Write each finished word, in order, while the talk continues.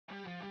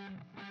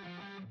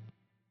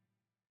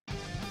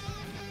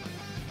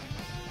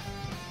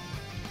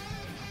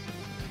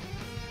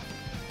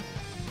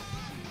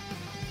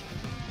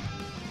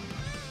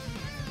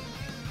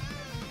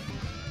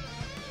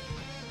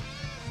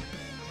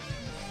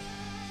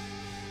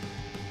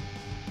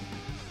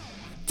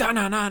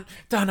Dun-dun-dun,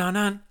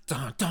 dun-dun-dun,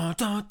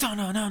 dun-dun-dun,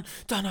 dun-dun-dun,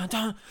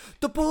 dun-dun-dun.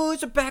 The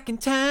boys are back in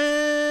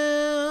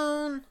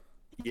town.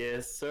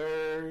 Yes,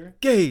 sir.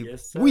 Gabe,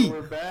 Yes, sir. we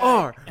We're back.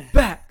 are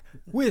back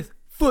with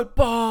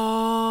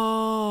football.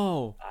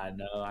 I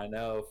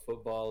know.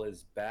 Football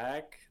is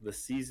back. The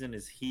season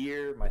is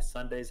here. My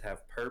Sundays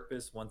have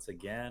purpose once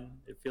again.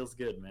 It feels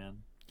good, man.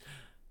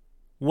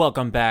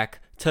 Welcome back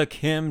to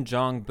Kim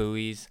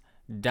Jong-bui's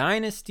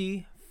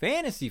Dynasty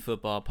Fantasy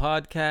Football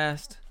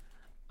Podcast.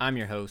 I'm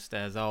your host,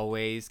 as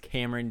always,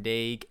 Cameron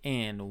Daig,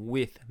 and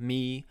with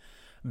me,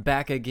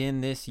 back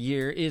again this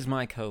year, is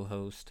my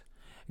co-host,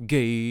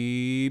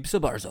 Gabe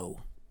Sabarzo.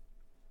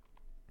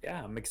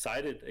 Yeah, I'm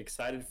excited.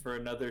 Excited for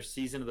another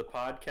season of the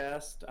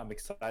podcast. I'm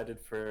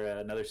excited for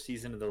another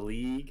season of the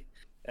league.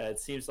 It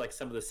seems like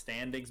some of the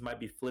standings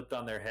might be flipped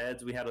on their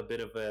heads. We had a bit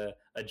of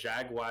a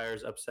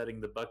Jaguars upsetting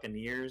the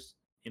Buccaneers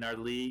in our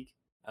league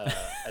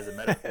as a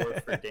metaphor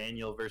for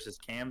Daniel versus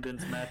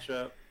Camden's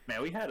matchup.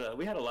 Man, we had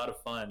a lot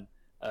of fun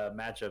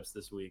matchups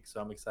this week, so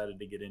I'm excited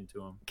to get into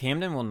them.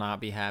 Camden will not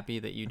be happy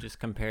that you just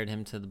compared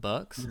him to the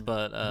Bucks,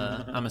 but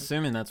I'm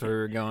assuming that's where we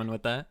were going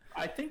with that.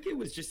 I think it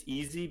was just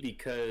easy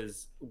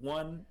because,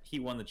 one, he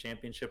won the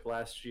championship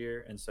last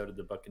year, and so did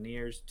the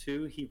Buccaneers.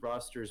 Two, he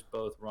rosters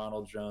both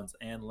Ronald Jones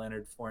and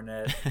Leonard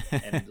Fournette,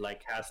 and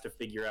has to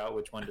figure out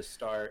which one to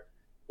start,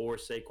 or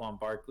Saquon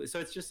Barkley. So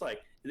it's just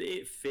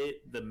it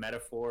fit the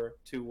metaphor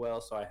too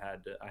well, so I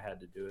had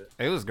to do it.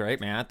 It was great,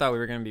 man. I thought we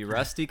were going to be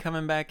rusty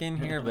coming back in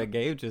here, but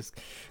Gabe just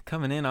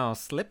coming in all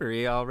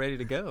slippery, all ready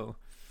to go.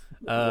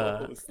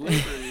 Whoa,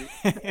 slippery.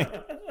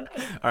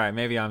 All right,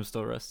 maybe I'm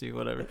still rusty,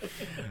 whatever.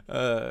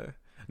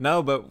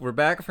 No, but we're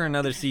back for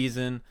another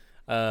season.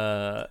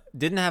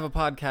 Didn't have a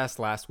podcast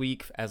last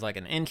week as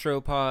an intro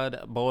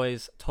pod.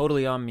 Boys,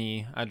 totally on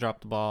me. I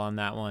dropped the ball on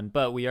that one,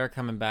 but we are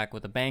coming back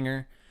with a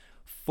banger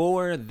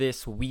for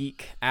this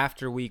week.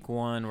 After week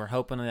one, we're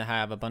hoping to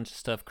have a bunch of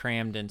stuff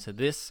crammed into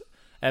this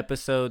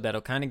episode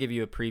that'll kind of give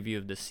you a preview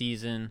of the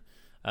season,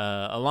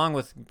 along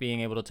with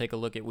being able to take a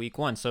look at week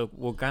one. So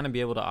we'll kind of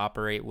be able to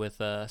operate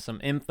with some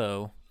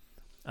info,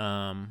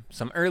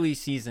 some early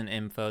season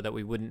info that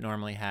we wouldn't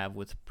normally have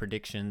with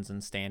predictions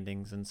and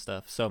standings and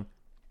stuff. So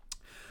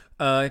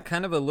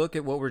kind of a look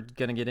at what we're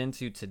going to get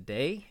into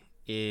today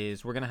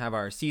is we're going to have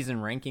our season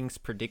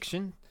rankings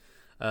prediction.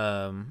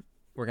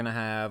 We're going to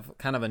have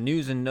kind of a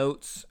news and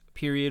notes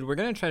period. We're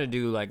going to try to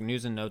do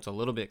news and notes a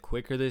little bit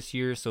quicker this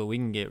year so we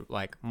can get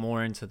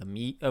more into the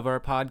meat of our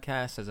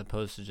podcast as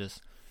opposed to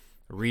just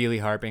really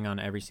harping on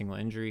every single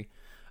injury.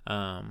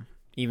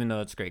 Even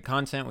though it's great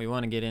content, we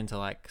want to get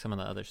into some of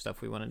the other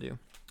stuff we want to do.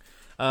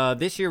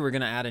 This year we're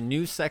going to add a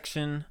new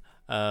section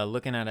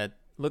looking at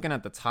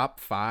the top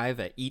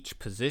 5 at each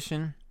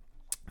position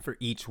for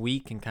each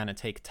week and kind of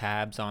take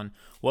tabs on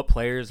what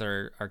players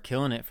are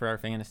killing it for our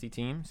fantasy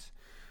teams.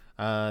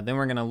 Then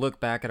we're going to look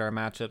back at our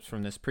matchups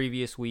from this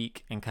previous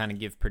week and kind of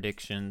give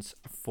predictions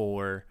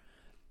for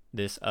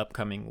this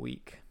upcoming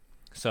week.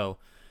 So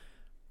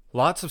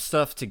lots of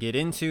stuff to get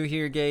into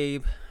here,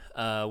 Gabe.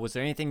 Was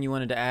there anything you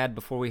wanted to add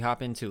before we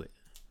hop into it?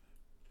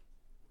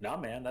 No,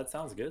 man, that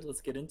sounds good. Let's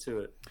get into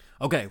it.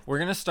 Okay, we're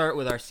going to start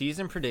with our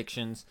season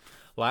predictions.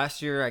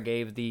 Last year I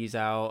gave these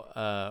out,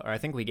 or I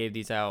think we gave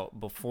these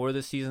out before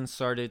the season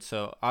started.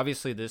 So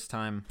obviously this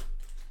time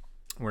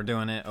we're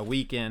doing it a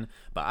week in,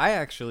 but I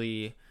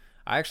actually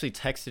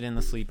texted in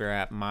the Sleeper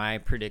app my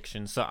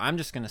predictions, so I'm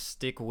just going to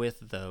stick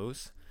with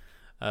those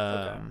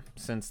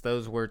since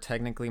those were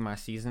technically my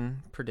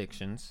season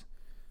predictions.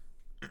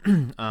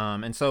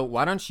 And so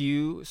why don't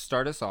you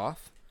start us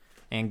off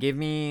and give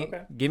me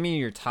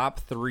your top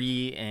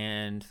 3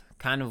 and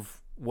kind of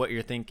what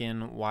you're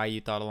thinking, why you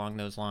thought along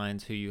those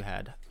lines, who you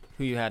had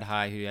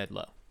high, who you had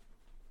low.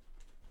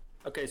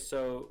 Okay,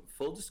 so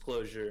full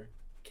disclosure,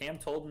 Cam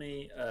told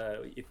me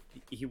if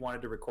he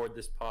wanted to record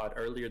this pod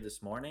earlier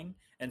this morning.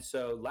 And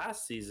so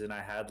last season I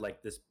had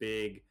this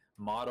big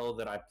model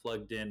that I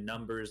plugged in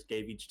numbers,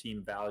 gave each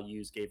team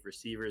values, gave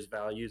receivers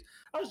values.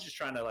 I was just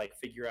trying to like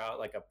figure out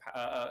like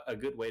a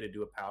good way to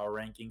do a power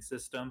ranking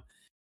system.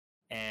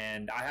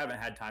 And I haven't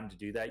had time to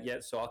do that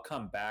yet. So I'll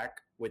come back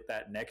with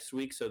that next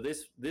week. So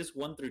this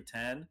 1 through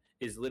 10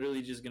 is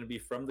literally just going to be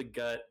from the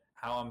gut,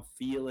 how I'm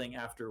feeling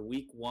after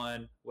week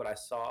 1, what I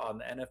saw on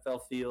the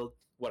NFL field,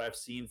 what I've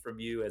seen from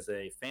you as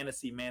a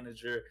fantasy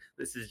manager.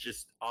 This is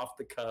just off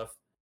the cuff.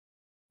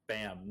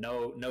 Bam.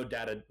 No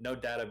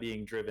data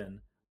being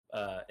driven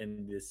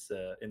in this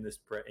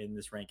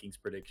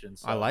rankings prediction.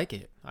 So, I like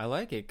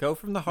it. Go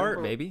from the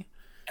heart, baby.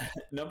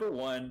 Number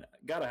 1,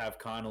 gotta have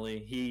Connolly.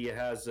 He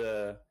has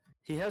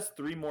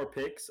 3 more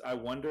picks. I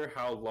wonder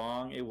how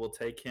long it will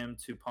take him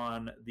to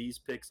pawn these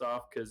picks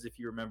off, because if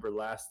you remember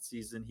last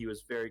season, he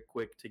was very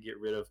quick to get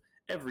rid of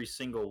every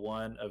single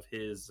one of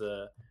his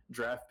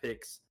draft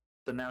picks.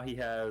 So now he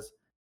has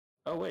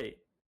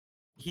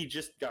he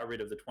just got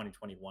rid of the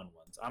 2021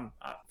 ones.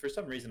 For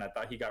some reason I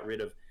thought he got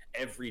rid of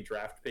every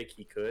draft pick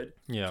he could.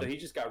 Yeah. So he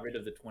just got rid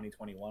of the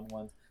 2021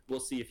 ones.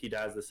 We'll see if he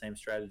does the same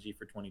strategy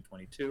for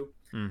 2022.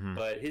 Mm-hmm.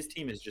 But his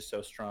team is just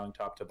so strong,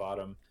 top to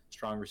bottom.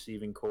 Strong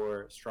receiving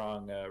core,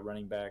 strong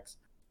running backs.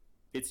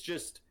 it's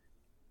just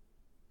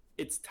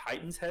it's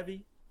Titans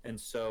heavy, and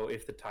so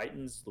if the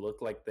Titans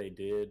look like they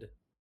did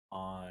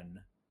on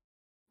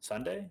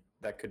Sunday,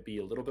 that could be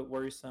a little bit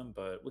worrisome.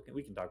 But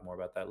we can talk more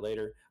about that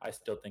later. I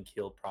still think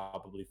he'll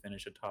probably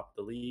finish atop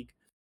the league.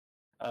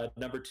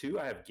 Number two,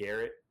 I have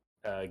Garrett.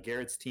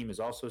 Garrett's team is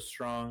also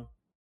strong.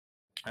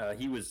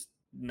 He was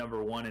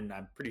number one, and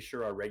I'm pretty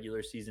sure our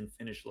regular season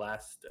finished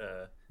last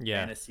Yeah,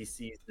 fantasy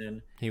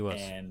season, he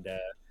was. and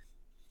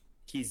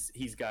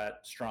he's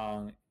got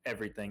strong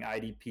everything: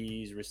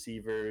 IDPs,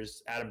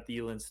 receivers. Adam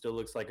Thielen still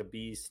looks like a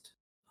beast.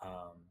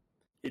 Um,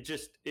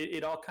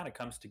 it all kind of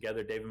comes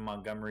together. David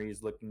Montgomery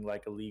is looking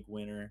like a league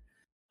winner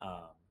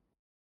um,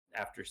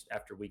 after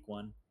week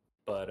one,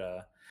 but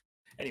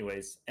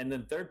anyways, and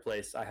then third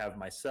place I have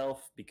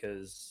myself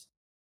because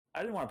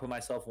I didn't want to put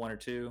myself one or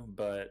two,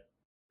 but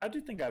I do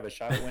think I have a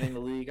shot at winning the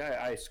league.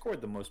 I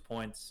scored the most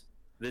points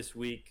this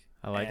week,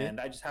 I like it. and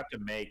I just have to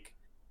make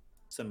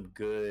some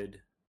good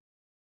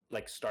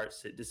like start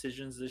sit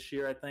decisions this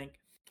year. I think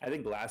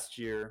last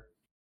year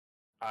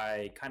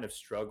I kind of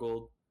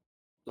struggled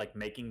like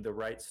making the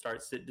right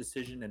start sit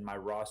decision, and my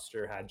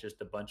roster had just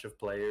a bunch of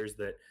players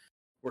that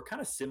were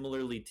kind of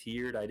similarly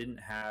tiered. I didn't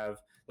have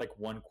like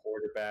one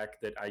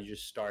quarterback that I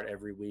just start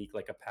every week,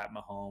 like a Pat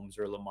Mahomes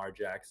or Lamar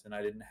Jackson.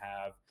 I didn't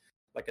have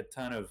like a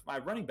ton of my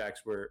running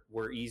backs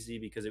were easy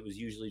because it was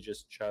usually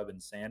just Chubb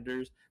and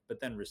Sanders, but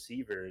then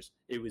receivers,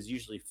 it was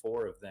usually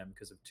four of them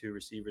because of two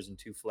receivers and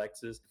two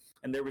flexes.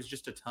 And there was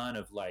just a ton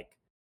of like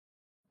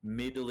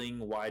middling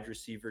wide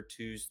receiver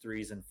twos,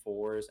 threes, and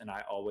fours, and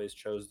I always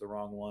chose the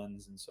wrong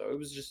ones. And so it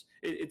was just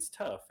it's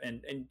tough,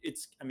 and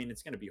it's I mean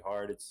it's going to be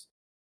hard. It's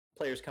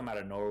players come out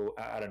of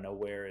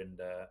nowhere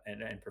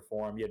and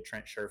perform. You had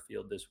Trent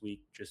Sherfield this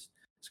week just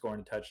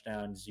scoring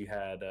touchdowns. You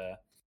had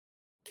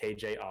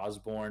KJ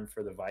Osborne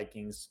for the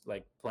Vikings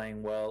like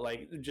playing well.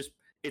 Like just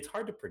it's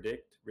hard to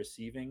predict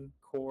receiving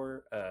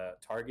core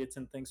targets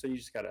and things. So you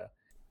just gotta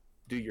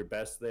do your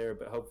best there.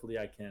 But hopefully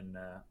I can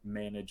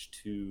manage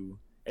to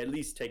at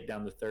least take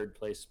down the third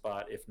place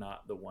spot, if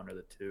not the one or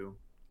the two.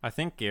 I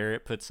think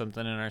Garrett put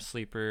something in our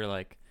sleeper.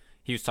 Like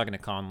he was talking to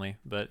Conley,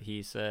 but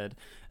he said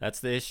that's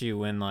the issue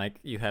when like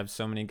you have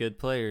so many good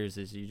players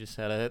is you just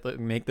had to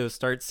make those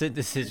start sit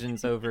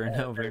decisions over and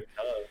Yeah, over. very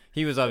tough.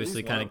 He was At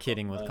obviously least one kind of of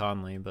kidding with them.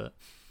 Conley, but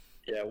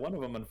Yeah, one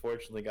of them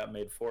unfortunately got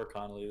made for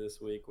Connolly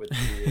this week with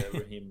the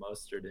Raheem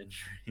Mostert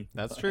injury.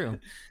 that's But true.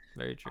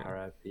 Very true.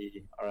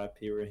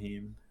 R.I.P.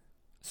 Raheem.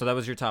 So that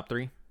was your top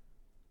three?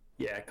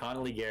 Yeah,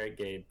 Connolly, Garrett,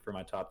 Gabe for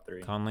my top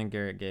three. Conley,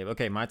 Garrett, Gabe.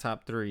 Okay, my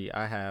top three.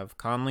 I have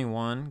Conley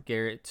 1,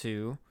 Garrett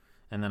 2,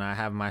 and then I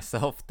have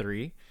myself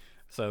 3.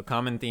 So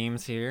common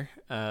themes here.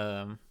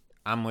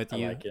 I'm with I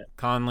you. like it.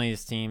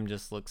 Conley's team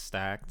just looks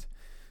stacked.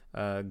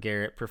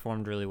 Garrett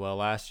performed really well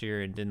last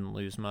year and didn't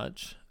lose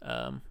much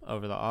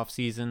over the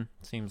offseason.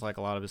 Seems like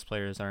a lot of his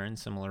players are in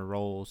similar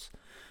roles.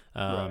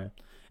 Right.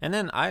 And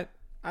then I'm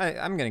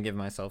going to give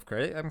myself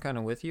credit. I'm kind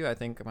of with you. I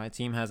think my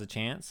team has a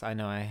chance. I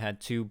know I had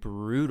 2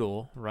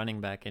 brutal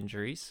running back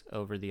injuries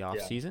over the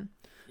offseason.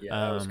 Yeah,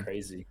 that was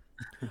crazy.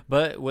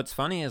 But what's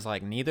funny is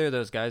like neither of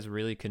those guys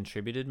really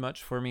contributed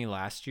much for me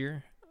last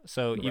year.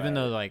 So even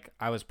though Right. like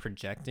I was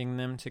projecting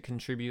them to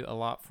contribute a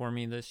lot for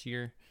me this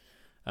year,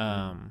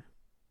 um,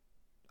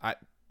 I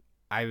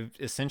I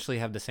essentially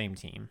have the same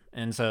team,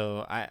 and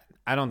so I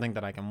don't think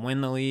that I can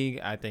win the league.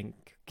 I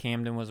think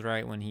Camden was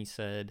right when he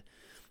said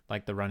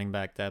like the running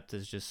back depth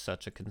is just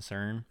such a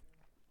concern.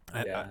 I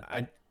I, Yeah.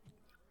 I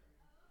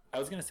I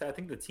was gonna say I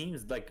think the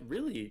teams like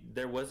really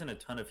there wasn't a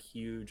ton of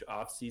huge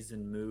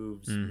offseason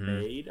moves mm-hmm,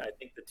 made. I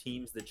think the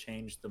teams that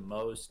changed the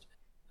most,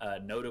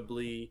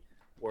 notably,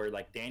 were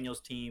like Daniel's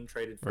team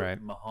traded for right.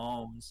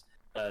 Mahomes.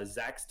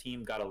 Zach's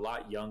team got a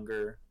lot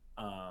younger.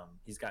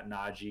 He's got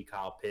Najee,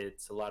 Kyle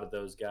Pitts, a lot of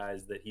those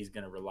guys that he's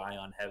going to rely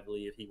on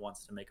heavily if he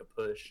wants to make a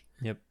push.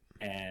 Yep.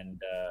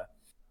 And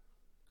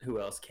who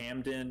else?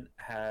 Camden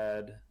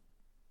had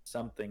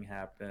something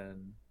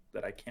happen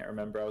that I can't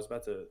remember. I was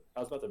about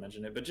to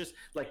mention it, but just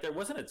like there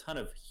wasn't a ton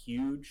of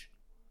huge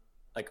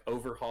like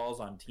overhauls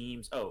on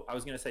teams. Oh, I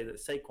was going to say that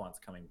Saquon's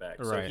coming back,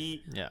 so Right.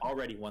 he Yeah.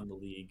 already won the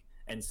league,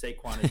 and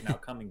Saquon is now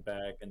coming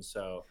back, and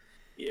so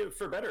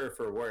for better or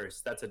for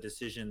worse, that's a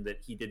decision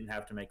that he didn't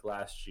have to make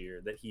last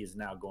year that he is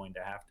now going to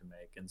have to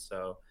make, and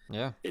so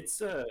Yeah.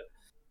 it's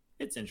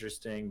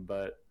interesting,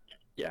 but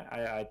yeah,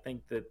 I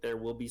think that there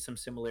will be some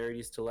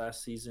similarities to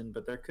last season,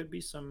 but there could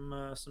be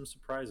some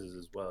surprises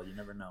as well. You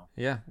never know.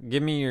 Yeah.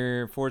 Give me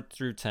your 4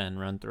 through 10.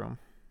 Run through them.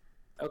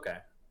 Okay.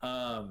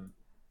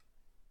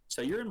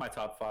 So you're in my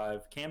top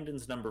five.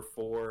 Camden's number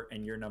 4,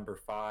 and you're number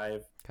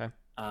 5. Okay.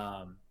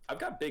 I've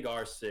got Big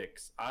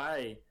R6.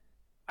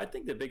 I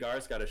think that Big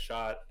R's got a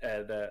shot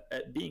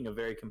at being a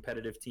very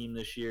competitive team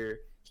this year.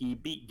 He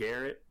beat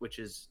Garrett, which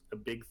is a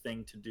big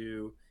thing to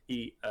do.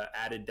 He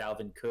added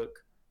Dalvin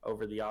Cook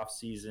over the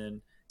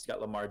offseason. He's got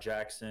Lamar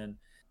Jackson,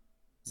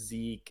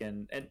 Zeke,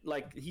 and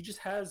like he just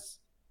has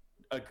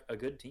a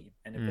good team.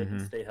 And if they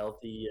can stay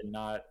healthy and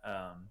not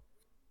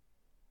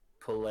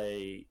pull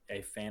a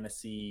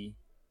fantasy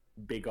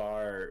Big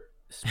R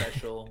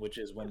special, which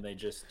is when they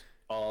just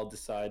all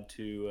decide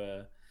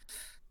to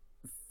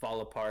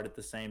fall apart at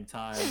the same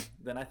time,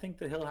 then I think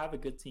that he'll have a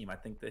good team. I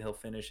think that he'll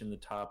finish in the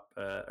top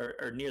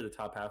or near the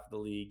top half of the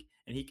league,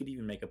 and he could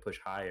even make a push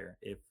higher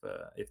if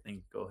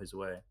things go his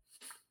way.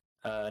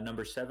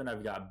 Number 7,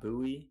 I've got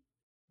Bowie.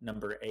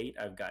 Number 8,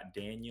 I've got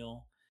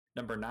Daniel.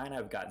 Number 9,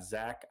 I've got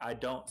Zach. I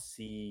don't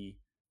see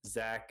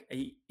Zach.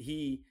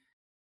 He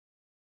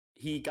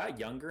got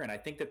younger, and I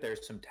think that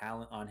there's some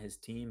talent on his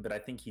team, but I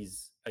think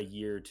he's a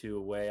year or two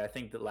away. I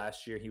think that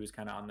last year he was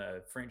kind of on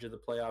the fringe of the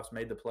playoffs,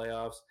 made the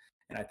playoffs,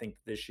 and I think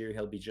this year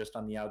he'll be just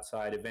on the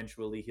outside.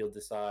 Eventually, he'll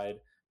decide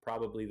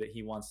probably that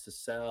he wants to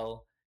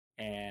sell,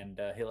 and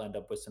he'll end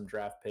up with some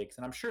draft picks,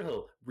 and I'm sure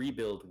he'll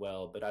rebuild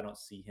well, but I don't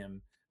see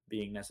him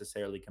being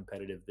necessarily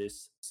competitive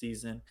this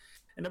season.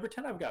 And number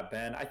 10, I've got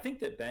Ben. I think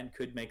that Ben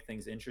could make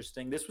things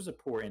interesting. This was a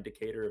poor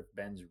indicator of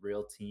Ben's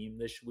real team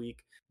this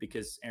week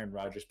because Aaron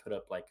Rodgers put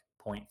up like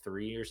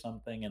 0.3 or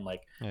something. And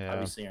like, Yeah.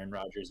 obviously Aaron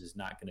Rodgers is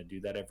not going to do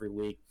that every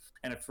week.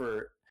 And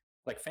for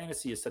like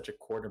fantasy is such a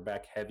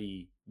quarterback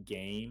heavy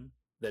game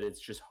that it's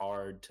just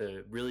hard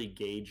to really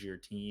gauge your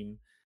team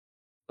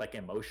like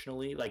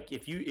emotionally. Like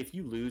if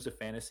you lose a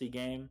fantasy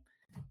game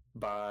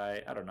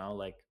by, I don't know,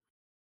 like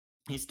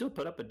he still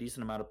put up a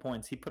decent amount of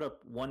points. He put up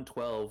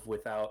 112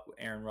 without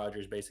Aaron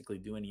Rodgers basically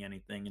doing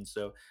anything. And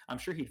so I'm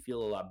sure he'd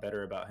feel a lot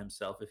better about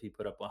himself if he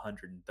put up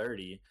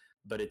 130.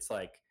 But it's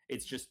like,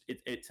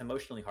 it's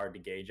emotionally hard to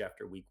gauge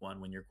after week 1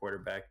 when your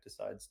quarterback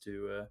decides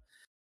to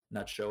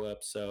not show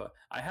up. So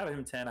I have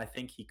him 10. I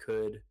think he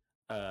could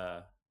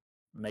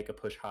make a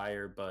push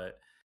higher. But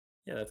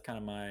yeah, that's kind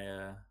of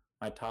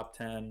my top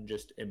 10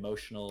 just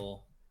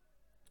emotional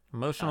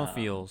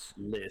feels.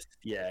 list.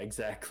 Yeah,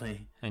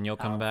 exactly. And you'll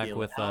come back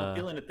with how I'm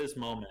feeling at this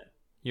moment.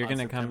 You're on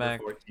gonna come September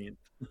back 14th.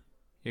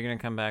 You're gonna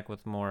come back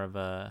with more of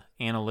a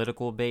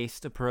analytical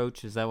based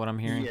approach. Is that what I'm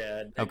hearing?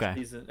 Yeah,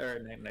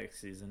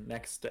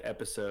 next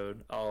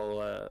episode,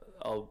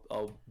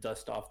 I'll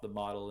dust off the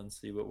model and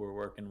see what we're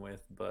working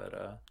with.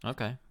 But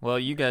okay. Well,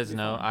 you guys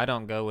know fun. I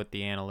don't go with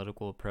the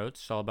analytical approach.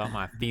 It's all about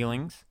my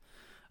feelings.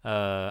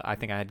 I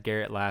think I had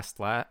Garrett last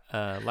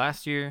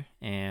year,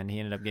 and he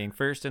ended up getting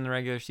first in the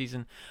regular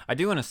season. I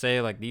do want to say,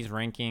 like, these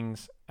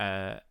rankings,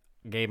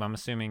 Gabe, I'm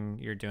assuming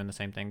you're doing the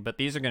same thing, but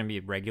these are going to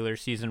be regular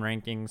season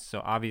rankings.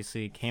 So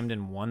obviously,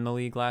 Camden won the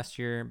league last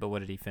year, but what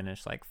did he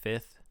finish, like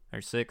 5th or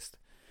 6th?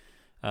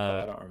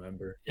 I don't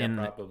remember. Yeah,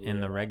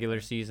 in the regular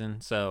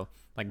season, so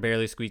like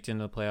barely squeaked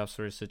into the playoffs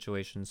sort of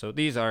situation. So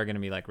these are going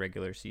to be like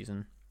regular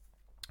season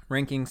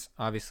rankings.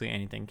 Obviously,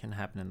 anything can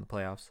happen in the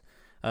playoffs.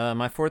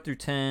 My 4 through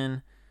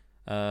 10.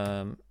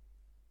 I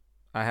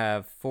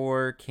have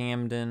 4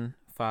 Camden,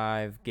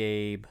 5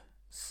 Gabe,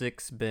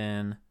 6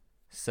 Ben,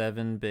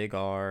 7 Big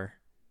R,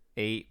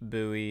 8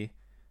 Bowie,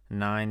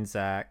 9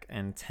 Zach,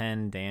 and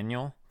 10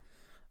 Daniel.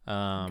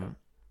 Okay.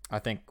 I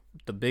think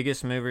the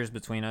biggest movers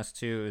between us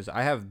two is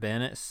I have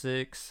Ben at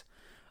 6.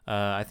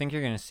 I think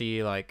you're going to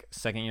see like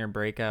second-year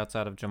breakouts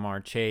out of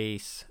Jamar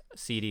Chase,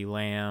 CeeDee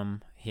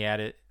Lamb. He had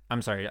it.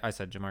 I'm sorry, I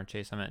said Jamar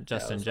Chase. I meant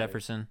Justin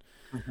Jefferson.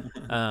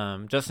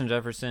 Justin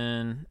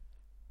Jefferson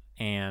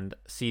and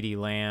CeeDee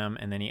Lamb,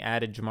 and then he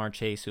added Jamar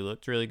Chase, who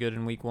looked really good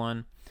in week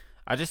 1.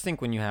 I just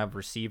think when you have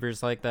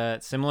receivers like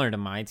that, similar to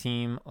my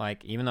team,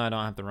 like even though I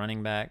don't have the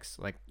running backs,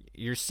 like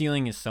your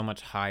ceiling is so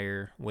much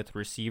higher with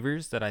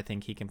receivers that I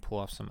think he can pull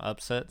off some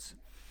upsets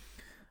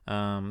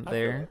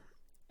there.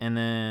 And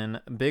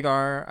then Big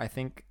R, I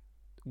think,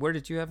 where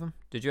did you have him?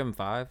 Did you have him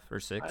 5 or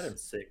 6? I had him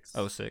 6.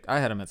 Oh, 6. I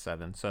had him at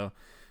 7. So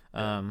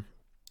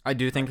I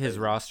do think his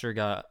roster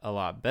got a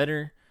lot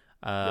better.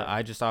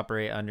 I just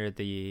operate under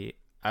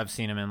I've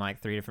seen him in like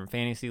 3 different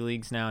fantasy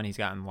leagues now, and he's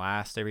gotten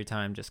last every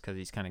time just because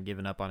he's kind of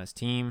given up on his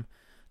team,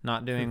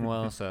 not doing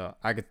well. So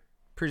I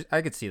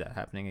could see that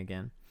happening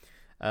again.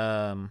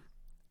 And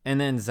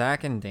then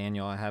Zach and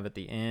Daniel I have at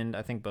the end.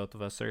 I think both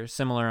of us are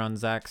similar on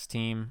Zach's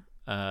team.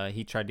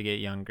 He tried to get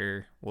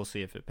younger. We'll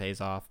see if it pays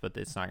off, but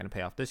it's not going to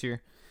pay off this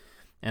year.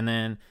 And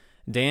then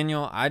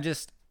Daniel, I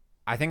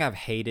think I've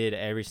hated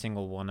every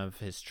single one of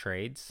his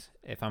trades,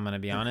 if I'm going to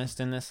be honest,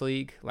 in this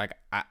league. Like,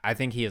 I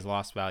think he has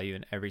lost value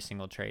in every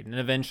single trade. And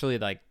eventually,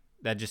 like,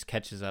 that just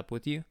catches up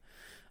with you.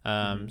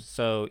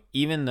 So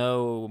even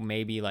though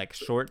maybe, like,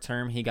 short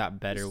term he got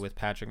better with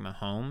Patrick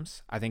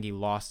Mahomes, I think he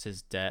lost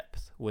his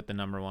depth with the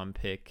number 1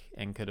 pick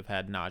and could have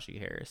had Najee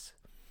Harris.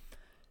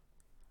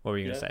 What were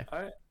you going to say?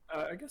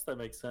 I guess that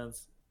makes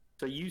sense.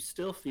 So you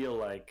still feel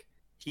like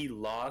he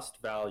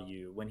lost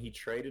value when he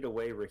traded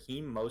away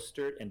Raheem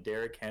Mostert and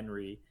Derrick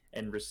Henry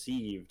and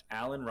received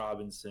Allen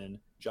Robinson,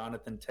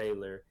 Jonathan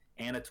Taylor,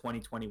 and a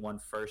 2021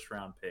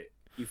 first-round pick.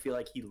 You feel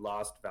like he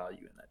lost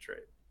value in that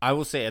trade? I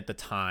will say at the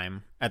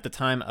time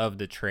of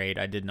the trade,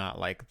 I did not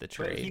like the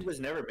trade. But he was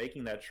never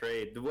making that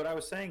trade. What I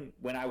was saying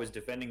when I was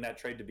defending that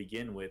trade to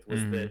begin with was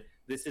that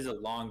this is a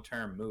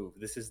long-term move.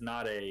 This is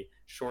not a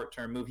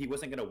short-term move. He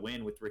wasn't going to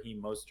win with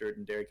Raheem Mostert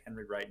and Derrick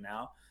Henry right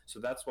now. So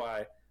that's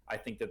why I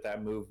think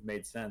that move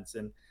made sense.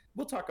 And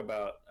we'll talk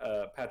about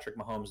Patrick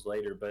Mahomes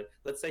later, but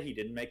let's say he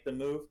didn't make the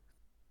move.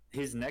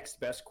 His next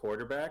best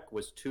quarterback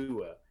was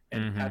Tua,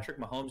 and Patrick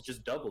Mahomes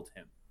just doubled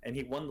him. and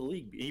he won the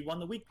league. He won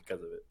the week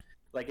because of it.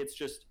 Like, it's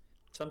just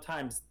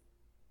sometimes,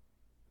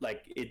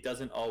 like, it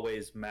doesn't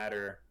always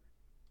matter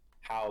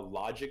how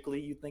logically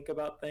you think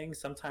about things.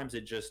 Sometimes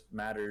it just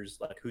matters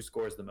like who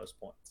scores the most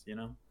points, you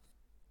know?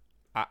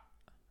 I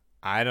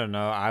I don't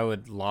know. I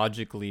would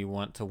logically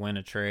want to win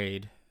a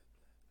trade,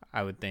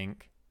 I would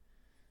think.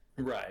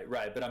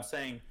 Right. But I'm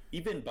saying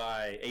even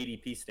by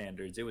ADP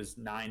standards, it was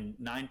nine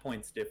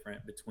points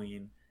different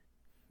between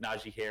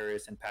Najee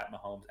Harris and Pat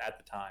Mahomes at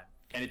the time.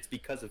 And it's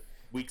because of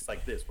weeks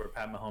like this where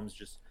Pat Mahomes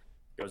just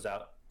goes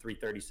out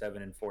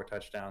 337 and 4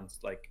 touchdowns.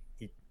 Like,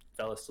 he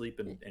fell asleep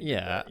and did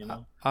that, you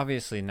know?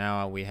 Obviously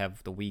now we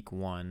have the week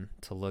 1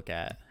 to look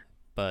at,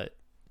 but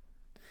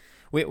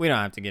we don't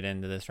have to get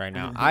into this right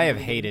now. I have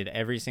hated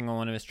every single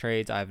one of his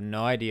trades. I have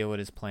no idea what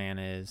his plan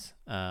is.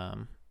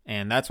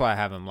 And that's why I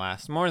have him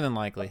last. More than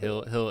likely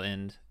he'll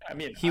end. I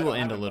mean, he will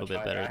end a little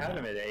bit better. I have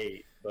him at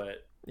 8,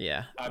 but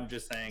yeah, I'm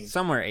just saying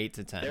somewhere 8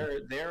 to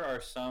 10. There are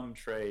some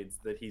trades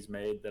that he's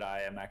made that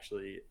I am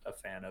actually a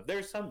fan of.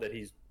 There's some that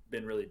he's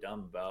been really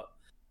dumb about.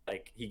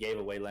 Like, he gave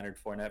away Leonard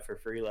Fournette for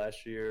free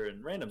last year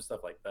and random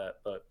stuff like that.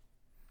 But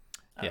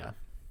yeah,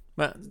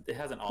 but it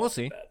hasn't all. We'll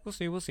see.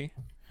 We'll see.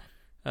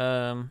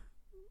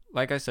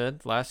 Like I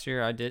said, last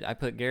year I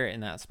put Garrett in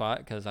that spot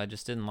because I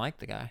just didn't like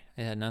the guy.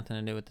 It had nothing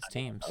to do with his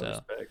team. So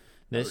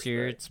this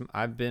year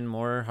I've been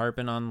more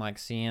harping on like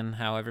seeing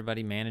how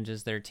everybody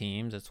manages their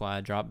teams. That's why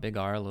I dropped Big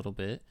R a little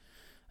bit.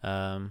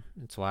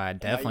 It's why I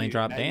definitely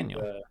dropped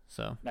Daniel.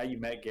 So now you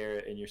met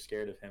Garrett and you're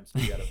scared of him, so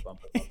you gotta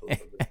bump him up a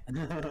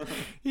little bit.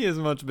 He is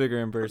much bigger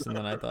in person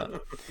than I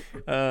thought.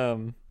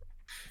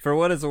 For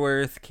what it's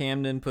worth,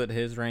 Camden put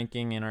his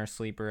ranking in our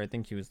sleeper. I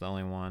think he was the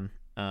only one.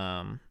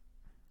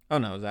 Oh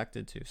no, Zach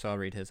did too, so I'll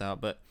read his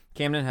out. But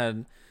Camden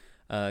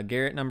had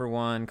Garrett number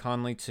 1,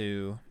 Conley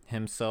 2,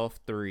 himself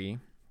 3,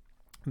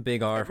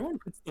 Big R. Everyone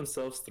puts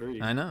themselves 3.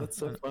 I know. That's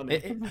so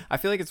funny. I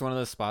feel like it's one of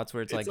those spots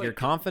where it's like you're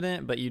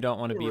confident, but you don't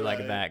want to be like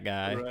that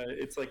guy. Right.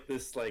 It's like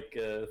this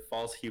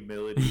false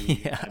humility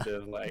kind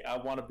of like, I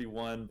want to be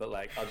 1, but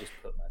like I'll just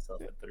put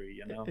myself at 3,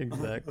 you know?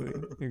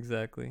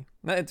 Exactly.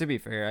 No, to be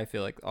fair, I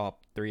feel like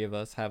all 3 of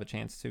us have a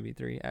chance to be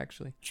 3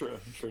 actually. True.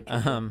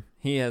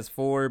 He has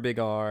 4 Big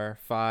R,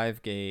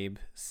 5 Gabe,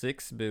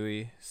 6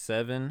 Bowie,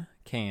 7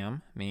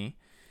 Cam, me,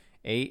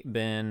 8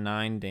 Ben,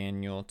 9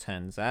 Daniel,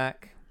 10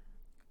 Zach.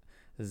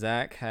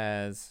 Zach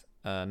has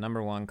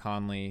number 1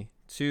 Conley,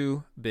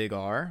 2 Big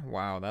R.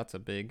 Wow, that's a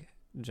big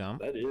jump.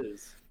 That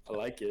is. I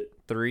like it.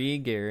 3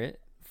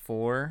 Garrett,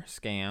 4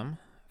 Scam,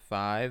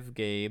 5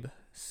 Gabe,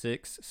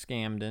 6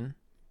 Scamden,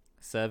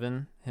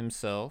 7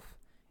 himself,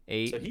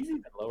 8. So he's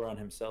even lower on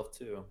himself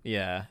too.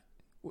 Yeah,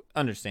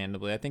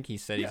 understandably. I think he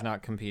said he's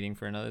not competing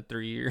for another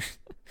 3 years.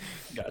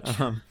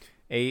 Gotcha.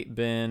 8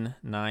 Ben,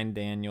 9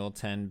 Daniel,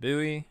 10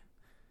 Bowie,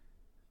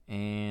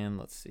 and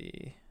let's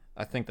see.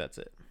 I think that's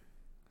it.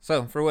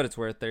 So, for what it's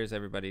worth, there's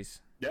everybody's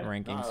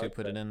rankings who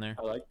put it in there.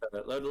 I like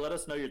that. Let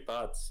us know your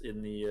thoughts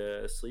in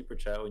the sleeper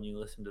chat when you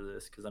listen to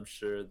this, because I'm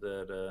sure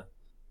that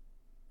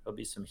there'll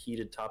be some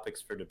heated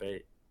topics for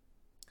debate.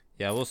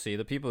 Yeah, we'll see.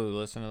 The people who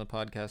listen to the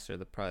podcast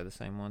are probably the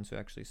same ones who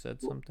actually said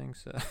something.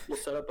 So we'll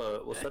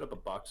set up a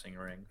boxing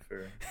ring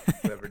for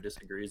whoever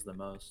disagrees the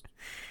most.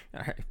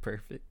 All right,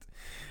 perfect.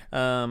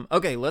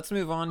 Okay, let's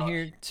move on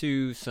here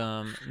to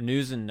some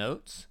news and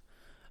notes.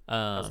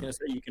 I was gonna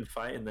say you can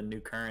fight in the new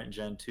current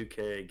Gen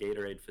 2K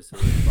Gatorade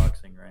facility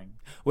boxing ring.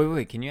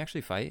 Wait, can you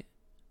actually fight?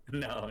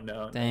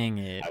 No. Dang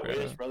it, I bro.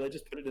 wish, bro. They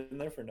just put it in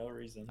there for no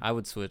reason. I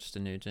would switch to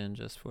new gen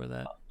just for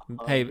that.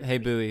 Hey,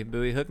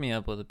 Bowie, hook me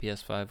up with a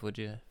PS5, would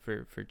you?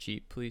 For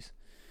cheap, please.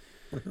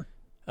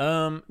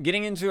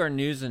 Getting into our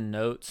news and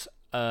notes.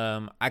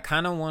 I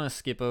kind of want to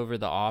skip over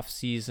the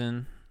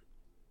off-season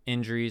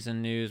injuries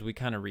and news. We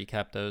kind of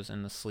recapped those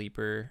in the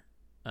sleeper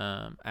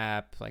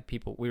app. Like,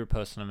 we were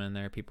posting them in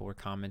there, people were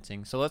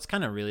commenting, so let's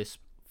kind of really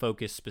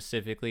focus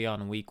specifically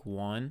on week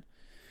 1.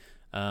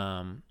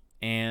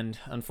 And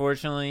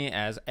unfortunately,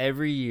 as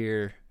every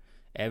year,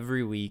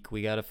 every week,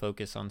 we got to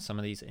focus on some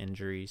of these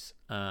injuries.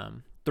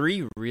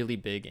 3 really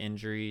big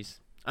injuries.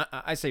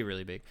 I say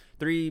really big,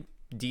 3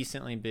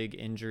 decently big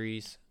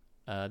injuries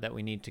that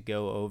we need to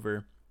go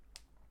over.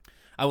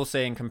 I will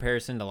say, in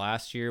comparison to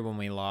last year when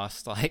we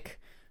lost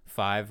like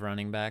 5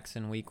 running backs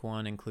in week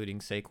 1, including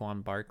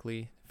Saquon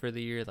Barkley for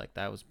the year. Like,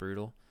 that was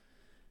brutal.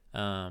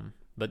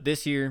 But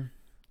this year,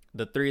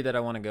 the 3 that I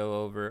want to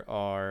go over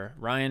are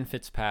Ryan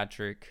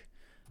Fitzpatrick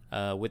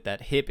with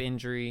that hip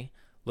injury.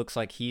 Looks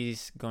like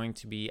he's going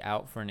to be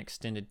out for an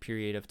extended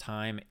period of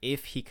time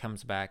if he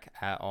comes back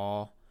at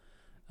all.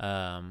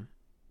 Raheem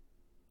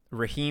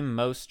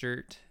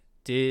Mostert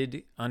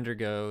did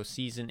undergo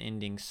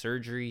season-ending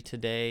surgery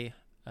today.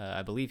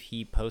 I believe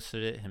he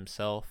posted it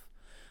himself.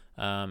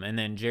 And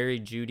then Jerry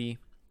Jeudy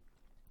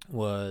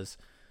was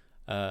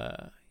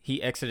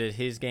he exited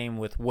his game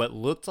with what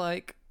looked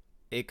like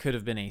it could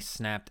have been a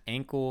snapped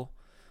ankle.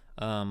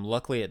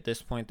 Luckily, at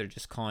this point, they're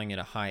just calling it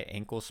a high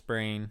ankle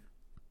sprain.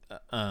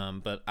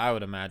 But I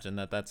would imagine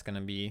that that's going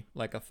to be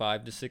like a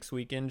 5 to 6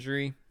 week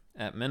injury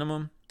at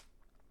minimum.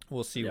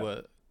 We'll see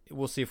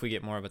we'll see if we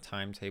get more of a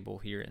timetable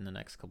here in the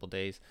next couple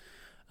days.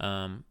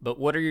 But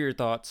what are your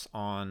thoughts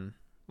on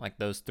like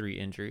those 3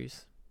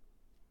 injuries?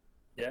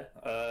 Yeah,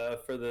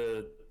 for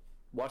the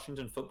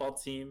Washington football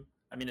team,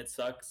 I mean, it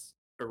sucks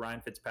for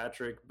Ryan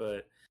Fitzpatrick,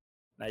 but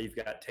now you've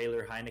got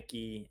Taylor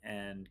Heineke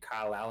and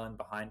Kyle Allen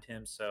behind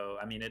him. So,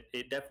 I mean,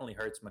 it definitely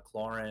hurts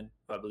McLaurin,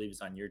 who I believe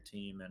is on your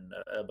team, and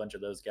a bunch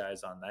of those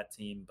guys on that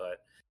team.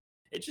 But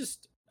it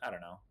just, I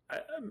don't know.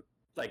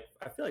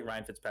 I feel like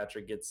Ryan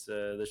Fitzpatrick gets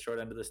the short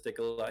end of the stick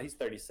a lot. He's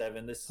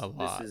 37. A This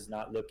lot. is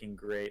not looking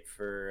great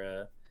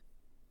for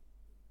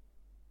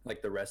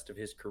like the rest of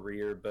his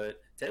career. But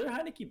Taylor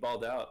Heineke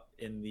balled out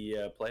in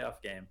the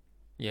playoff game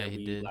Yeah, that he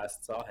we did.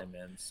 last saw him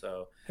in.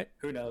 So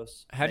who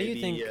knows? How do you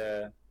Maybe,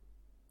 think?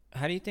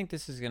 How do you think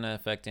this is going to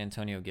affect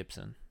Antonio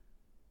Gibson?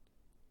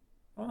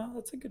 well,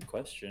 that's a good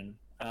question.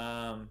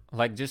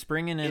 Like just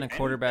bringing in If a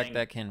quarterback anything,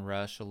 that can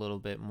rush a little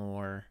bit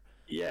more.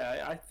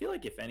 yeah, I feel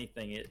like if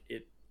anything,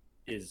 it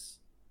is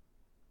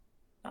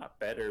not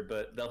better,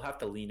 but they'll have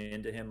to lean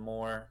into him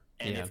more.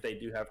 And Yeah. if they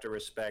do have to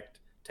respect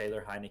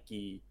Taylor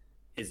Heineke,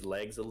 his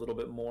legs a little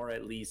bit more,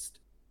 at least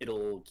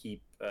it'll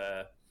keep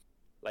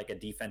like a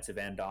defensive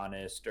end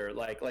honest, or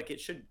like it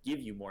should give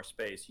you more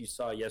space. You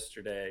saw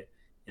yesterday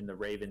in the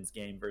Ravens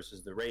game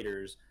versus the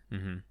Raiders,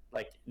 Mm-hmm.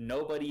 like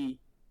nobody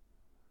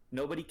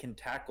can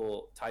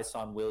tackle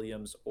Tyson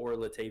Williams or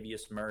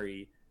Latavius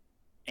Murray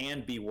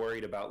and be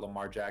worried about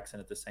Lamar Jackson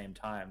at the same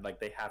time. Like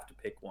they have to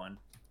pick one.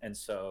 And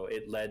so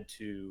it led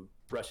to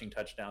rushing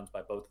touchdowns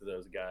by both of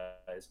those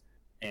guys.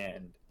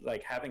 And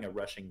like having a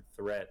rushing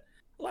threat,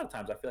 a lot of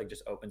times I feel like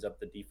just opens up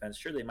the defense.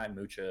 Sure, they might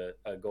mooch a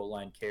goal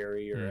line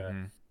carry or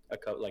Mm-hmm.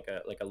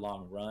 like a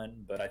long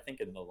run, but I think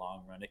in the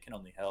long run it can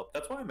only help.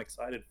 That's why I'm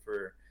excited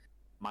for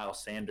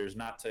Miles Sanders,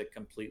 not to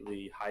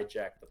completely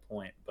hijack the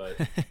point, but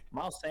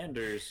Miles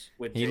Sanders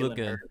with He looked Jalen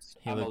good. Hurts,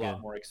 He I'm a looked lot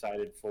good. more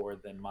excited for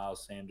than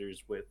Miles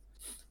Sanders with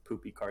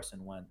poopy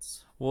Carson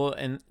Wentz. Well,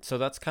 and so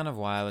that's kind of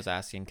why I was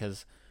asking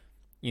because,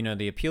 you know,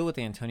 the appeal with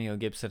Antonio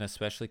Gibson,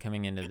 especially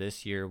coming into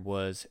this year,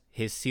 was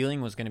his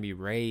ceiling was going to be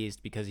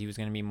raised because he was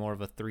going to be more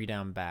of a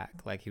 3-down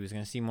back. Like he was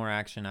going to see more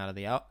action out of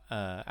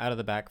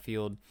the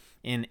backfield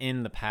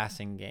in the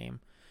passing game,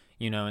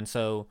 you know. And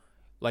so,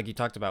 like you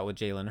talked about with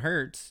Jalen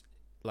Hurts,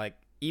 like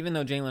even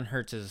though Jalen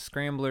Hurts is a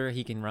scrambler,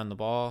 he can run the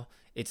ball.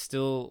 It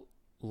still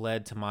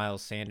led to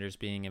Miles Sanders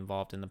being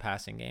involved in the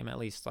passing game, at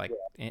least like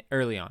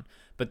early on.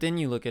 But then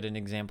you look at an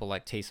example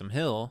like Taysom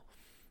Hill,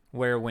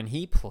 where when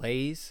he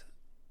plays,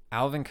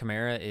 Alvin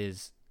Kamara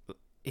is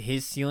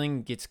his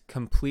ceiling gets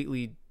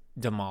completely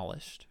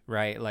demolished,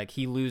 right? Like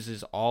he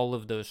loses all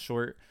of those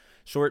short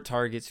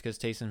targets because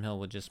Taysom Hill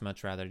would just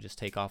much rather just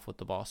take off with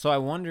the ball. So I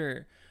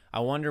wonder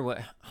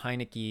what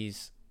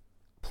Heineke's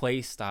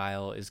play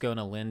style is going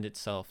to lend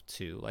itself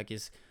to. Like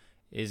is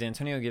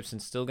Antonio Gibson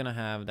still going to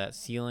have that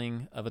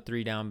ceiling of a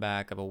 3-down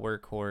back, of a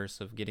workhorse,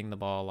 of getting the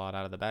ball a lot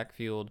out of the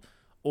backfield,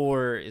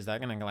 or is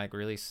that going to like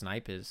really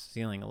snipe his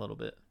ceiling a little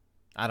bit?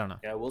 I don't know.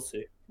 Yeah, we'll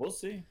see. We'll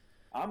see.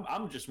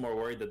 I'm just more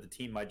worried that the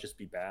team might just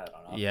be bad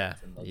on offense, Yeah,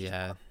 and they'll just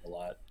yeah. run a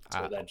lot.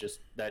 So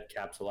that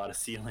caps a lot of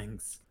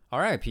ceilings.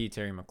 R.I.P.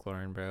 Terry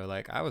McLaurin, bro.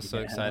 Like I was so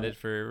Yeah. excited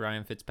for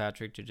Ryan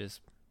Fitzpatrick to just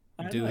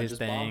I do know, his just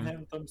thing. bomb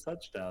him some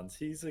touchdowns.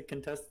 He's a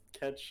contested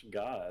catch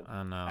god.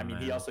 I know, I mean,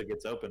 man. he also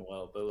gets open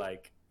well, but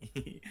like,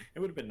 it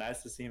would have been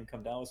nice to see him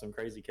come down with some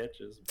crazy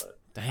catches. But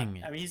Dang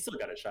it. I mean, he's still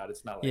got a shot.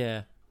 It's not like,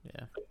 Yeah.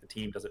 like the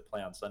team doesn't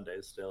play on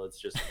Sundays. Still, it's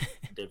just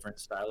a different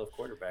style of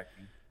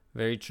quarterbacking.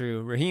 Very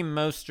true. Raheem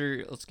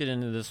Mostert, let's get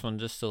into this one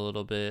just a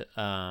little bit.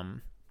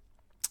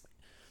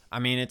 I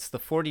mean, it's the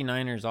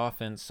 49ers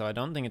offense, so I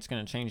don't think it's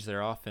going to change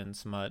their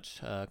offense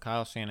much.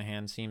 Kyle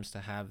Shanahan seems to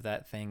have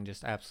that thing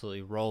just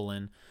absolutely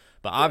rolling.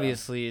 But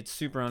obviously, it's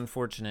super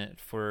unfortunate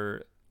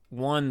for,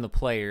 one, the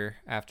player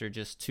after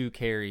just 2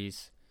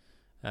 carries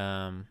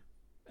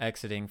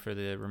exiting for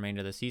the remainder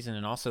of the season,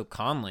 and also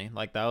Conley.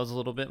 Like, that was a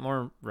little bit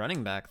more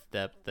running back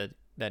depth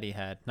that he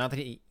had. Not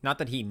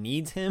that he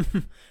needs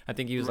him. I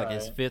think he was like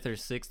his 5th or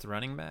 6th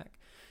running back.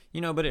 You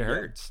know, but it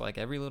hurts. Like,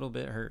 every little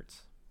bit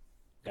hurts.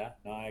 Yeah,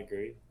 no, I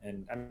agree.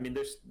 And I mean,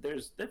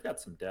 they've got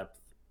some depth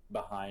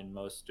behind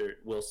Mostert.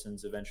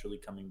 Wilson's eventually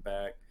coming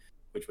back,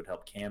 which would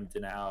help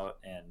Camden out,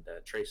 and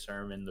Trey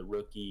Sermon, the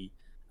rookie,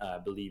 I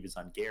believe is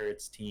on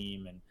Garrett's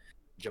team, and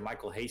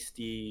JaMychal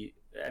Hasty.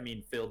 I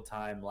mean, field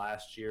time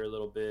last year a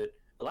little bit.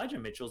 Elijah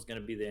Mitchell's going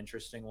to be the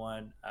interesting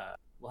one.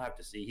 We'll have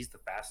to see. He's the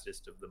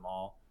fastest of them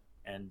all,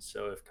 and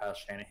so if Kyle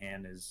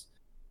Shanahan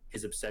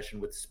his obsession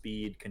with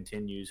speed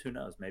continues, who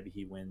knows? Maybe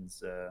he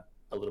wins a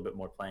little bit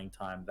more playing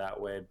time that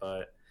way.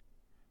 But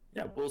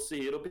yeah, we'll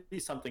see. It'll be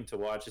something to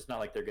watch. It's not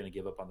like they're going to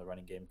give up on the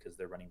running game because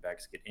their running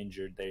backs get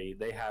injured.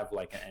 They have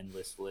like an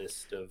endless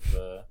list of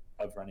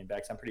running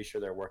backs. I'm pretty sure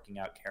they're working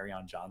out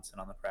Kerryon Johnson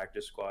on the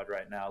practice squad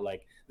right now.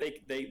 Like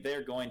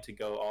they're going to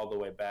go all the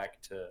way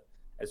back to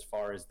as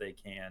far as they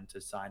can to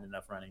sign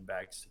enough running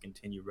backs to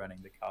continue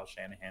running the Kyle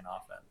Shanahan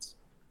offense.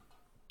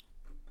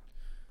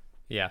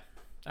 Yeah,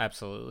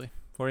 absolutely.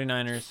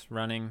 49ers,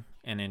 running,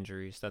 and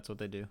injuries. That's what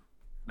they do.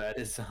 That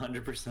is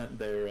 100%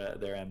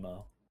 their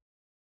MO.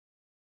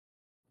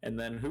 And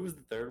then who was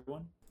the third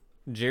one?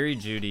 Jerry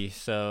Judy.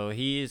 So Oh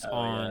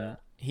yeah.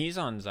 he's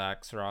on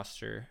Zach's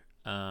roster.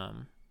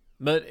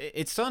 But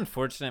it's so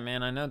unfortunate,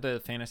 man. I know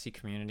the fantasy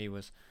community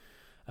was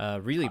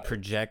really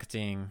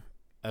projecting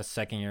a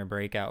second year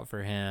breakout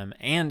for him,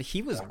 and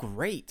he was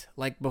great.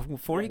 Like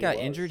before he got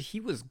injured, he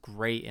was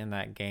great in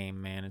that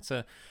game, man. It's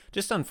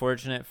just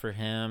unfortunate for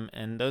him,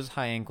 and those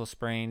high ankle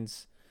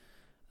sprains.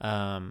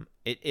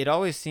 It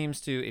always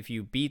seems to, if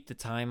you beat the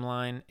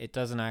timeline, it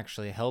doesn't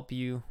actually help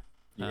you,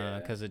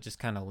 because it just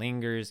kind of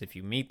lingers. If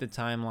you meet the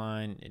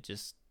timeline, it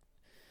just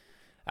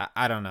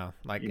I don't know.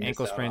 Like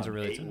ankle sprains are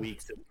really 8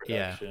 weeks of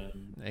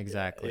production. Yeah,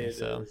 exactly. Yeah,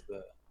 So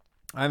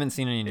I haven't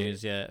seen any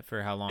news yet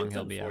for how long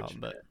he'll be out,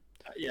 but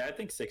yeah, I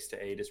think 6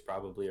 to 8 is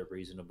probably a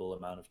reasonable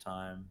amount of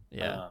time.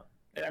 Yeah.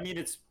 I mean,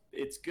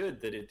 it's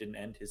good that it didn't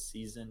end his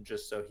season,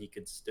 just so he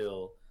could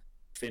still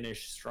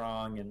finish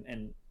strong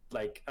and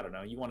like, I don't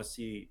know, you want to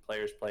see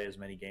players play as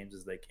many games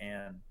as they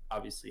can,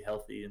 obviously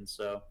healthy, and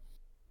so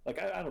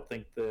like I don't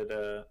think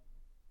that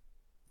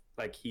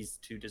like he's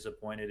too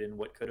disappointed in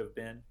what could have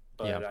been,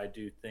 but Yeah. I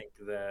do think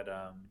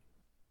that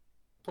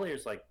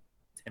players like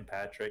Tim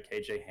Patrick,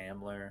 KJ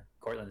Hamler,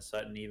 Cortland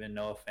Sutton, even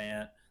Noah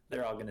Fant,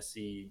 they're all going to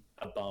see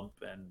a bump,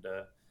 and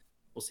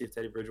we'll see if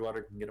Teddy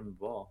Bridgewater can get him the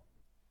ball.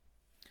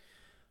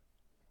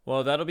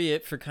 Well, that'll be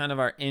it for kind of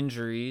our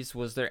injuries.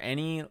 Was there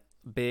any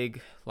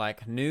big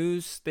like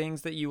news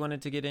things that you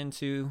wanted to get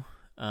into,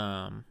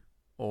 or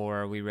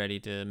are we ready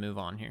to move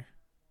on here?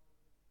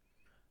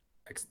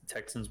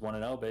 Texans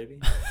 1-0, baby.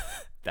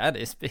 That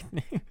is big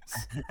news.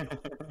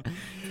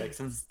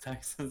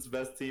 Texans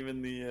best team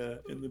in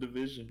the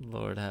division.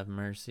 Lord have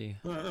mercy.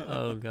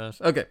 Oh gosh.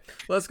 Okay,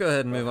 let's go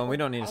ahead and move on. We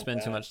don't need to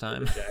spend too much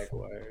time.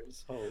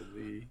 Jaguars.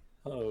 Holy.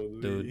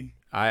 Dude,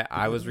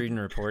 I was reading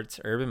reports.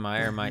 Urban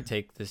Meyer might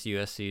take this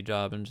USC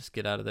job and just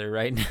get out of there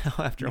right now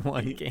after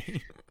one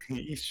game.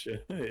 He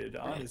should,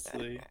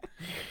 honestly.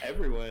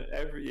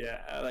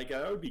 Like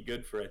that would be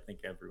good for, I think,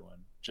 everyone.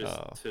 Just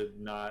to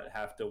not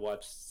have to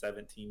watch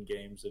 17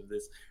 games of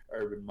this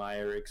Urban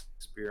Meyer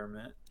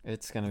experiment.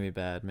 It's gonna be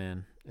bad,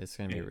 man. It's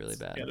gonna be really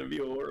bad. It's gonna be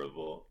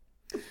horrible.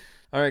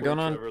 All right, going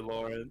on. Trevor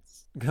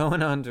Lawrence.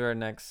 Going on to our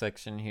next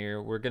section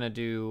here. We're gonna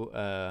do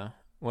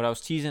what I was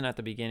teasing at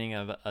the beginning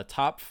of a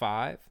top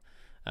 5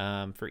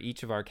 for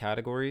each of our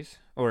categories,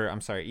 or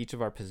I'm sorry, each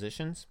of our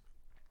positions.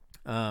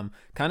 Kind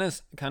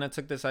of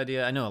took this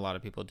idea. I know a lot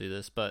of people do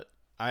this, but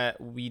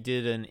we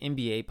did an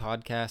NBA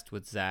podcast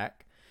with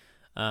Zach,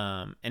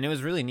 and it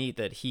was really neat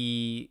that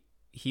he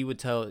would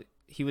tell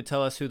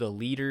us who the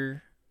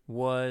leader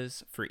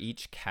was for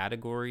each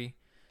category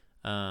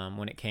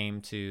when it came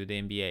to the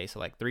NBA.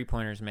 So like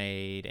 3-pointers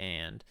made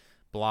and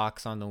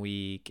blocks on the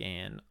week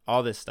and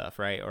all this stuff,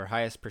 right? Or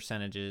highest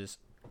percentages.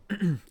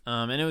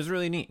 And it was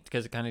really neat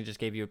because it kind of just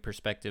gave you a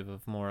perspective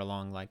of more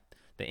along like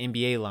the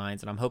NBA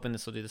lines, and I'm hoping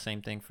this will do the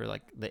same thing for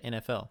like the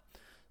NFL.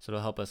 So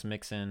it'll help us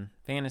mix in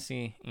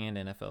fantasy and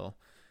NFL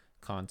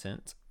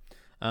content.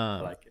 I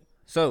like it.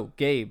 So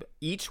Gabe,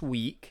 each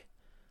week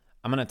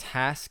I'm going to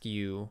task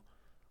you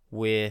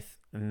with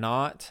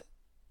not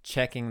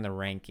checking the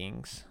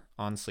rankings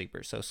on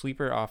Sleeper. So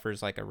Sleeper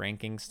offers like a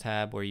rankings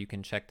tab where you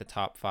can check the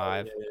top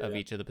 5 of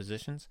each of the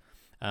positions.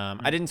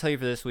 I didn't tell you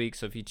for this week,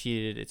 so if you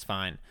cheated, it's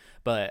fine.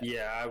 But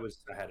yeah,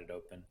 I had it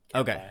open.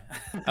 Okay.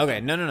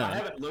 Okay. No. I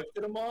haven't looked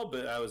at them all,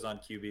 but I was on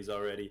QBs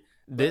already.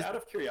 But out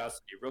of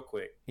curiosity, real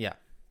quick. Yeah.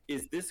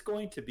 Is this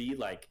going to be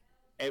like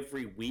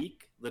every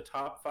week the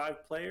top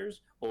 5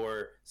 players,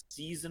 or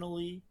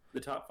seasonally the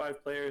top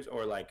 5 players,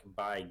 or like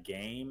by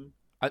game?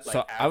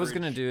 So I was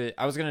gonna do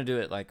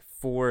it like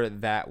for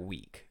that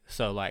week.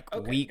 So like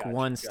week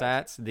 1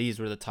 stats, these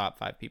were the top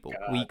 5 people.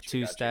 Week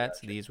 2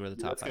 stats, these were the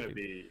top 5 people. That's gonna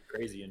be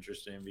crazy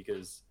interesting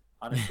because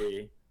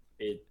honestly,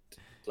 it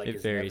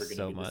varies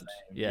so much.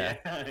 Yeah.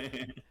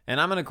 And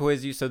I'm gonna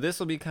quiz you. So this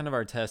will be kind of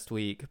our test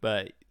week,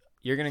 but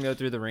you're gonna go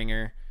through the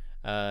ringer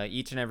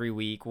each and every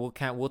week. We'll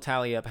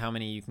tally up how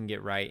many you can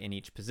get right in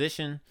each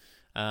position,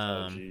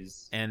 and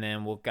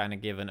then we'll kind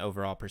of give an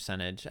overall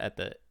percentage at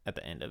the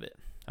end of it.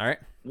 All right.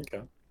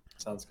 Okay.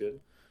 Sounds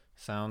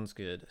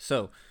good.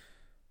 So,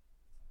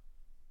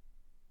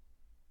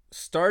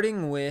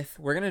 starting with,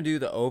 we're going to do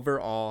the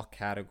overall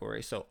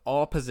category. So,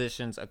 all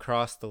positions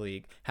across the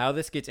league. How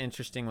this gets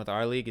interesting with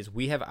our league is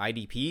we have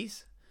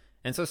IDPs.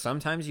 And so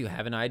sometimes you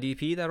have an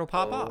IDP that'll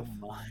pop off.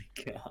 Oh my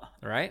God.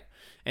 Right?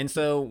 And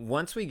so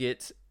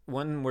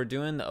when we're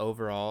doing the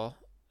overall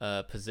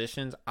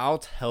positions, I'll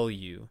tell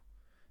you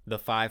the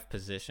 5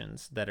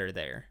 positions that are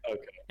there.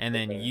 Okay. And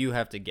then you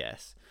have to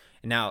guess.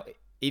 Now,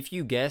 if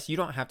you guess, you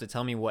don't have to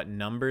tell me what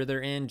number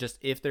they're in. Just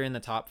if they're in the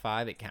top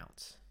 5, it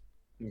counts.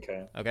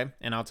 Okay.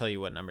 And I'll tell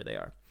you what number they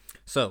are.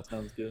 So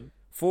sounds good.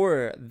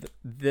 For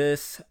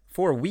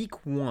for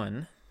week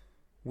 1,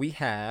 we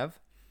have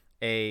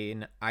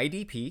an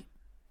IDP.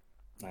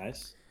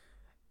 Nice.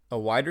 A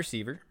wide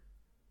receiver.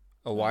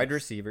 Wide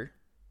receiver.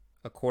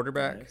 A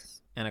quarterback.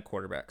 And a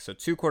quarterback. So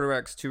 2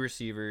 quarterbacks, 2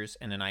 receivers,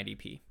 and an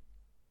IDP.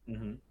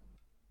 Mm-hmm.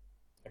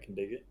 I can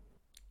dig it.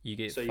 You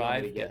get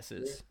 5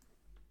 guesses.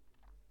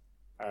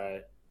 All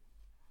right.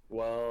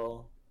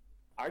 Well,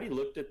 I already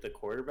looked at the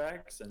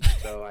quarterbacks, and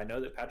so I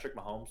know that Patrick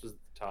Mahomes was at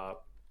the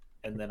top,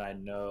 and then I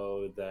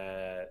know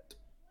that.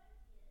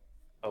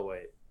 Oh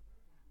wait,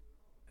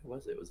 who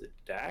was it? Was it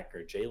Dak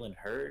or Jalen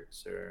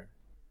Hurts or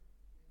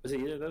was it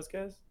either of those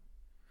guys?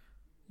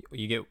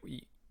 You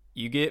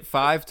get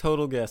 5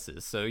 total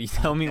guesses. So you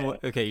tell me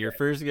what. Okay, your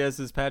first guess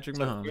is Patrick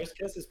So Mahomes. first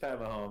guess is Pat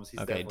Mahomes. He's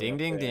Okay, definitely ding, up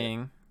ding, there.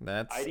 ding.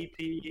 That's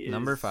IDP is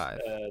number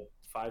 5.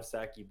 5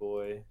 sacky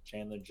boy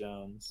Chandler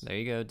Jones. There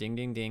you go. Ding,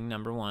 ding, ding.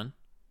 Number 1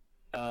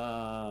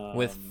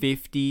 with Um,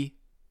 50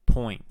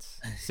 points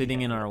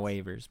sitting yeah, in our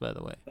waivers, by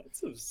the way.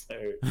 that's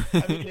absurd.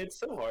 I mean, it's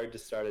so hard to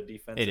start a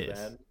defensive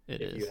end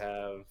if you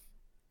have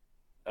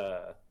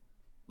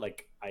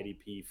like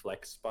IDP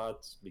flex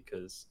spots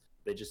because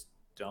they just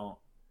don't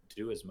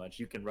do as much.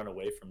 You can run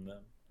away from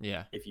them.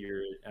 Yeah. If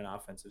you're an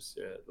offensive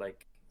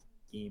like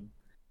scheme,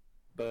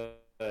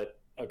 but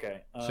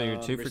okay. So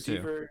you're 2 for 2.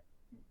 Receiver,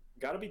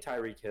 got to be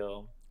Tyreek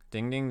Hill.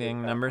 Ding, ding,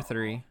 ding. Number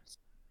 3.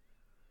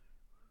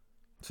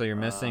 So you're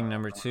missing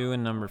number 2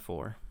 and number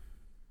 4.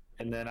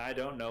 And then I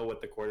don't know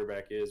what the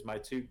quarterback is. My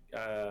two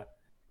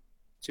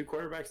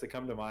quarterbacks that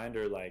come to mind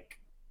are like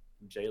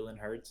Jalen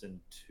Hurts and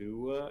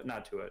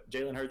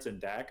Jalen Hurts and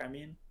Dak, I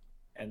mean.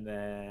 And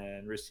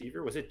then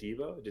receiver, was it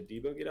Debo? Did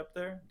Debo get up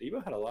there?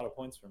 Debo had a lot of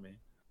points for me.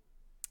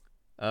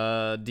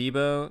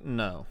 Debo,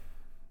 no.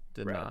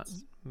 Did not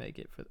make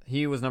it for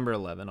he was number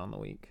 11 on the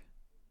week.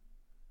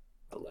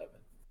 11.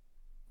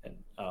 And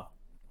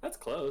that's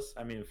close.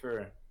 I mean,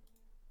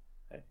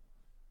 hey,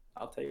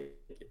 I'll take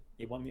it.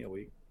 He won me a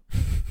week.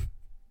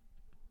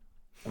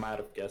 Am I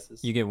out of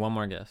guesses? You get one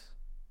more guess.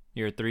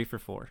 You're 3 for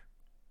 4.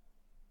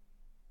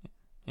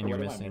 And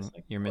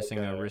you're missing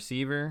a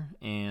receiver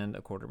and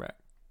a quarterback.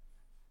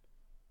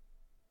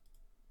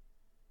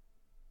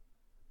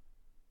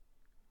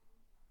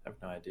 I have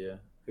no idea.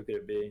 Who could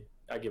it be?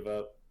 I give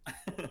up.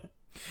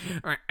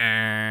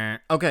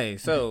 Okay,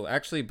 so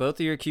actually both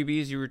of your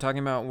QBs you were talking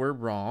about were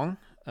wrong.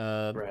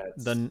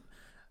 The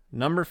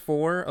number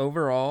 4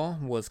 overall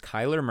was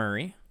Kyler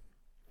Murray.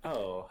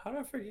 Oh, how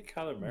did I forget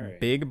Kyler Murray?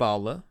 Big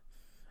baller.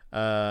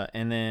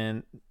 And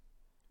then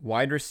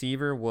wide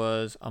receiver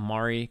was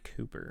Amari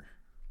Cooper.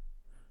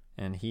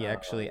 And he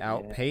actually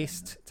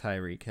outpaced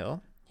Tyreek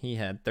Hill. He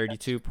had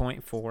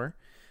 32.4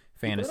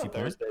 fantasy points.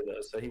 Thursday,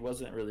 though, so he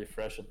wasn't really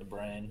fresh in the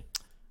brain.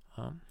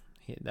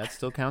 That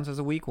still counts as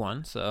a week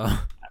 1. So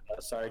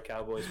sorry,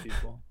 Cowboys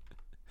people.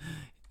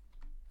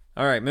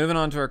 All right, moving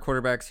on to our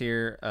quarterbacks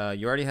here.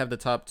 You already have the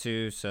top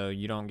 2, so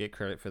you don't get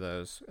credit for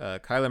those.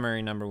 Kyler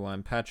Murray, number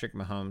 1. Patrick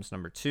Mahomes,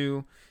 number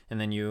 2. And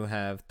then you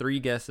have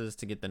 3 guesses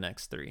to get the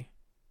next 3.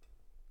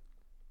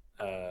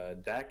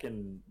 Dak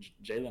and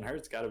Jalen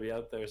Hurts got to be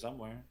out there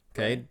somewhere.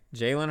 Okay, right?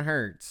 Jalen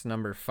Hurts,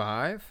 number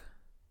 5.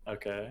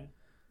 Okay.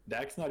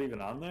 Dak's not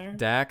even on there?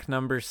 Dak,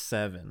 number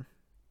 7.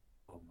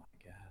 Oh, my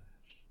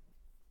gosh.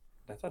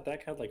 I thought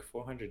Dak had like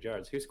 400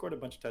 yards. Who scored a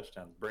bunch of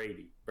touchdowns?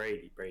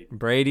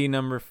 Brady,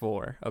 number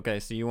 4. Okay,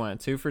 so you went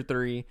 2 for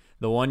 3.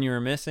 The one you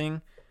were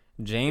missing,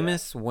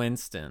 Jameis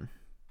Winston.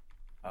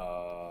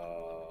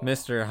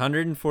 Mr.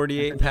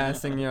 148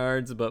 passing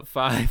yards, but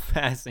 5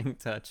 passing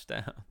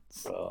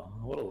touchdowns. Bro,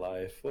 what a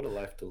life. What a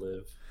life to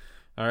live.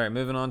 All right,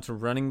 moving on to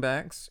running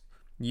backs.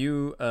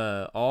 You,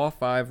 all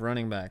 5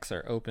 running backs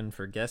are open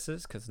for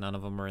guesses because none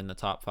of them are in the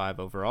top 5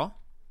 overall.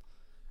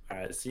 All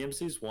right,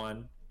 CMC's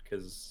 1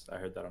 because I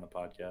heard that on a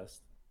podcast.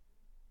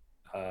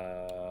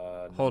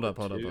 Hold up.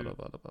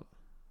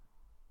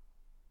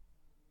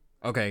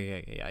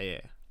 Okay,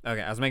 yeah.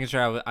 Okay, I was making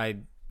sure I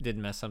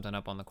didn't mess something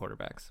up on the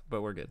quarterbacks,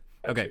 but we're good.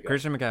 Okay,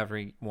 Christian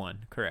McCaffrey,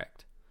 1,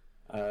 correct.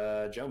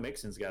 Joe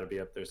Mixon's got to be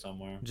up there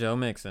somewhere. Joe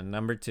Mixon,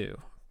 number 2.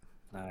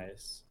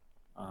 Nice.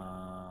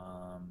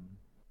 I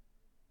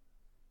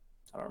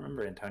don't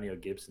remember Antonio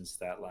Gibson's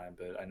stat line,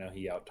 but I know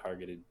he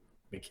out-targeted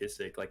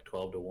McKissick like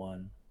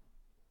 12-1.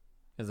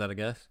 Is that a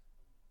guess?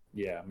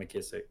 Yeah,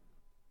 McKissick.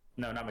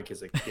 No, not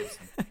McKissick.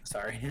 Gibson.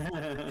 Sorry.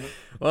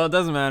 Well, it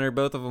doesn't matter.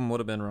 Both of them would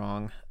have been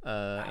wrong.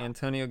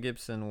 Antonio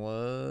Gibson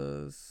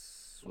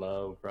was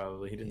low,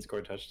 probably. He didn't score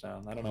a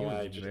touchdown. I don't know why.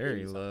 I just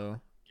very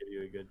low. Give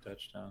you a good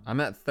touchdown. I'm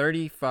at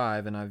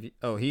 35, and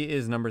he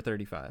is number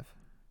 35.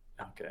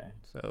 Okay.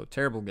 So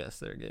terrible guess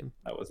there, Gabe.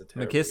 That was a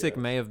terrible McKissick guess.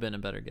 may have been a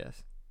better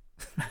guess.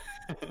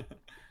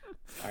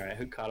 All right,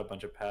 who caught a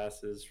bunch of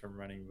passes from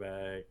running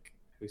back?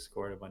 Who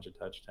scored a bunch of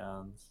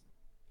touchdowns?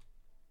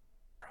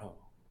 Bro,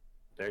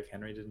 Derrick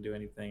Henry didn't do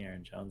anything.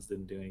 Aaron Jones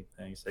didn't do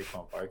anything.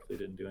 Saquon Barkley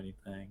didn't do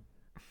anything.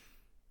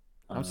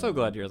 I'm so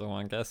glad you're the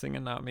one guessing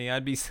and not me.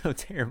 I'd be so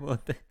terrible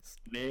at this.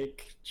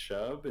 Nick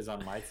Chubb is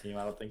on my team.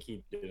 I don't think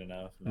he did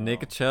enough. No.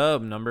 Nick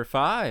Chubb, number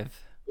 5.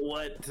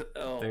 What?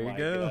 Oh, there you my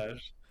go.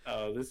 Gosh.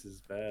 Oh, this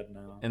is bad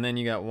now. And then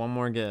you got one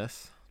more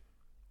guess.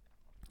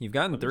 You've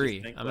gotten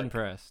 3. I'm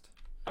impressed.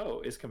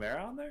 Oh, is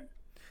Kamara on there?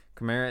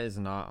 Kamara is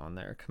not on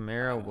there.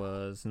 Kamara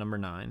was number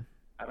 9.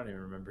 I don't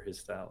even remember his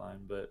stat line,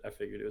 but I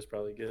figured it was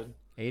probably good.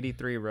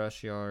 83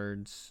 rush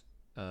yards,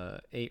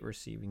 8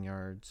 receiving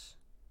yards.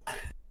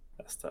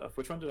 That's tough.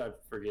 Which one did I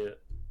forget?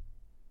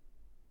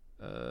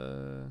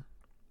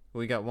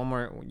 We got one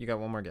more. You got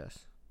one more guess.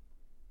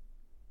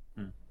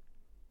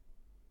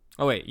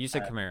 Oh wait, you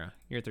said Kamara.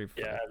 You're 3 for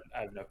 5. Yeah,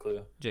 I have no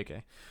clue.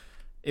 JK.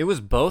 It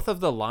was both of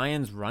the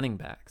Lions running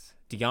backs,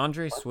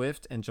 DeAndre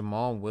Swift and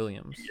Jamal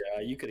Williams.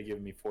 Yeah, you could have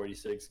given me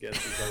 46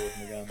 guesses. I wouldn't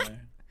have gone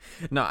there.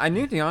 No, I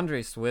knew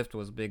DeAndre Swift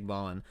was big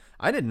ballin'.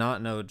 I did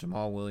not know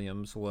Jamal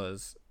Williams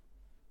was.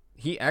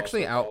 He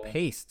actually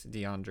outpaced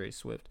DeAndre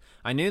Swift.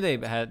 I knew they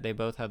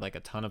both had like a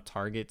ton of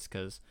targets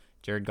because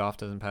Jared Goff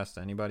doesn't pass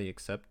to anybody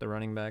except the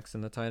running backs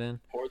and the tight end.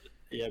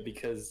 Yeah,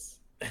 because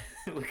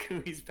look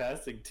who he's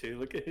passing to.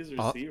 Look at his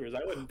receivers.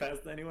 I wouldn't pass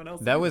to anyone else.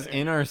 That was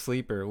in our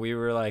sleeper. We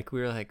were like,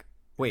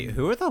 wait,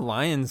 who are the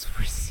Lions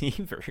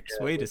receivers?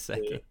 Yeah, wait a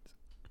second.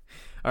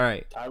 All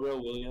right.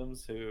 Tyrell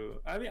Williams,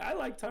 I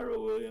like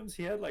Tyrell Williams.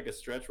 He had like a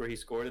stretch where he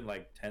scored in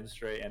like 10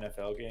 straight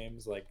NFL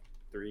games like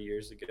 3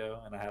 years ago,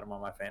 and I had him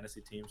on my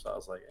fantasy team, so I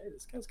was like, hey,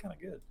 this guy's kind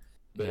of good.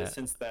 But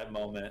since that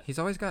moment, he's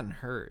always gotten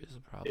hurt is a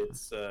problem.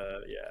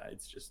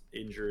 It's just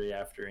injury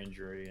after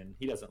injury, and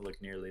he doesn't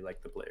look nearly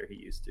like the player he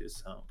used to,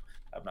 so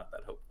I'm not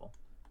that hopeful.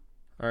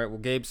 All right, well,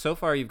 Gabe, so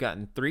far you've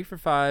gotten 3 for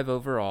 5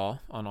 overall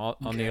on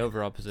the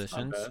overall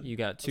positions. You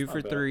got 2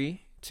 for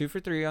 3. 2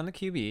 for 3 on the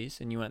QBs,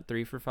 and you went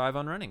 3 for 5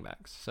 on running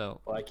backs. So,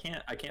 well, I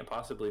can't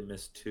possibly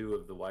miss 2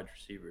 of the wide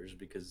receivers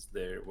because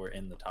we're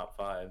in the top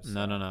 5.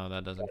 So no,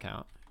 that doesn't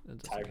count.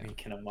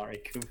 Tyreek and Amari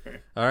Cooper.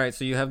 All right,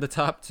 so you have the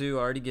top 2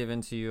 already given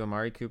to you,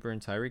 Amari Cooper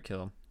and Tyreek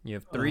Hill. You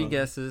have 3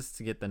 guesses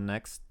to get the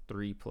next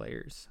 3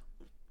 players.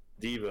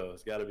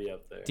 Debo's got to be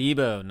up there.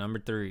 Debo, number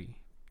 3.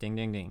 Ding,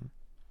 ding, ding.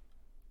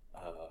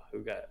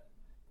 Who got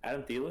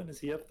Adam Thielen? Is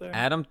he up there?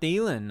 Adam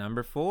Thielen,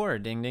 number 4.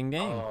 Ding, ding,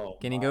 ding. Oh,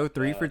 can he go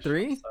 3 for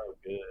 3?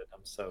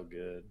 I'm so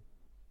good.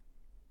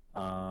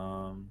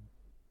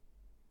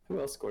 Who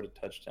else scored a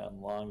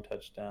touchdown? Long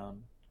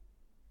touchdown.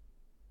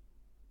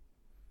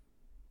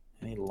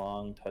 Any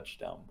long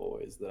touchdown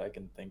boys that I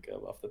can think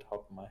of off the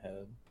top of my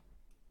head?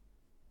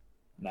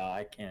 No,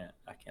 I can't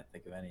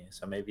think of any.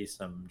 So maybe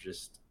some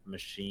just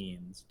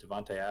machines.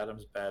 Devontae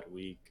Adams, bad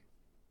week.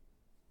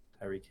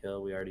 Tyreek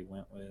Hill, we already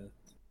went with.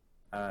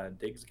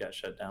 Diggs got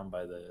shut down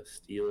by the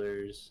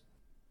Steelers.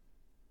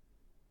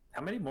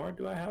 How many more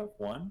do I have?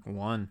 1?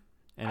 1.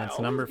 And it's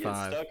number 5.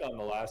 I stuck on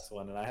the last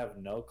one, and I have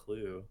no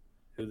clue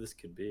who this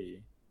could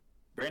be.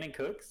 Brandon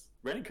Cooks?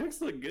 Brandon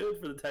Cooks looked good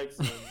for the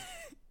Texans.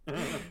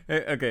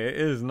 Okay, it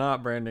is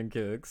not Brandon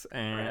Cooks.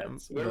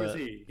 And where was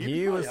he?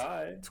 He was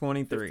high.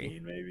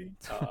 23. 15 maybe?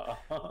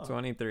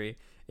 23.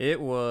 It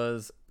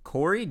was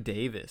Corey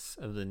Davis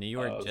of the New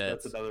York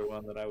Jets. That's another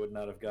one that I would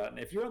not have gotten.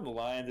 If you're on the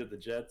Lions or the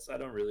Jets, I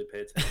don't really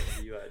pay attention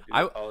to you.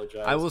 I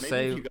apologize. I will Maybe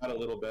say, if you got a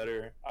little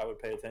better, I would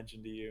pay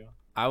attention to you.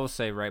 I will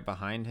say right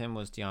behind him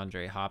was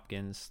DeAndre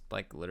Hopkins,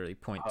 like literally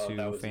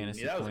 0.2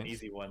 fantasy points. That was an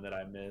easy one that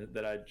I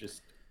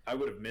missed. I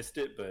would have missed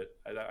it, but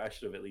I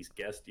should have at least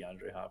guessed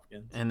DeAndre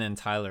Hopkins. And then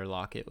Tyler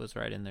Lockett was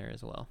right in there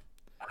as well.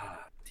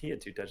 He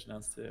had 2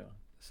 touchdowns too.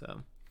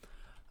 So,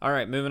 all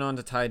right, moving on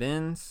to tight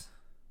ends.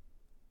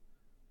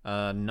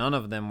 None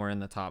of them were in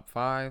the top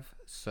 5,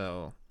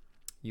 so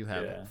you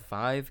have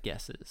 5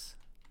 guesses.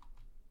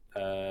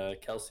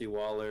 Kelsey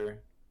Waller,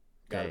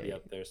 gotta be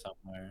up there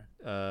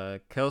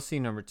somewhere.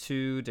 Kelsey number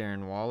 2,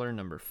 Darren Waller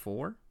number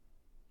 4.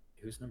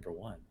 Who's number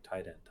 1?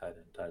 Tight end.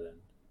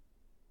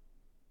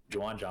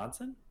 Juwan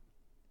Johnson?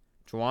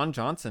 Juwan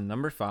Johnson,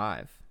 number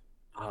 5.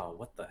 Oh,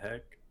 what the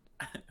heck?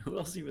 Who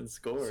else even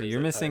scores? So you're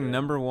missing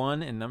number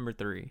 1 and number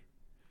 3.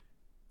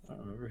 I don't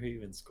remember who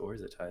even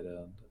scores at tight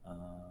end.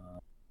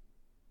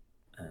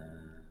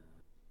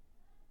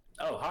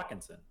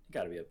 Hawkinson. You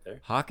got to be up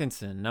there.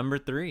 Hawkinson, number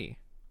 3.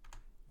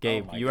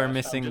 Gabe, you are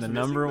missing the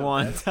number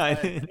 1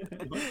 tight end.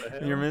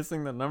 You're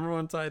missing the number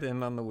 1 tight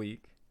end on the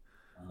week.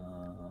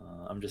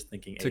 I'm just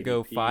thinking to ADP,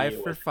 go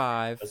 5 for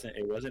 5.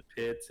 It wasn't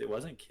Pitts. It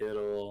wasn't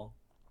Kittle.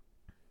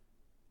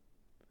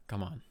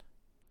 Come on.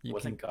 You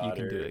can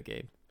do it,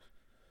 Gabe.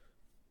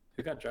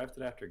 Who got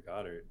drafted after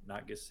Goddard?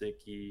 Not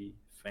Gesicki,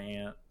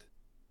 Fant.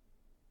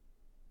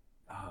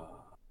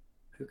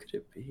 Who could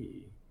it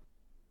be?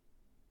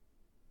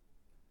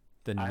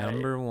 The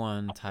number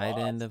 1 tight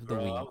end of the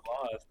week. I'm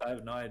lost. I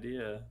have no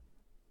idea.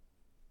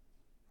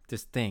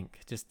 Just think.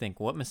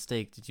 What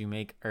mistake did you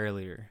make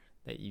earlier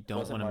that you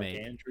don't want to make?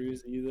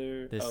 Andrews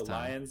either. This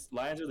time.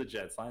 Lions or the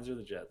Jets.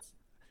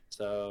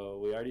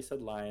 So we already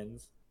said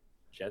Lions.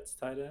 Jets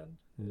tight end.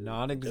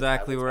 Not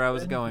exactly where I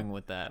was going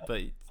with that,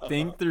 but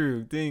think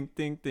through. Think.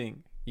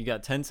 You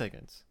got 10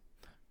 seconds.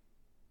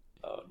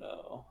 Oh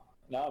no!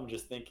 Now I'm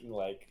just thinking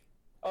like,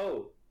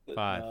 5.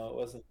 No, it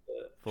wasn't.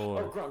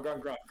 4.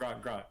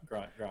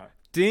 Gronk.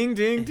 Ding,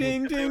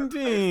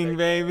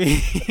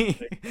 baby.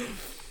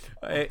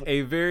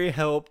 a very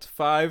helped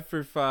 5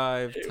 for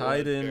 5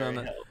 tight end on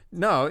the.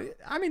 No,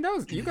 I mean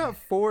you got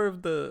 4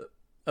 of the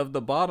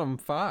bottom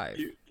 5.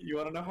 You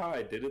want to know how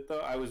I did it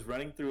though? I was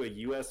running through a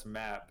U.S.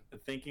 map,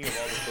 thinking of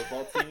all the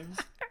football teams,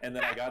 and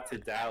then I got to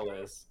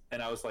Dallas,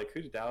 and I was like,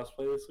 "Who did Dallas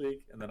play this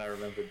week?" And then I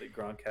remembered that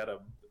Gronk had a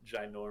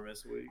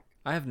ginormous week.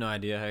 I have no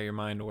idea how your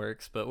mind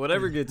works, but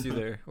whatever gets you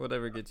there.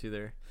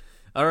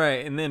 All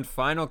right, and then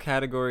final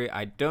category.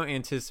 I don't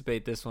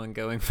anticipate this one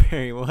going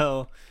very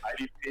well.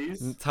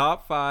 IDPs.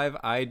 Top 5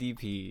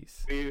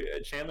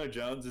 IDPs. Chandler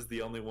Jones is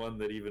the only one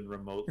that even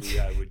remotely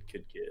I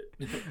could get.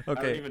 I don't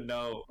Okay. even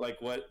know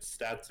like what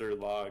stats are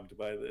logged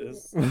by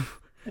this.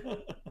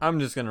 I'm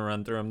just gonna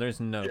run through them. There's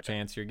no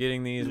chance you're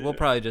getting these. We'll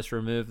probably just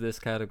remove this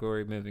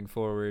category moving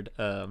forward.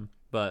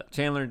 But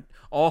Chandler,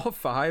 all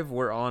 5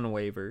 were on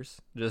waivers.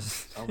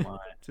 Just Oh my.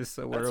 just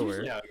so we're That's aware.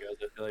 usually how it goes.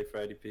 I feel like for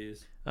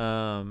IDPs.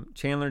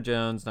 Chandler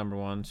Jones, number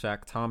 1.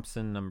 Shaq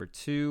Thompson, number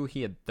 2.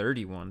 He had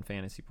 31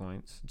 fantasy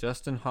points.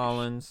 Justin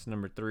Hollins,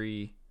 number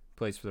 3,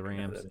 plays for the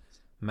Rams.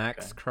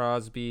 Max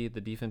Crosby, the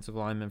defensive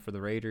lineman for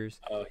the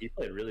Raiders. Oh, he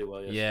played really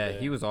well yesterday. Yeah,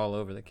 he was all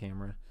over the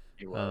camera.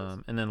 He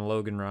was. And then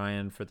Logan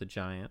Ryan for the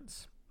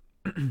Giants.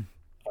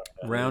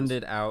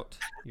 Rounded out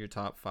your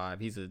top 5.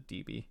 He's a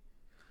DB.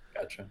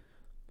 Gotcha.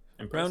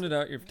 Impressive. Rounded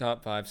out your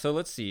top 5. So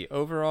let's see.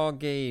 Overall,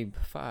 Gabe,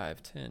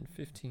 5, 10,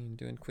 15.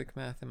 Doing quick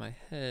math in my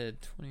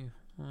head.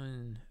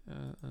 21,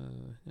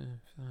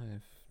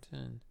 5,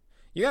 10.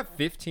 You got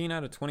 15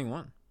 out of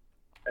 21.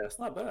 That's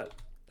not bad.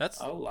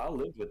 That's I'll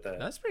live with that.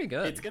 That's pretty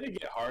good. It's gonna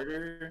get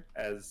harder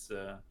as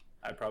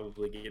I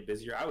probably get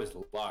busier. I was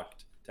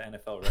locked to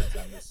NFL Red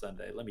Zone this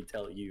Sunday. Let me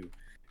tell you,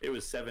 it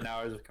was 7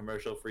 hours of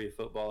commercial-free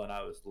football, and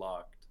I was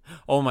locked.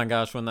 Oh my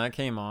gosh, when that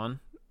came on,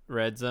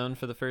 Red Zone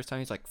for the first time,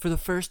 he's like, for the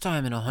first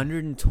time in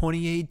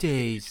 128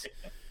 days.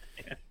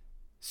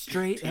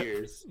 Straight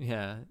tears.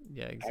 Yeah,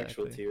 exactly.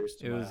 Actual tears.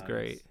 It was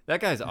great.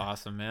 That guy's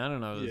awesome, man. I don't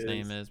know what his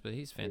name is, but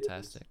he's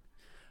fantastic.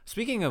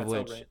 Speaking of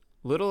which, I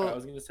little.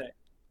 was gonna say.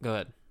 Go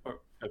ahead.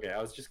 Okay,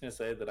 I was just gonna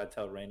say that I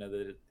tell Raina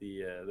that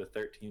the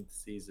 13th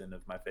season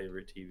of my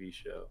favorite TV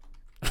show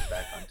is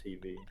back on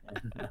TV.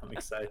 I'm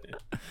excited.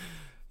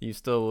 You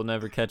still will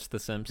never catch The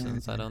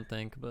Simpsons, I don't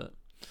think, but.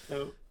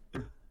 Nope.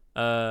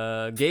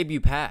 Gabe,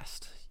 you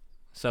passed.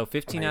 So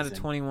 15 out of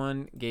Amazing.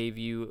 21 gave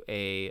you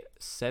a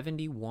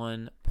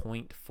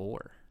 71.4.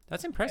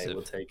 That's impressive. Hey,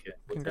 we'll take it.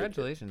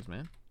 Congratulations,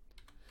 man.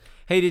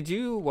 Hey,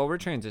 while we're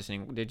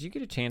transitioning, did you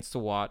get a chance to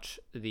watch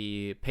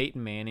the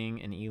Peyton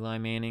Manning and Eli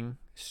Manning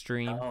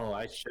stream? Oh,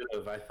 I should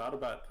have. I thought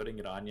about putting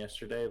it on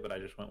yesterday, but I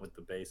just went with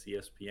the base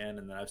ESPN,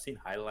 and then I've seen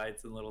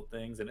highlights and little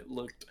things, and it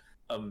looked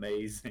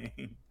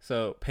amazing.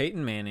 So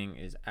Peyton Manning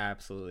is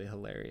absolutely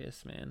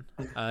hilarious, man.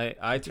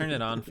 I turned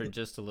it on for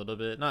just a little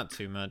bit, not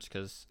too much,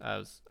 because I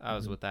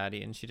was with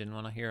Addie and she didn't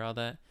want to hear all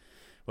that.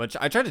 Which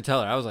I tried to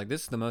tell her. I was like,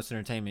 "This is the most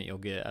entertainment you'll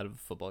get out of a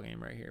football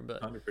game right here."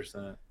 But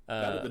 100%.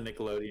 Out of the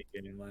Nickelodeon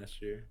game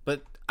last year.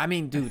 But I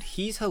mean, dude,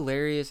 he's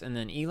hilarious. And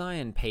then Eli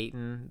and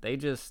Peyton, they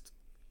got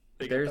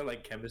that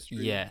like chemistry.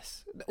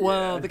 Yes.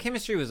 Well, the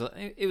chemistry was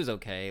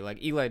okay.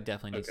 Like Eli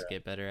definitely needs to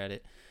get better at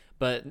it.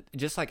 But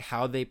just like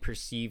how they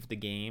perceive the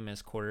game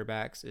as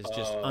quarterbacks is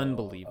just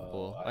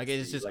unbelievable. Like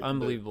it's just like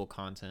unbelievable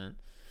content.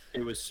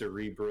 It was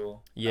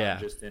cerebral. Yeah.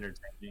 Not just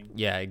entertaining.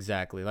 Yeah,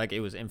 exactly. Like it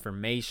was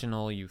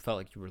informational. You felt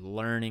like you were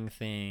learning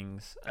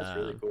things. That's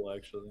really cool,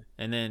 actually.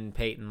 And then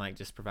Peyton like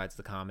just provides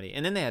the comedy.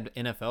 And then they had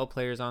NFL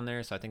players on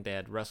there. So I think they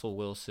had Russell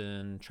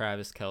Wilson,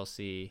 Travis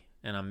Kelce,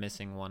 and I'm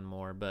missing one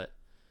more. But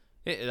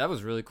that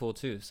was really cool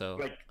too. So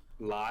like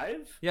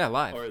live? Yeah,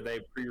 live. Or are they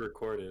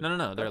pre-recorded? No.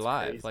 They're That's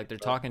live. crazy, like they're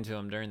bro. talking to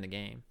him during the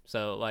game.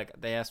 So like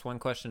they asked one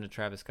question to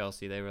Travis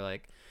Kelce. They're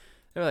like,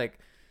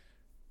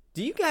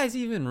 do you guys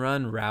even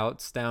run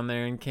routes down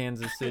there in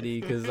Kansas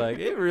City? Because like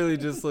it really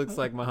just looks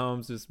like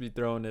Mahomes just be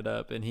throwing it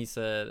up. And he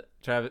said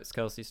Travis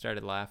Kelce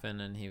started laughing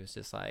and he was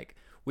just like,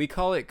 we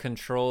call it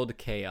controlled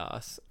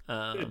chaos.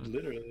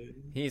 Literally.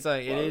 He's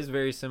like, it is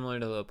very similar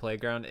to the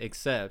playground,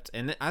 except,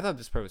 and I thought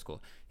this part was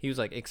cool. He was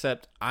like,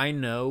 except I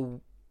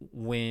know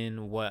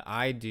when what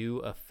I do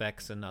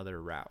affects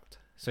another route.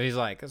 So he's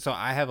like, so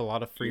I have a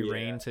lot of free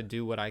reign to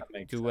do what I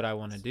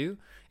want to do,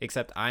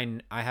 except I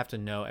have to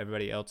know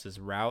everybody else's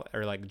route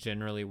or like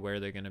generally where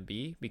they're going to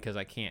be because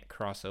I can't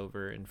cross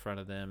over in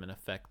front of them and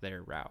affect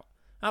their route.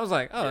 I was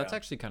like, oh, that's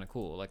actually kind of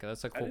cool. Like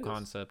that's a cool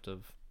concept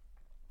of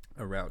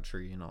a route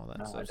tree and all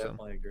that stuff. I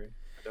definitely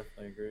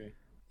agree.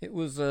 It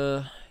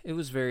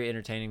was very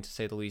entertaining to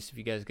say the least. If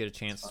you guys get a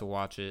chance to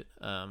watch it,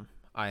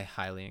 I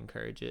highly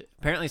encourage it.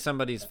 Apparently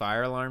somebody's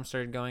fire alarm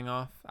started going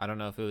off. I don't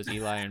know if it was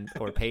Eli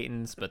or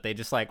Peyton's, but they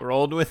just like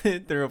rolled with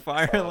it through a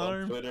fire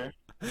alarm. Twitter.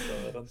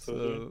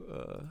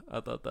 So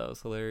I thought that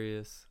was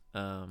hilarious.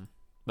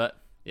 But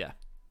yeah,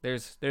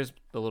 there's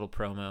a little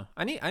promo.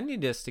 I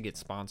need this to get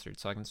sponsored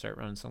so I can start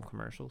running some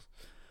commercials.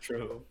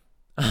 True.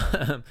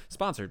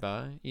 Sponsored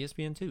by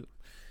ESPN2.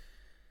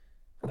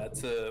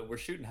 That's we're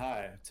shooting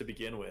high to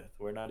begin with.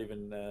 We're not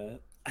even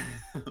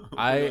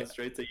going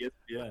straight to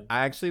ESPN.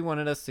 I actually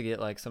wanted us to get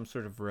like some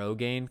sort of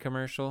Rogaine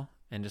commercial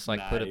and just like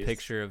put a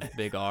picture of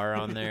Big R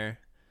on there.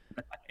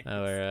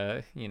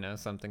 Or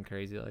something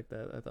crazy like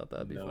that. I thought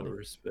that'd be funny. No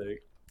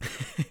respect.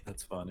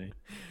 That's funny.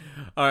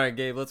 All right,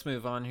 Gabe, let's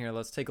move on here.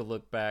 Let's take a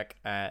look back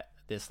at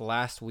this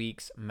last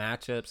week's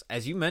matchups.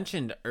 As you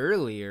mentioned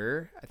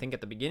earlier, I think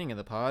at the beginning of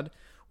the pod,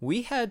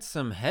 we had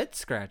some head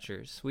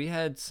scratchers. We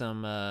had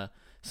some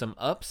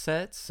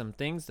upsets, some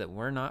things that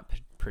were not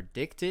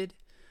predicted.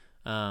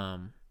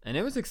 And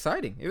it was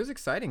exciting. It was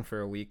exciting for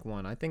a week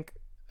one. I think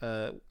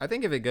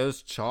if it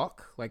goes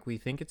chalk like we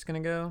think it's gonna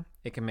go,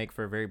 it can make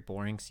for a very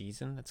boring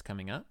season that's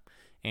coming up,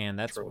 and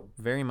that's True.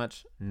 very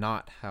much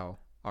not how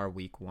our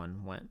week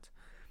one went.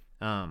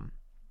 Um,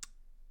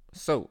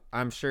 so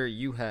I'm sure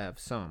you have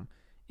some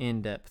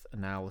in-depth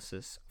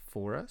analysis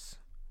for us,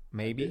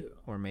 maybe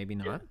or maybe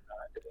Yeah, not.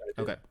 I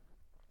do. Okay.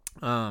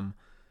 Um,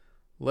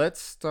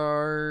 let's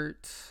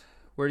start.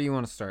 Where do you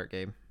want to start,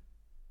 Gabe?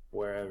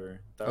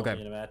 Wherever. Throw Okay.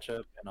 me in a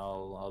matchup and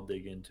I'll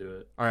dig into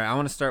it. All right. I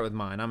want to start with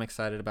mine. I'm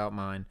excited about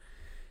mine.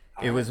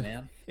 All It right, was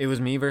man. it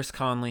was me versus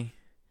Conley.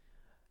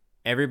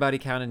 Everybody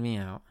counted me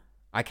out.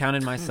 I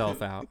counted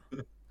myself out.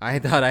 I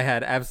thought I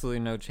had absolutely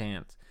no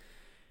chance.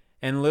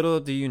 And little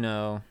do you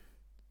know,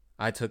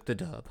 I took the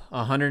dub.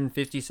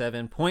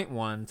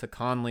 157.1 to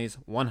Conley's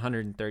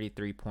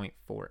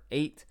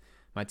 133.48.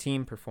 My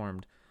team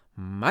performed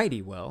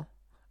mighty well,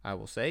 I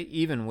will say,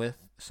 even with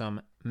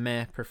some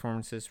meh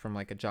performances from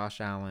like a Josh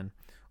Allen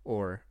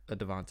or a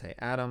Devontae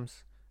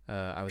Adams.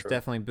 I was True.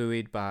 definitely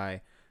buoyed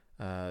by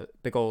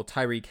big old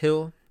Tyreek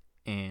Hill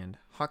and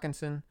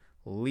Hawkinson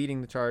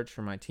leading the charge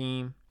for my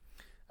team.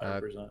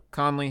 100%.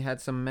 Conley had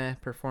some meh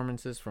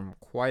performances from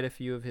quite a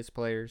few of his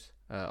players.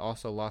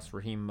 Also lost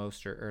Raheem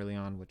Mostert early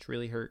on, which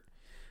really hurt.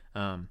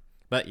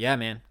 But yeah,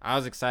 man, I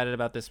was excited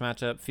about this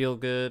matchup. Feel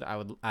good.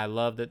 I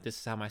love that this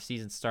is how my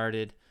season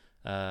started.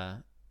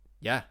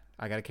 Yeah,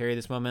 I got to carry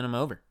this momentum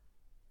over.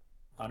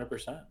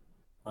 100%.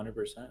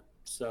 100%.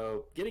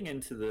 So, getting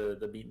into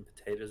the meat and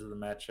potatoes of the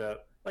matchup,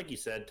 like you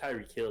said,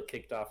 Tyreek Hill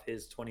kicked off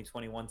his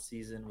 2021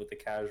 season with a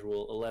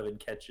casual 11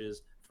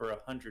 catches for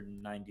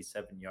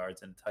 197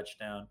 yards and a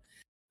touchdown.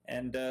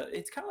 And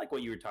it's kind of like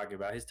what you were talking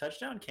about. His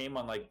touchdown came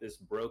on like this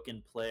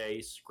broken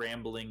play,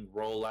 scrambling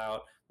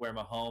rollout where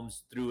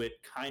Mahomes threw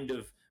it kind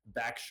of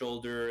back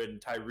shoulder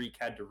and Tyreek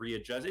had to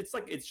readjust.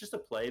 It's just a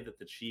play that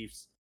the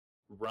Chiefs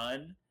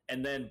run,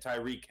 and then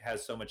Tyreek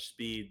has so much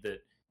speed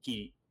that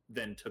he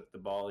then took the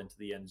ball into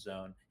the end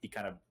zone. He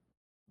kind of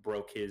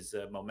broke his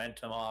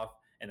momentum off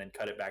and then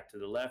cut it back to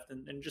the left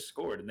and just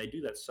scored. And they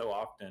do that so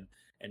often.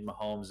 And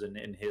Mahomes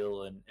and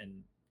Hill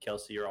and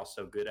Kelsey are all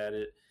so good at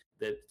it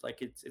that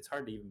like it's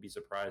hard to even be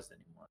surprised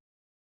anymore.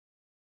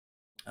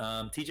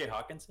 TJ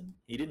Hawkinson,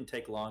 he didn't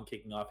take long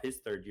kicking off his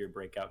third year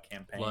breakout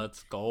campaign.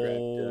 Let's Grabbed,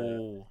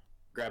 go.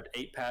 grabbed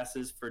 8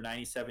 passes for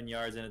 97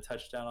 yards and a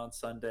touchdown on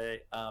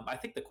Sunday. I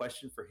think the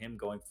question for him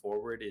going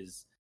forward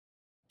is,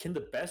 can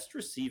the best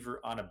receiver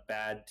on a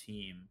bad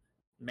team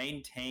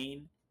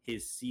maintain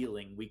his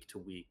ceiling week to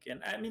week?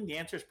 And I mean, the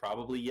answer is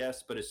probably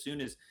yes, but as soon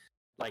as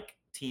like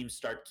teams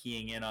start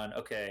keying in on,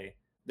 okay,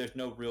 there's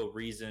no real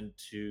reason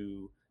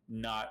to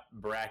not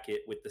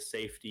bracket with the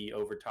safety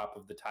over top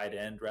of the tight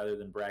end rather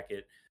than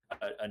bracket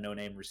a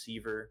no-name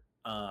receiver.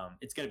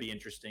 It's going to be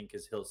interesting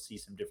because he'll see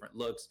some different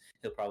looks.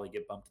 He'll probably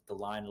get bumped at the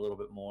line a little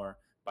bit more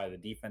by the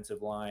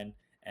defensive line.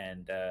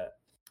 And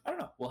I don't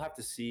know. We'll have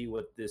to see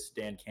what this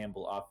Dan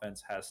Campbell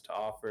offense has to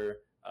offer.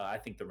 I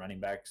think the running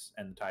backs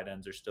and the tight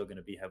ends are still going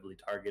to be heavily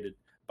targeted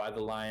by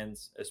the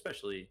Lions,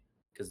 especially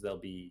because they'll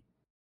be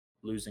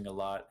losing a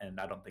lot. And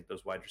I don't think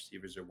those wide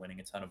receivers are winning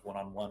a ton of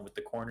one-on-one with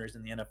the corners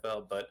in the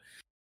NFL. But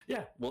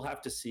yeah, we'll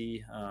have to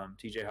see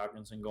TJ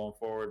Hawkinson going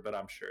forward, but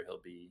I'm sure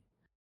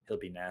he'll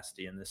be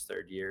nasty in this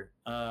third year.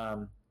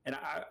 And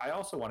I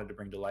also wanted to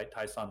bring to light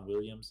Tyson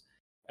Williams.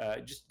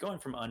 Just going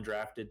from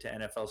undrafted to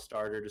NFL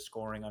starter to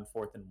scoring on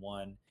 4th and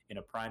 1 in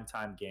a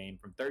primetime game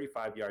from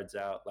 35 yards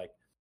out. Like,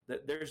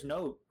 there's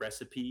no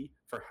recipe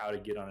for how to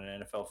get on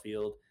an NFL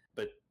field,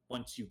 but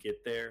once you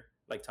get there,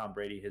 like Tom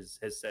Brady has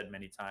said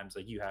many times,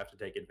 like you have to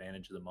take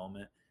advantage of the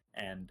moment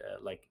and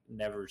like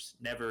never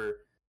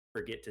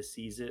forget to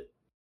seize it.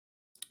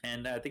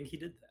 And I think he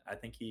did that. I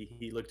think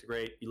he looked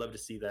great. You love to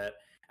see that.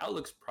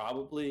 Outlook's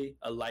probably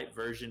a light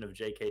version of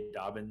J.K.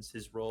 Dobbins,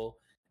 his role,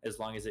 as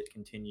long as it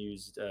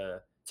continues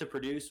to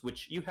produce,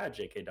 which you had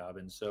J.K.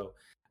 Dobbins. So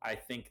I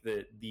think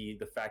that the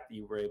fact that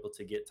you were able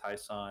to get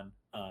Tyson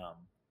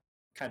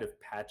kind of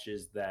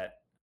patches that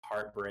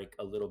heartbreak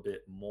a little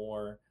bit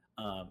more,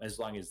 as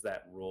long as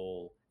that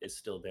role is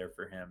still there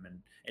for him.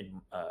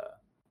 And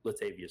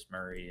Latavius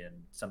Murray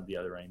and some of the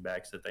other running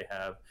backs that they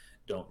have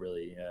don't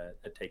really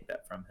take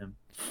that from him.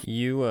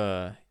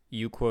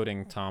 You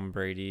quoting Tom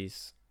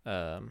Brady's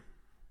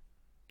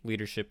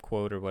leadership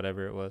quote or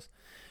whatever it was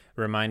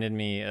reminded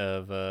me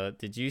of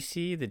did you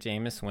see the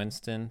Jameis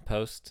Winston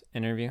post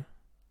interview?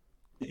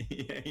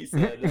 Yeah, he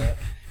said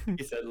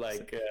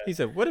like he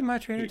said, what did my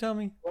trainer tell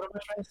me? What am I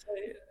trying to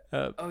say?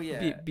 Oh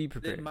yeah, be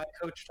prepared. My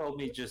coach told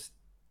me just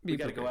we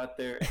got to go out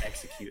there and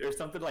execute or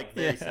something, like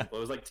very simple.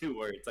 It was like 2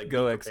 words, like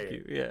go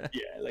execute. Yeah,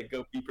 like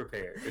go be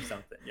prepared or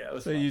something. Yeah, it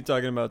was so fun. you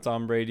talking about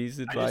Tom Brady's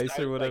advice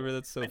or whatever? Like,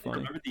 that's so funny. I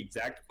remember the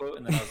exact quote,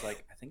 and then I was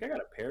like, I think I got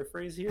a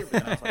paraphrase here, but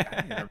then I was like, I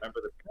don't even remember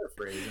the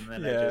paraphrase, and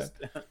then I just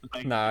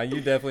like, nah, you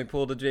definitely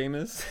pulled a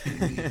Jameis.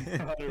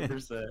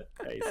 100%.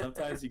 Hey,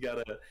 sometimes you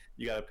gotta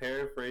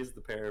paraphrase the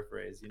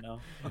paraphrase, you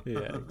know?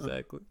 Yeah,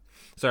 exactly.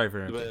 Sorry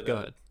for interrupting. Go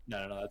ahead.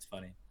 No, that's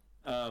funny.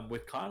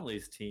 With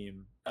Conley's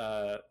team,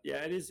 yeah,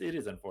 it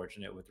is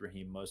unfortunate with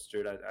Raheem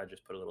Mostert. I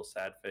just put a little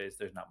sad face.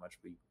 There's not much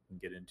we can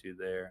get into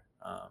there.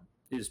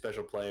 He's a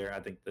special player. I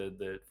think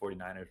the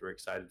 49ers were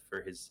excited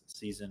for his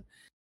season,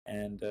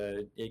 and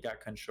it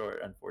got cut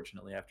short,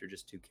 unfortunately, after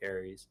just 2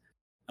 carries.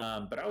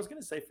 But I was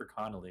going to say for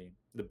Connolly,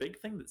 the big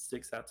thing that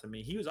sticks out to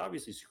me, he was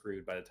obviously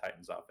screwed by the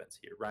Titans offense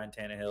here. Ryan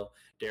Tannehill,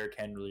 Derrick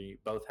Henry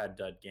both had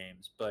dud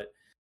games, but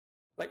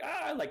like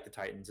I like the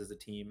Titans as a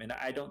team, and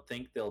I don't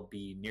think they'll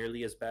be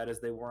nearly as bad as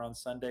they were on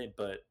Sunday.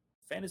 But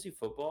fantasy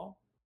football,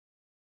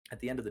 at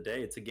the end of the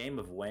day, it's a game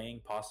of weighing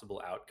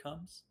possible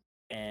outcomes.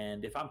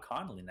 And if I'm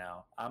Connolly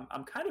now,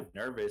 I'm kind of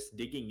nervous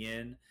digging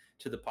in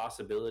to the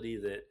possibility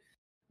that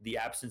the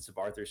absence of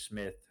Arthur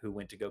Smith, who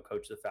went to go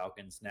coach the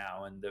Falcons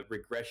now, and the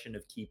regression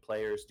of key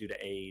players due to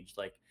age,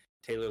 like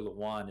Taylor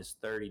Lewan is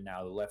 30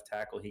 now, the left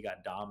tackle, he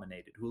got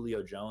dominated.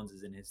 Julio Jones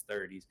is in his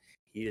 30s.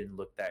 He didn't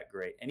look that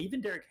great. And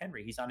even Derrick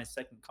Henry, he's on his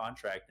second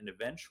contract, and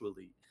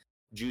eventually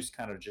juice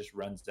kind of just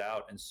runs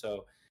out. And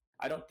so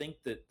I don't think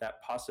that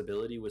that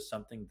possibility was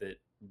something that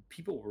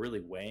people were really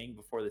weighing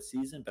before the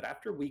season. But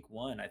after week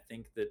 1, I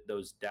think that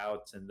those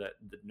doubts and the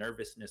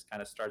nervousness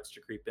kind of starts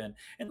to creep in.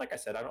 And like I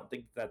said, I don't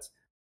think that's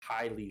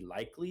highly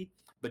likely,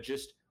 but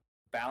just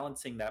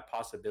balancing that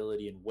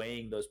possibility and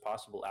weighing those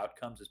possible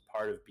outcomes is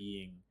part of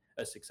being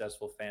a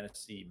successful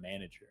fantasy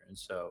manager. And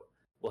so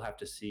we'll have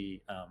to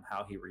see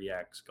how he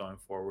reacts going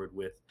forward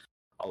with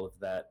all of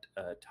that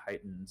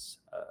Titans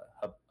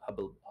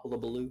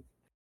hullabaloo.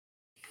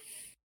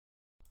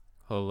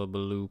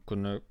 Hullabaloo, good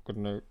night, good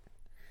night.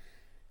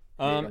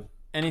 Yeah.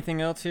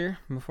 Anything else here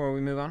before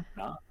we move on?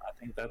 No, I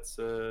think that's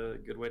a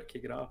good way to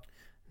kick it off.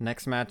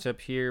 Next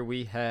matchup here,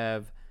 we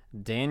have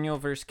Daniel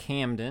versus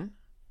Camden.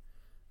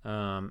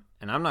 And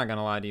I'm not going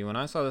to lie to you. When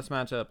I saw this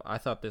matchup, I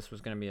thought this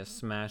was going to be a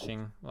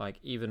smashing, like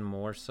even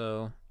more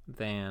so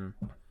than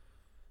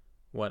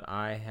what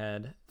I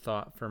had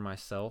thought for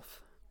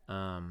myself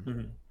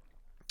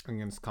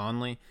against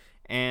Conley.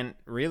 And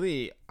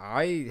really,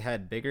 I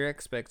had bigger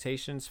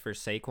expectations for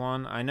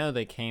Saquon. I know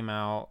they came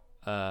out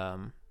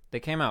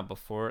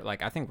before,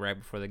 like I think right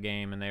before the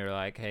game, and they were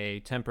like, hey,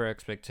 temper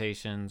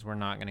expectations. We're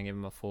not going to give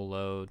him a full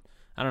load.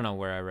 I don't know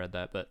where I read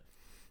that, but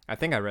I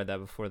think I read that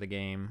before the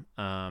game.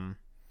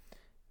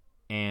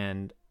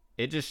 And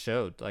it just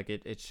showed, like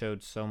it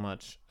showed so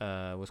much,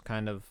 was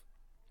kind of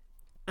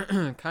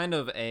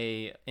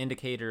a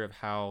indicator of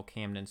how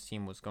Camden's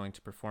team was going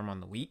to perform on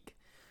the week.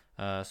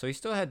 So he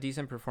still had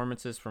decent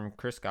performances from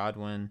Chris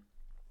Godwin.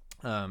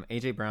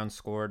 AJ Brown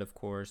scored, of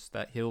course.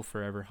 That he'll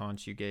forever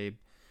haunt you, Gabe.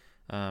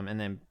 And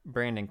then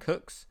Brandon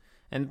Cooks.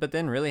 But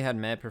then really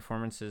had bad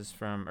performances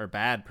from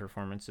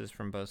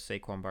both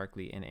Saquon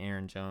Barkley and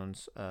Aaron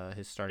Jones,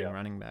 his starting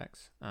running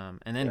backs.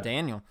 And then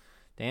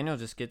Daniel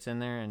just gets in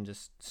there and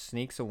just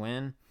sneaks a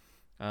win.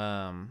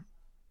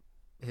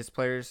 His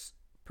players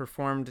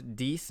performed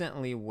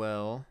decently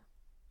well.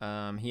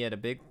 He had a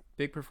big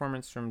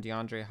performance from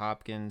DeAndre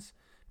Hopkins,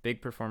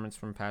 big performance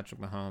from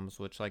Patrick Mahomes,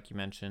 which, like you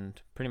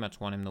mentioned, pretty much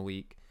won him the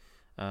week.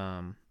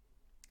 And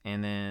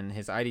then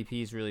his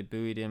IDPs really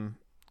buoyed him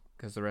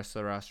because the rest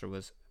of the roster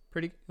was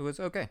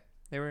okay.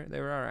 They were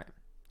all right.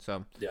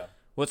 So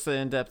what's the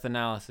in-depth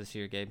analysis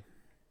here, Gabe?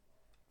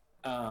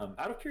 Out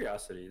of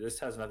curiosity, this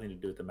has nothing to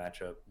do with the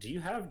matchup. Do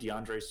you have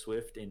DeAndre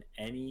Swift in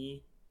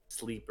any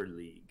sleeper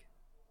league?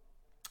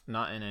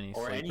 Not in any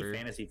or sleeper. Any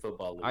fantasy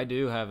football league? I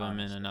do have him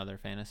in another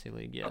fantasy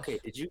league, yes. Okay,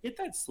 did you get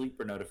that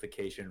sleeper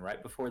notification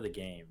right before the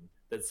game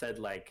that said,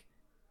 like,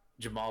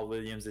 Jamal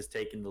Williams is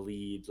taking the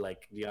lead,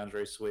 like,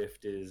 DeAndre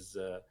Swift is,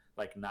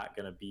 like, not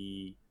going to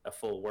be a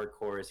full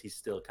workhorse, he's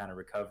still kind of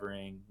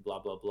recovering, blah,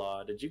 blah,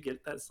 blah. Did you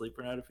get that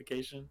sleeper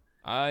notification?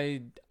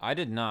 I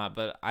did not,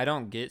 but I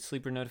don't get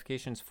sleeper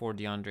notifications for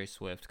DeAndre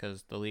Swift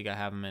because the league I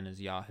have him in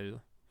is Yahoo.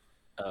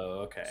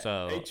 Oh, okay.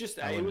 So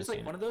it was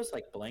like one of those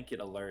like blanket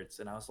alerts,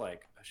 and I was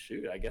like, oh,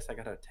 shoot, I guess I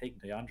gotta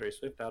take DeAndre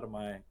Swift out of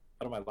my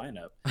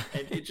lineup,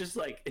 and it just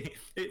like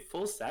it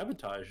full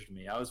sabotaged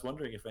me. I was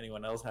wondering if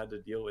anyone else had to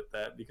deal with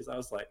that because I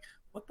was like,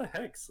 what the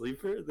heck,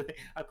 sleeper?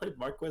 I played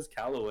Marquez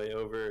Callaway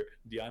over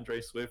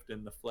DeAndre Swift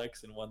in the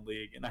flex in one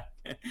league, and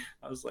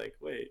I was like,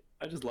 wait,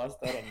 I just lost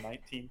out on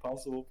 19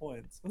 possible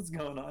points. What's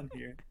going on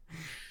here?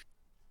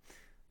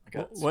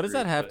 What does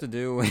that have to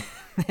do with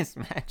this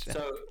matchup?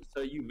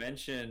 So you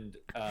mentioned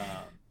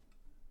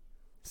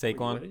Saquon.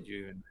 What did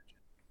you mention?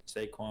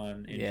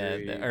 Saquon injury. Yeah,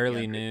 the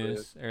early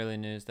news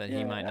that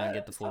he might not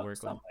get the full workload.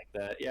 Something like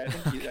that. Yeah, I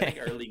think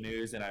early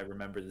news, and I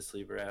remember the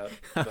sleeper out.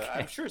 But okay.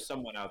 I'm sure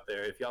someone out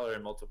there, if y'all are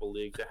in multiple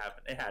leagues, it had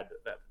to happen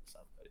to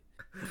somebody.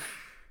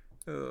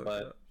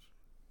 But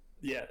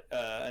yeah,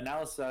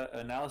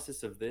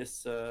 analysis of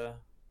this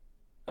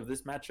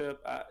matchup.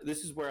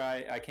 This is where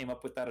I came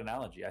up with that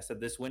analogy. I said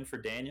this win for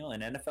Daniel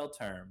in NFL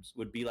terms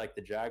would be like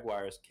the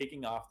Jaguars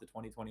kicking off the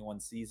 2021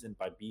 season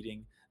by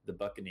beating the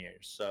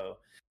Buccaneers. So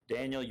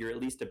Daniel, you're at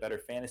least a better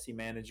fantasy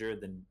manager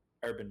than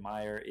Urban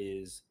Meyer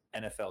is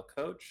NFL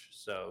coach.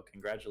 So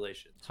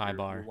congratulations. High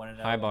bar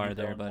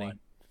there, buddy.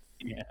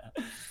 Yeah.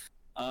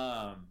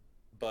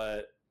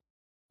 But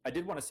I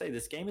did want to say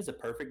this game is a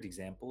perfect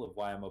example of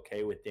why I'm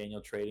okay with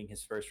Daniel trading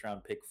his first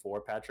round pick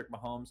for Patrick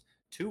Mahomes.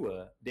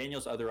 Tua,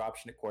 Daniel's other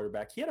option at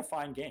quarterback, he had a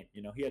fine game.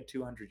 He had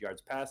 200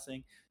 yards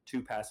passing,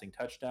 2 passing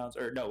touchdowns,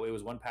 or no, it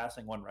was 1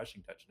 passing, 1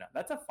 rushing touchdown.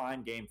 That's a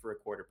fine game for a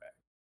quarterback.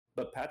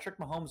 But Patrick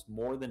Mahomes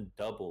more than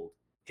doubled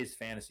his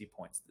fantasy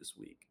points this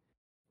week.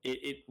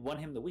 It won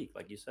him the week,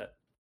 like you said.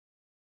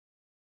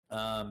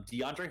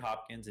 DeAndre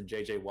Hopkins and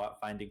JJ Watt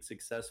finding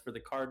success for the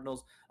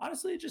Cardinals.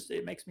 Honestly,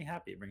 it makes me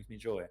happy. It brings me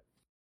joy.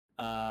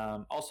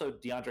 Also,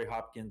 DeAndre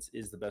Hopkins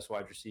is the best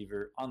wide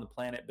receiver on the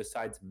planet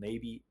besides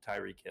maybe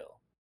Tyreek Hill.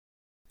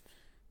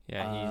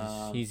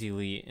 Yeah, he's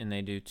elite, and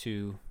they do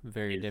two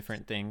very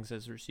different things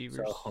as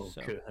receivers.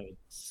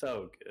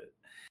 So good.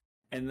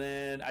 And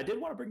then I did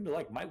want to bring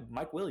to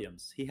Mike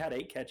Williams. He had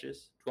 8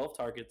 catches, 12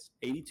 targets,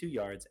 82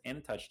 yards, and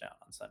a touchdown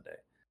on Sunday.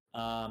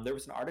 There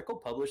was an article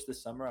published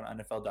this summer on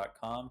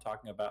NFL.com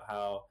talking about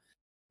how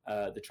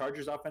the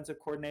Chargers offensive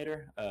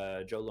coordinator,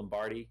 Joe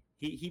Lombardi,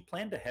 he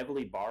planned to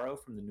heavily borrow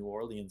from the New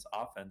Orleans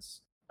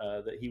offense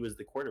that he was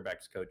the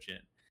quarterback's coach in.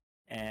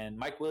 And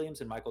Mike Williams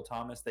and Michael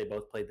Thomas, they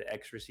both played the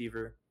X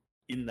receiver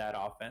in that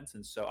offense.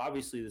 And so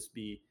obviously this would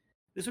be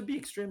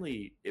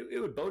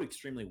it would bode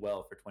extremely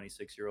well for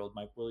 26-year-old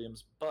Mike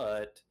Williams.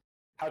 But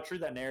how true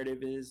that narrative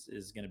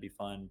is going to be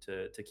fun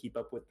to keep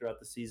up with throughout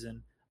the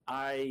season.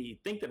 I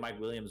think that Mike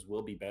Williams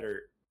will be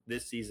better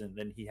this season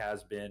than he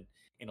has been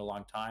in a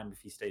long time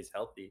if he stays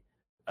healthy.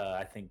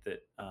 I think that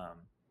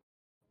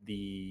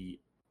the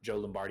Joe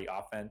Lombardi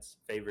offense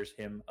favors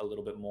him a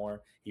little bit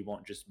more. He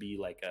won't just be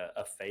like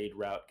a fade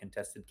route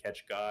contested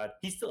catch god.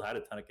 He still had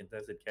a ton of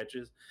contested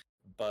catches,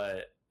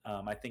 but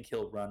I think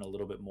he'll run a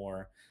little bit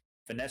more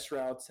finesse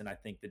routes, and I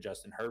think that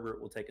Justin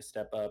Herbert will take a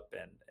step up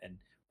and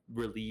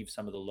relieve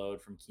some of the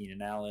load from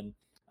Keenan Allen.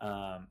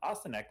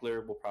 Austin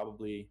Eckler will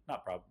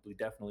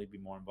definitely be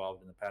more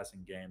involved in the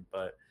passing game,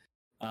 but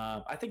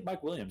I think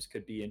Mike Williams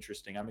could be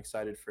interesting. I'm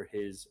excited for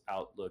his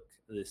outlook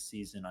this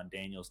season on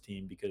Daniel's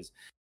team because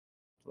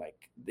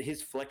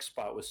his flex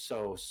spot was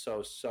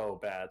so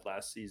bad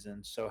last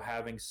season. So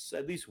having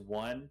at least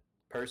one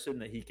person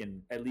that he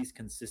can at least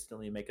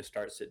consistently make a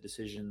start-sit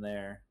decision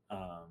there,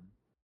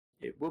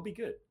 it will be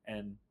good.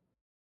 And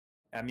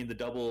I mean, the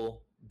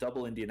double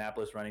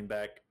Indianapolis running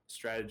back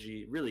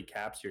strategy really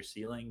caps your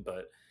ceiling,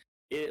 but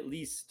it at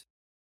least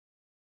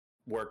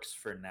works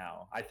for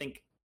now. I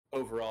think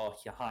overall,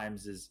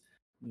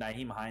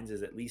 Nyheim Hines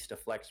is at least a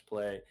flex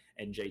play,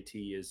 and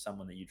JT is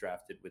someone that you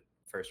drafted with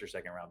first or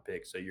second round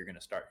pick, so you're going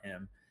to start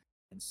him.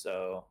 And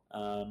so,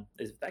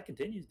 if that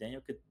continues,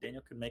 Daniel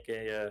could make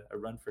a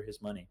run for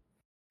his money,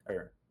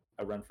 or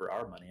a run for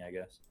our money, I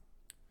guess.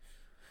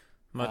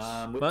 Much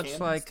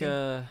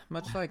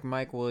like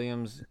Mike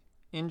Williams'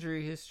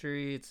 injury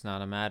history, it's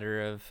not a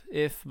matter of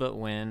if but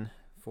when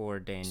for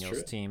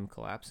Daniel's team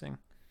collapsing.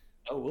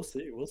 Oh, we'll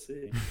see.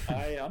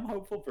 I'm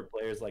hopeful for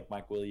players like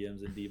Mike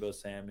Williams and Deebo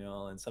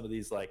Samuel and some of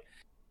these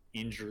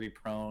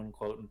injury-prone,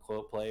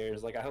 quote-unquote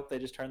players. I hope they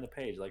just turn the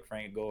page like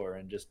Frank Gore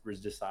and just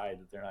decide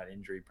that they're not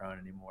injury-prone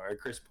anymore. Or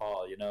Chris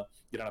Paul,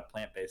 get on a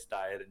plant-based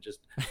diet and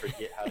just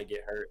forget how to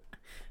get hurt.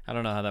 I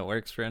don't know how that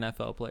works for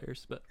NFL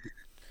players, but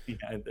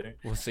either.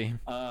 We'll see.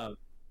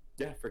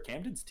 For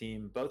Camden's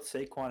team, both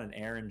Saquon and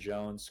Aaron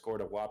Jones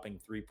scored a whopping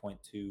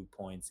 3.2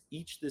 points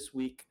each this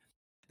week.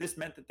 This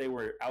meant that they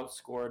were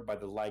outscored by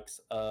the likes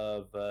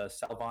of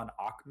Salvon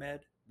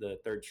Ahmed, the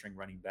third-string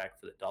running back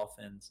for the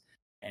Dolphins,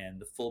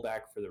 and the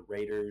fullback for the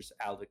Raiders,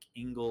 Alec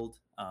Ingold.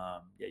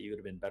 You would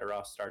have been better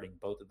off starting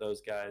both of those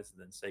guys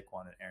than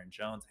Saquon and Aaron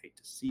Jones. Hate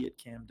to see it,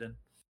 Camden.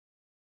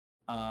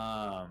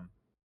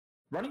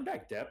 Running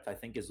back depth, I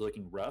think, is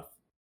looking rough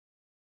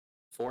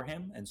for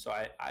him, and so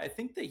I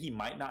think that he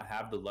might not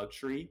have the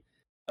luxury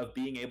of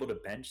being able to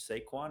bench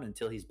Saquon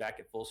until he's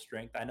back at full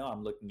strength. I know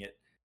I'm looking at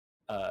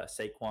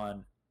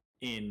Saquon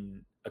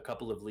in a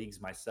couple of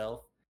leagues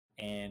myself,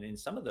 and in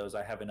some of those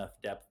I have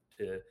enough depth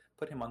to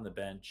put him on the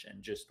bench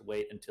and just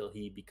wait until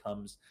he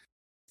becomes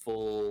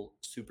full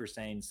Super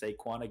Saiyan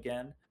Saquon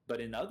again.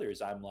 But in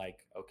others I'm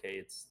like, okay,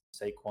 it's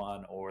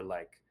Saquon or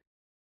like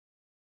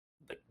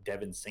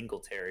Devin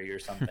Singletary or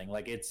something.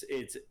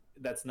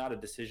 That's not a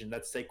decision.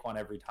 That's Saquon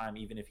every time,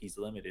 even if he's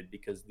limited,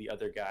 because the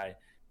other guy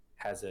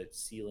has a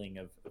ceiling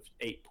of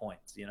 8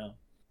 points,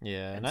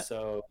 Yeah, and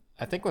so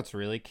I think what's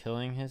really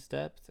killing his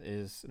depth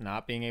is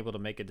not being able to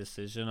make a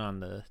decision on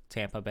the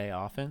Tampa Bay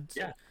offense.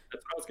 Yeah,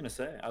 that's what I was going to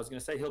say. I was going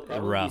to say he'll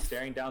probably be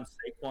staring down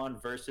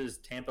Saquon versus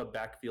Tampa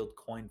backfield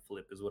coin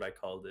flip is what I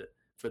called it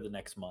for the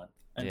next month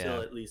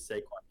until at least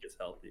Saquon gets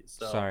healthy.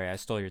 So sorry, I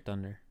stole your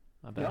thunder.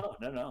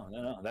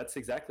 No. That's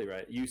exactly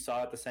right. You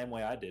saw it the same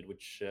way I did,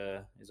 which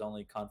is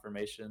only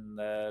confirmation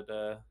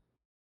that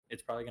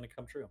it's probably going to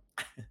come true.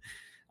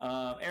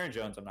 Aaron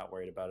Jones, I'm not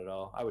worried about at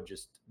all. I would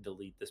just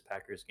delete this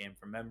Packers game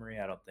from memory.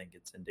 I don't think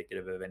it's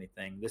indicative of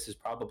anything. This is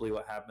probably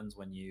what happens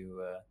when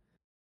you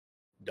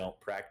don't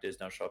practice,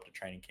 don't show up to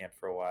training camp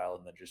for a while,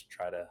 and then just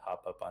try to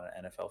hop up on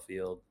an NFL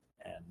field.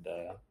 And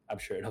I'm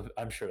sure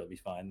it'll be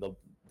fine.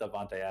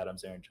 Davante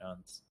Adams, Aaron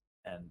Jones,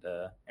 and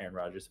Aaron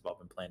Rodgers have all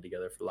been playing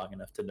together for long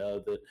enough to know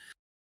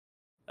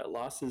that A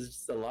loss is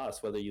just a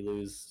loss, whether you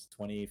lose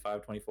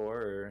 25-24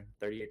 or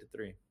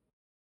 38-3.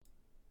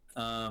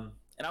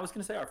 And I was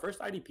going to say our first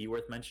IDP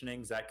worth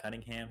mentioning, Zach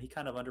Cunningham. He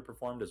kind of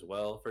underperformed as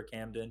well for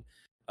Camden.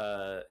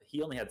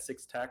 He only had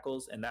 6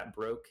 tackles, and that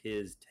broke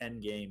his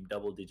 10-game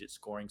double-digit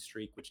scoring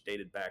streak, which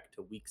dated back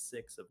to week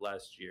 6 of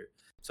last year.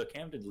 So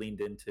Camden leaned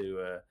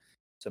into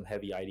some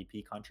heavy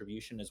IDP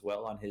contribution as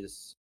well on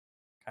his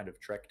kind of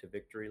trek to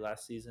victory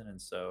last season. And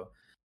so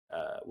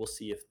we'll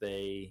see if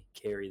they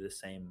carry the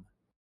same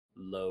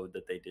load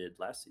that they did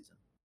last season.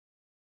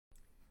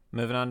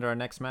 Moving on to our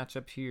next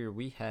matchup here,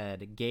 we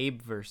had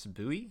Gabe versus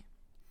Bowie.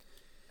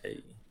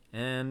 Hey.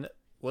 And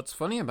what's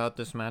funny about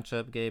this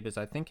matchup, Gabe, is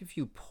I think if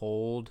you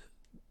polled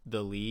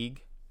the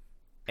league,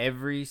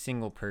 every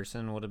single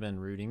person would have been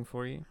rooting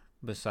for you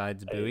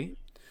besides Bowie.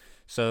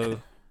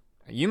 So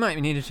you might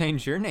need to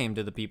change your name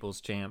to the People's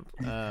Champ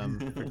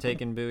for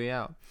taking Bowie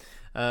out.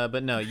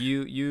 But no,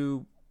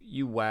 you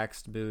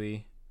waxed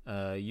Bowie.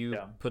 You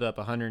put up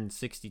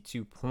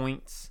 162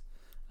 points,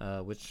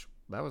 which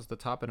that was the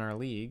top in our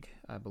league,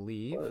 I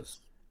believe.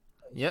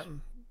 Yep.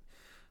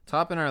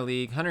 Top in our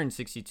league,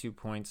 162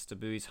 points to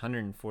Bowie's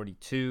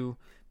 142.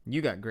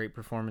 You got great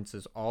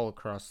performances all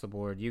across the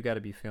board. You got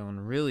to be feeling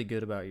really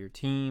good about your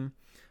team.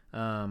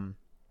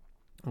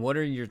 What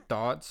are your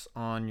thoughts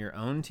on your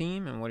own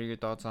team, and what are your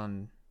thoughts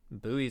on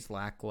Bowie's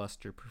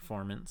lackluster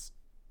performance?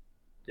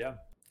 Yeah.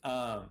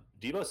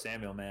 Deebo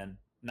Samuel, man.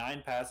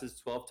 9 passes,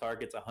 12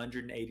 targets,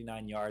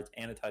 189 yards,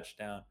 and a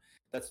touchdown.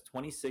 That's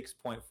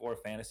 26.4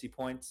 fantasy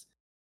points.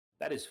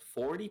 That is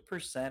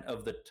 40%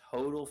 of the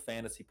total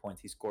fantasy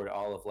points he scored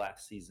all of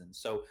last season.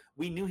 So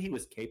we knew he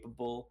was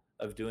capable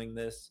of doing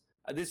this.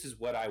 This is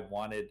what I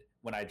wanted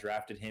when I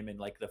drafted him in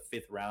like the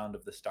 5th round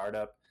of the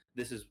startup.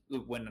 This is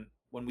when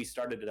we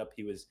started it up,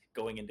 he was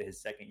going into his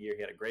 2nd year.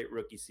 He had a great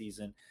rookie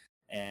season,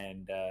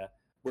 and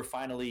we're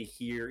finally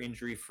here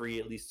injury-free,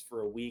 at least for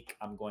a week.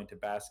 I'm going to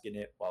bask in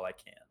it while I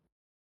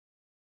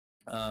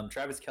can.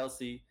 Travis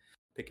Kelce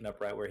picking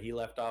up right where he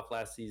left off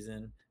last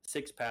season.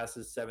 6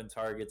 passes, 7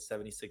 targets,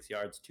 76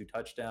 yards, 2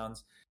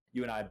 touchdowns.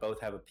 You and I both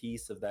have a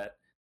piece of that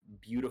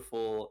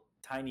beautiful,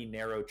 tiny,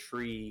 narrow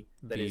tree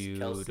that is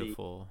Kelce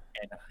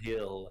and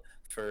Hill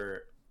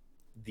for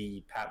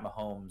the Pat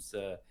Mahomes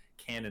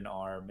cannon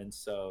arm. And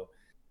so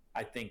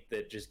I think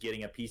that just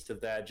getting a piece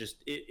of that,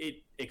 just it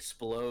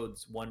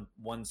explodes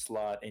one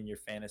slot in your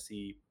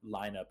fantasy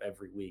lineup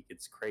every week.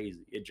 It's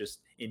crazy. It just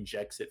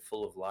injects it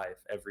full of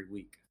life every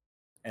week.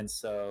 And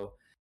so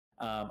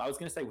I was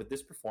going to say, with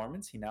this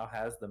performance, he now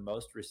has the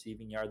most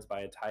receiving yards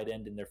by a tight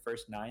end in their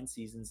first 9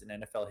 seasons in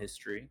NFL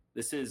history.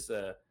 This is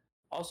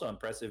also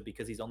impressive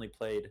because he's only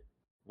played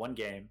 1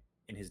 game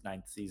in his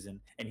 9th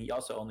season, and he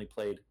also only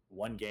played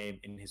 1 game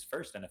in his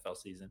first NFL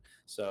season.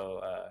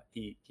 So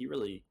he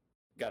really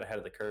got ahead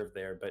of the curve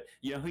there. But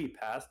you know who he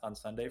passed on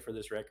Sunday for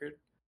this record?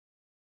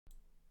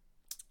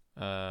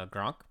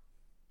 Gronk?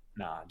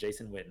 Nah,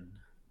 Jason Witten.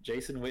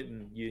 Jason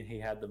Witten, he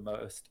had the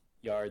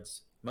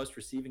most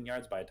receiving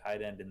yards by a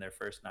tight end in their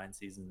first 9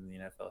 seasons in the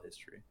NFL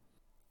history.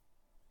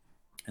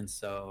 And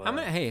so how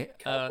many?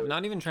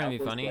 Not even trying to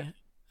be funny.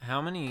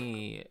 How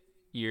many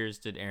years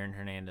did Aaron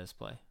Hernandez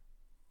play?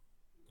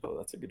 Oh,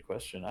 that's a good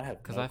question. I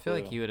have because I feel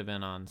like he would have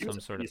been on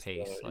some sort of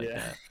pace like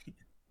that.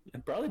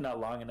 And probably not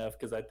long enough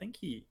because I think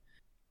he,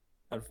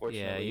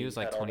 unfortunately, he was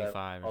like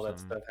 25 all or that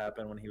something. stuff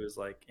happened when he was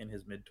like in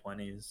his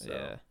mid-20s. So.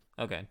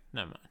 Yeah. Okay.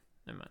 Never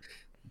mind.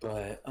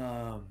 But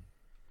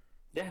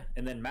yeah,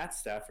 and then Matt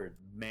Stafford,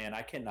 man,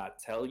 I cannot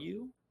tell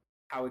you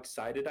how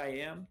excited I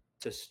am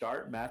to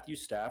start Matthew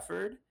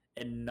Stafford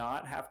and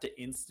not have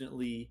to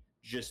instantly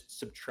just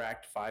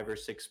subtract 5 or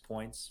 6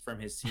 points from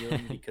his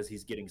ceiling because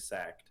he's getting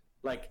sacked.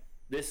 Like,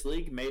 this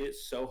league made it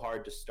so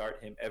hard to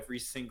start him every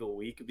single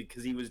week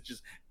because he was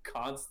just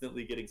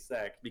constantly getting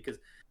sacked. Because,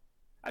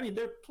 I mean,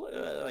 they're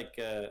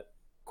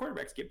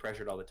quarterbacks get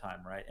pressured all the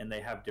time, right? And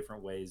they have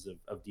different ways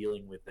of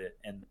dealing with it.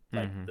 And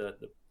like the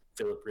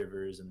Phillip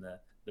Rivers and the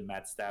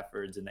Matt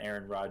Staffords and the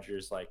Aaron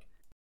Rodgers, like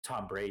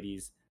Tom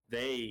Brady's,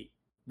 they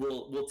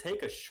will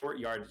take a short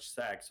yardage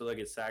sack, so they'll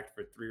get sacked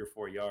for 3 or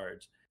 4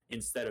 yards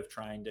instead of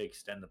trying to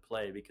extend the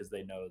play because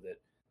they know that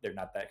they're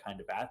not that kind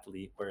of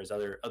athlete. Whereas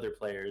other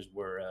players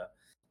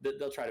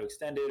they'll try to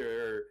extend it,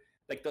 or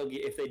like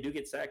if they do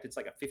get sacked, it's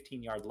like a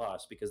 15-yard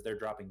loss because they're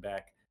dropping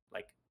back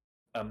like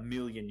a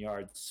million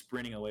yards,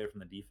 sprinting away from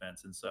the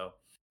defense. And so,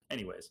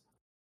 anyways,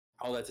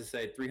 all that to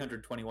say,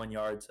 321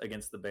 yards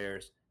against the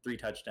Bears, 3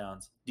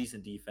 touchdowns,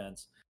 decent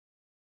defense.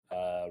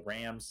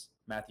 Rams,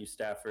 Matthew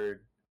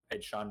Stafford,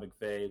 had Sean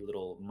McVay,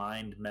 little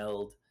mind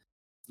meld,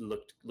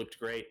 looked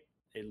great.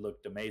 It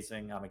looked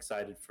amazing. I'm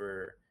excited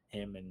for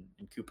him and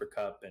Cooper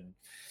Kupp and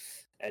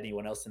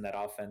anyone else in that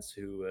offense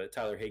who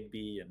Tyler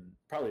Higbee and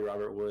probably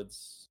Robert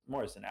Woods.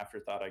 More as an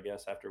afterthought, I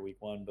guess, after week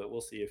 1, but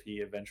we'll see if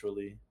he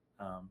eventually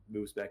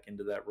moves back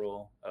into that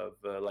role of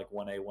like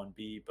 1A,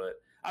 1B. But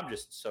I'm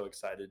just so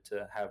excited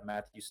to have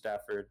Matthew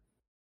Stafford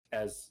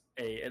as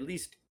at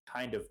least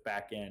kind of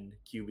back end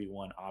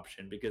QB1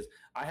 option because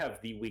I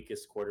have the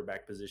weakest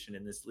quarterback position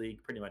in this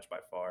league pretty much by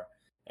far.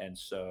 And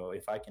so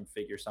if I can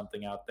figure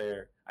something out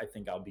there, I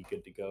think I'll be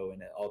good to go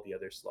in all the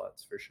other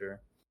slots for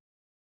sure.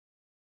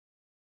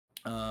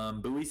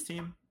 Bowie's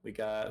team, we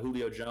got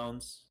Julio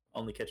Jones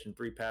only catching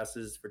 3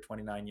 passes for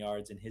 29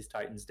 yards in his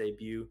Titans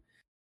debut.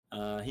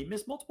 He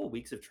missed multiple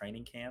weeks of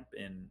training camp,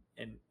 and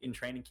in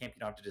training camp, you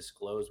don't have to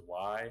disclose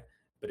why,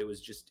 but it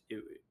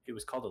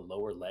was called a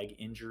lower leg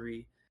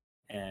injury,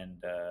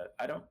 and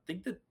I don't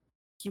think that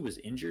he was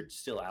injured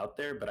still out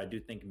there, but I do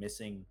think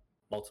missing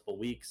multiple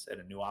weeks at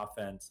a new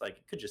offense, like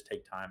it could just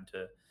take time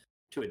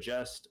to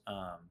adjust.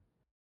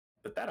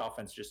 But that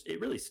offense it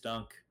really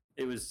stunk.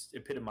 It was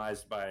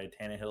epitomized by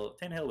Tannehill.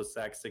 Tannehill was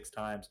sacked 6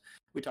 times.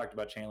 We talked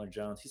about Chandler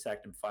Jones. He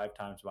sacked him 5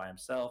 times by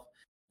himself.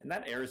 And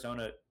that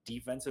Arizona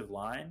defensive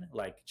line,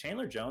 like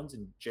Chandler Jones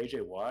and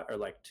JJ Watt, are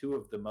like two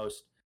of the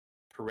most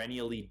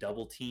perennially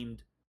double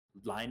teamed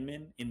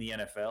linemen in the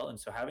NFL. And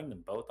so having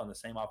them both on the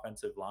same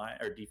offensive line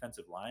or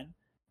defensive line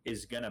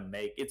is gonna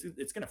make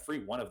it's gonna free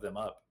one of them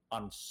up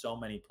on so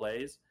many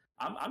plays.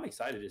 I'm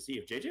excited to see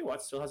if JJ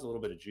Watt still has a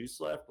little bit of juice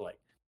left. Like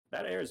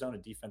that Arizona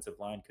defensive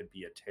line could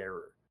be a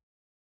terror.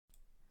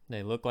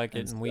 They look like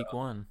And it in so, week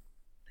 1.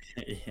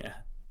 yeah.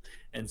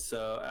 And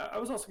so I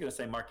was also going to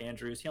say Mark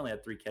Andrews. He only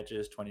had 3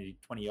 catches, 20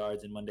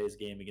 yards in Monday's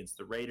game against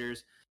the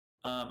Raiders.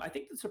 I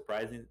think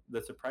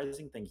the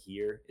surprising thing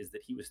here is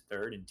that he was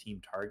third in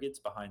team targets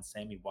behind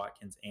Sammy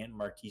Watkins and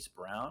Marquise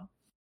Brown.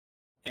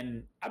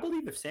 And I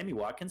believe if Sammy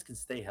Watkins can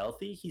stay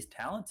healthy, he's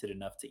talented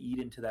enough to eat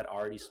into that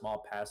already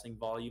small passing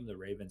volume the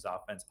Ravens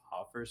offense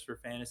offers for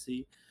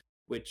fantasy,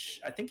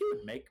 which I think it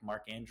would make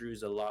Mark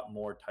Andrews a lot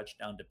more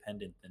touchdown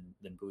dependent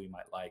than Bowie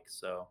might like.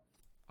 So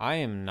I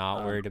am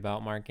not worried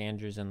about Mark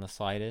Andrews in the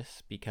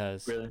slightest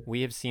because really,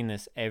 we have seen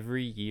this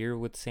every year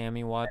with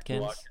Sammy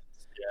Watkins,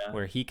 yeah,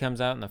 where he comes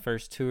out in the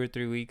first 2 or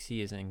 3 weeks,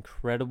 he is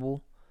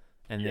incredible,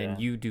 and then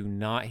you do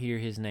not hear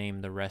his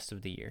name the rest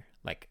of the year.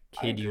 Like,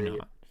 kid you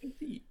not. I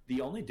think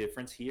the only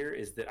difference here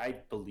is that I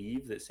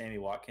believe that Sammy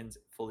Watkins,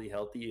 fully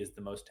healthy, is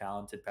the most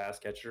talented pass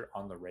catcher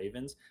on the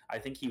Ravens. I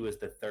think he was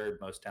the third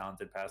most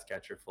talented pass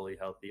catcher fully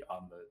healthy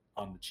on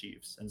the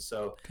Chiefs, and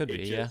so could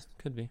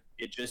be.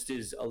 It just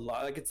is a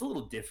lot. Like it's a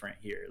little different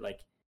here. Like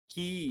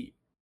he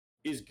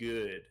is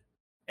good,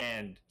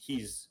 and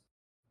he's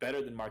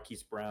better than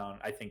Marquise Brown.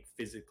 I think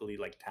physically,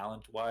 like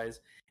talent wise,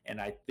 and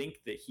I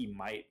think that he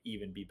might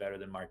even be better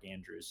than Mark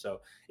Andrews.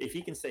 So if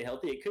he can stay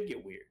healthy, it could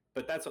get weird.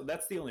 But that's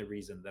the only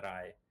reason that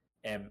I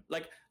am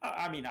like.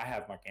 I mean, I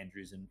have Mark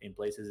Andrews in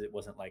places. It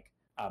wasn't like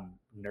I'm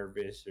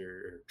nervous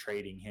or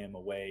trading him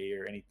away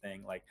or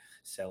anything, like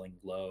selling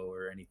low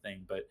or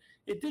anything. But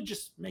it did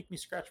just make me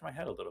scratch my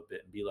head a little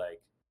bit and be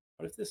like,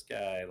 what if this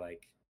guy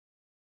like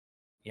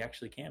he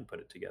actually can put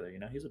it together? You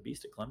know, he's a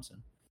beast at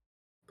Clemson.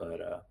 But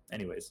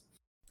anyways,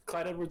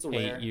 Clyde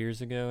Edwards-Helaire. 8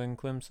 years ago in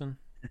Clemson.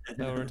 Is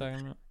that what we're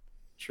talking about?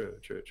 True.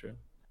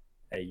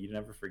 Hey, you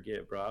never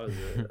forget, bro. I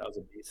was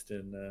a beast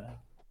in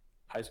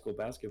high school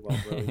basketball,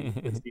 bro. You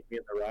could see me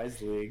in the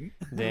Rise League.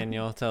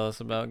 Daniel, tell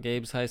us about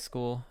Gabe's high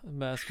school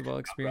basketball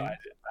experience.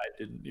 I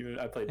didn't even.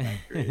 I played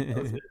 9th grade.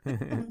 That was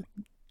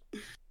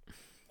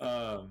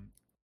it.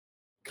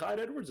 Clyde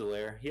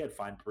Edwards-Helaire, he had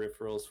fine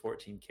peripherals,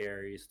 14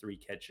 carries, 3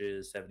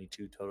 catches,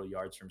 72 total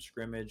yards from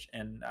scrimmage,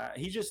 and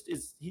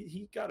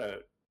he got a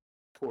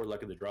poor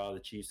luck of the draw. The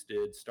Chiefs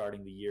did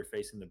starting the year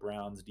facing the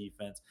Browns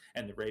defense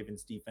and the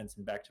Ravens defense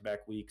in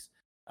back-to-back weeks.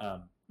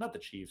 Not the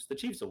Chiefs. The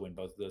Chiefs will win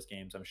both of those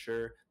games, I'm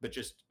sure. But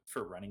just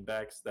for running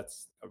backs,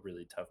 that's a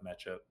really tough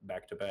matchup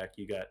back-to-back.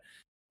 You got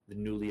the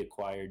newly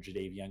acquired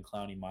Jadeveon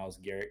Clowney, Myles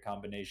Garrett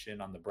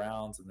combination on the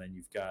Browns, and then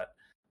you've got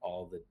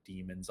all the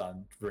demons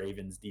on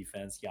Ravens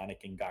defense,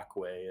 Yannick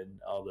Ngakoue and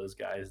all those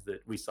guys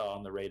that we saw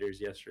on the Raiders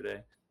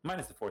yesterday.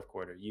 Minus the fourth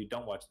quarter. You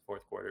don't watch the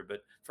fourth quarter,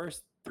 but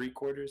first 3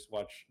 quarters,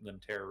 watch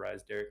them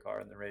terrorize Derek Carr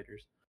and the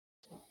Raiders.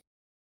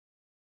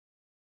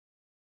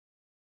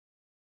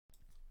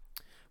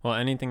 Well,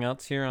 anything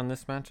else here on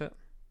this matchup?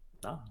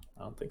 No,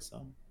 I don't think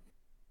so.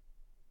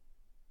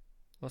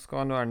 Let's go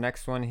on to our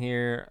next one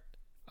here.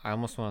 I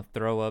almost want to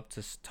throw up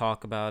to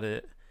talk about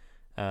it,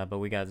 but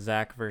we got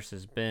Zach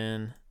versus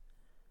Ben,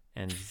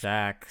 and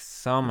Zach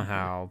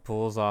somehow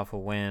pulls off a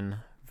win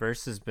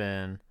versus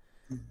Ben.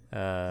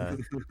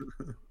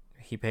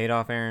 He paid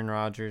off Aaron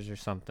Rodgers or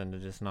something to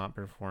just not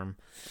perform.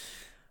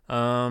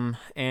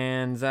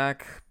 And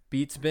Zach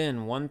beats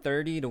Ben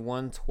 130 to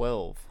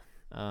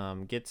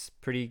 112. Gets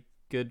pretty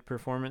good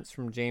performance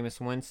from Jameis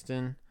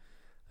Winston.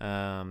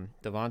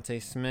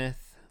 Devontae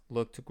Smith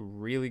looked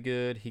really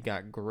good. He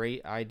got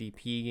great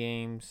IDP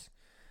games.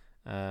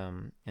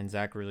 And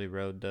Zach really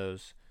rode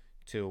those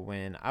to a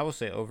win. I will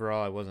say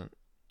overall I wasn't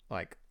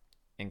like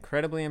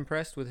incredibly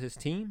impressed with his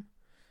team.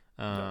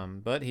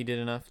 But he did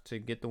enough to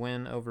get the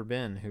win over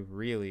Ben, who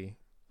really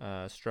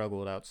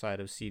struggled outside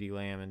of CeeDee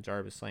Lamb and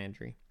Jarvis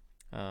Landry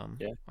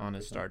on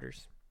his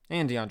starters.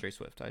 And DeAndre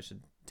Swift. I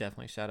should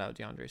definitely shout out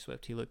DeAndre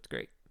Swift. He looked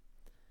great.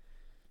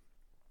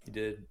 He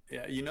did.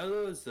 Yeah, you know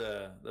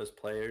those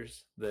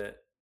players that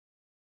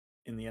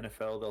in the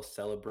NFL they'll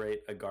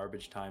celebrate a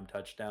garbage time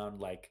touchdown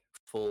like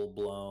full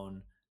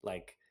blown,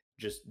 like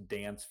just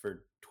dance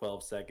for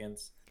 12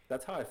 seconds.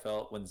 That's how I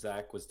felt when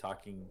Zach was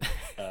talking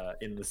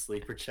in the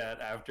sleeper chat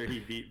after he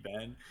beat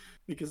Ben,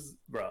 because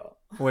bro,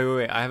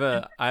 Wait. I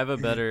have a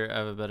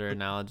better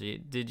analogy.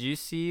 Did you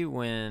see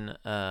when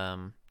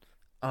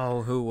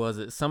oh, who was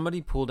it?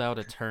 Somebody pulled out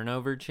a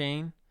turnover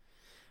chain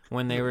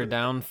when they were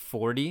down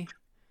 40.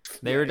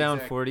 They yeah, were down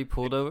exactly, 40,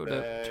 pulled over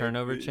the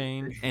turnover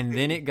chain, and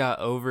then exactly. it got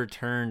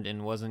overturned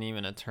and wasn't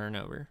even a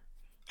turnover.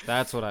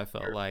 That's what I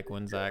felt like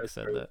when Yeah, Zach that's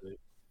said that. perfect.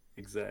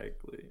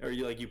 Exactly. Or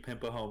you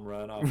pimp a home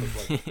run off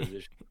of like a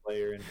position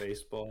player in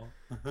baseball.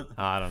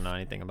 I don't know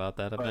anything about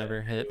that. I've But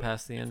never hit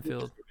past the anyways,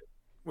 infield.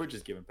 we're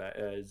just giving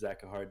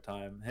Zach a hard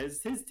time. His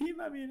team,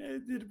 I mean,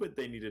 it did what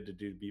they needed to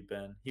do to beat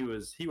Ben. He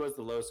was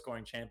the lowest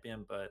scoring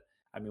champion, but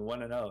I mean,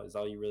 1-0 is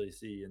all you really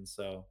see. And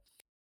so,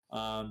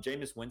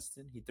 Jameis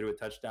Winston, he threw a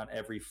touchdown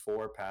every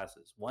 4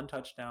 passes. One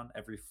touchdown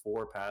every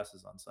 4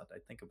 passes on Sunday.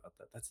 Think about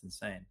that. That's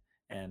insane.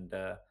 And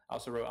I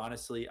also wrote,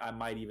 honestly, I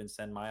might even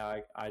send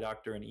my eye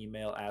doctor an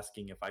email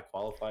asking if I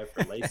qualify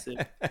for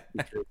LASIK,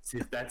 because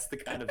if that's the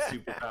kind of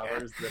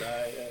superpowers that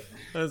I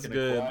That's can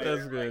good. acquire.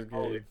 That's Like, good,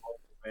 holy Gabe.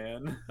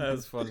 moly, man.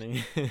 That's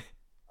funny.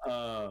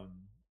 um,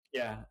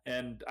 yeah,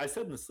 and I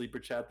said in the sleeper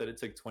chat that it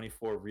took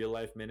 24 real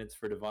life minutes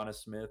for Devontae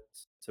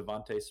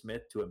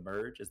Smith to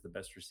emerge as the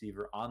best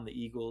receiver on the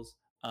Eagles.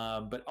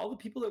 But all the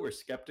people that were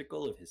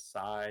skeptical of his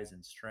size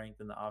and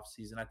strength in the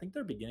offseason, I think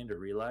they're beginning to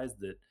realize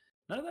that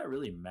none of that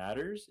really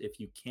matters if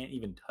you can't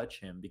even touch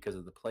him because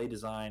of the play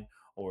design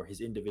or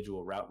his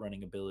individual route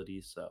running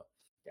abilities. So,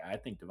 yeah, I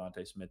think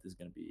Devontae Smith is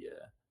going to be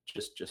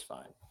just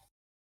fine.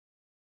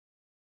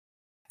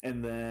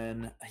 And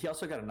then he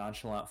also got a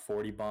nonchalant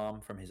 40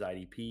 bomb from his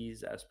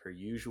IDPs as per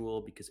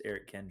usual, because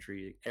Eric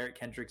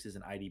Kendricks is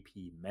an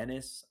IDP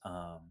menace.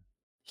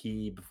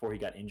 He before he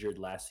got injured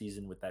last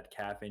season with that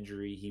calf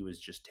injury, he was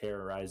just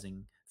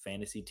terrorizing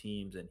fantasy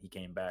teams, and he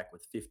came back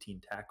with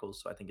 15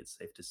 tackles. So I think it's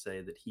safe to say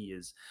that he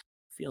is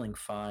feeling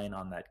fine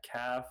on that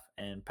calf.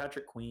 And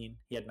Patrick Queen,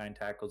 he had 9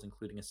 tackles,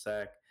 including a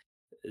sack.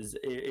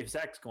 If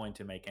Zach's going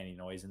to make any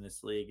noise in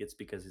this league, it's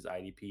because his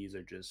IDPs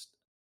are just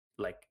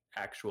like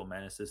actual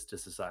menaces to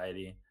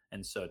society.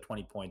 And so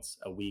 20 points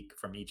a week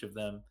from each of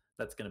them,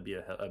 that's going to be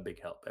a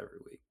big help every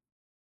week.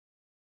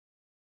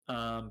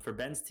 For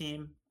Ben's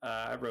team,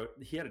 I wrote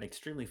he had an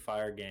extremely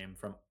fire game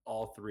from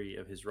all 3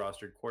 of his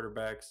rostered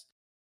quarterbacks.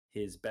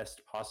 His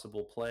best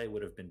possible play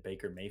would have been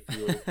Baker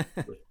Mayfield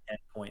with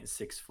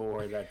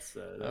 10.64. That's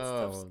tough,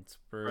 Oh, it's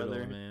brutal,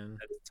 brother. man.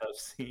 That is tough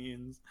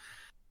scenes.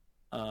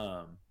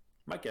 Um,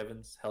 Mike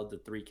Evans held to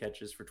 3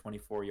 catches for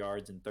 24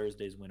 yards in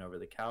Thursday's win over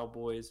the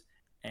Cowboys.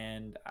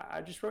 And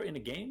I just wrote, in a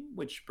game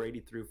which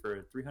Brady threw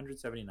for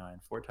 379,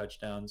 4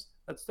 touchdowns.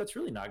 That's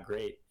really not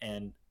great.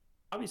 And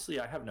obviously,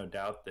 I have no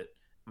doubt that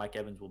Mike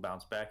Evans will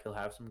bounce back. He'll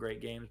have some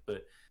great games.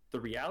 But the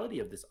reality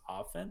of this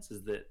offense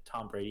is that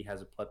Tom Brady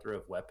has a plethora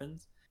of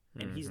weapons,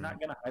 and he's Mm-hmm. not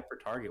going to hyper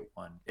target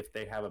one if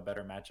they have a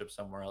better matchup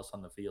somewhere else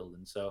on the field.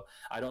 And so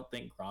I don't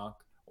think Gronk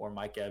or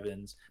Mike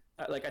Evans,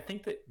 I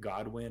think that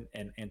Godwin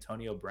and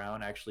Antonio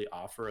Brown actually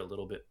offer a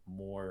little bit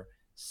more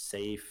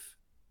safe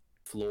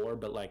floor,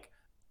 but like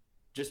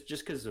just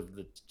because of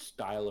the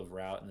style of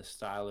route and the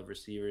style of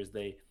receivers,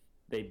 they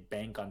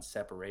bank on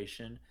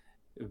separation.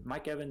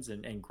 Mike Evans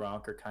and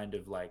Gronk are kind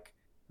of like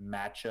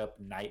matchup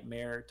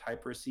nightmare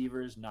type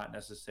receivers, not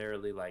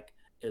necessarily like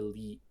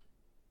elite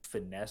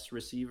finesse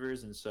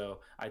receivers. And so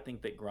I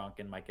think that Gronk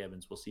and Mike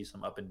Evans will see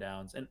some up and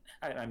downs. And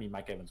I mean,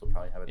 Mike Evans will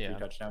probably have a 3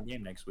 touchdown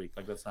game next week.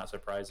 Like, that's not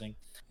surprising.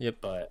 Yep.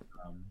 But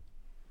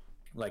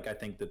like, I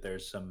think that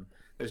there's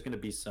going to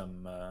be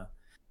some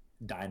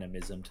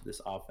dynamism to this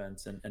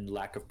offense, and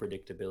lack of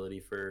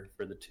predictability for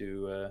the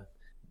 2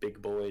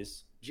 big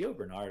boys. Gio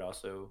Bernard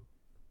also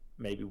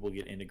maybe will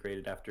get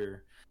integrated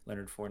after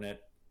Leonard Fournette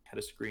had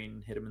a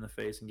screen hit him in the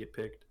face and get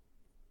picked.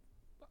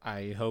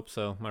 I hope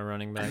so. My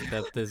running back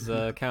depth is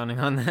counting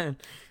on that.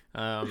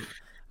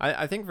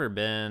 I think for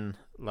Ben,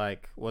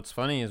 like, what's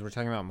funny is we're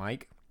talking about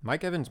Mike.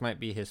 Mike Evans might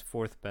be his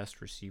 4th best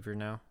receiver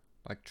now,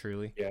 like,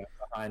 truly. Yeah,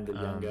 behind the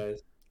young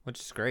guys. Which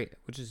is great,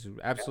 which is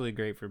absolutely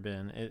great for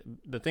Ben.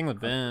 The thing with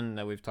Ben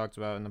that we've talked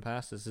about in the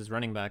past is his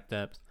running back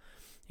depth.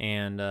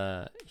 And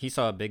he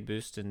saw a big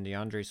boost in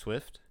DeAndre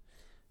Swift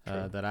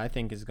that I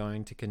think is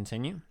going to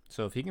continue.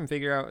 So if he can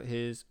figure out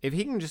if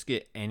he can just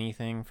get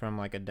anything from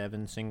like a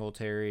Devin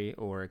Singletary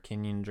or a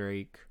Kenyon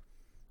Drake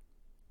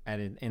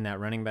in that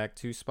running back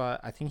 2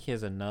 spot, I think he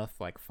has enough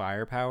like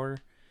firepower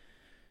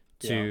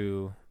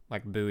to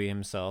like buoy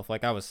himself.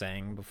 Like I was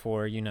saying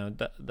before,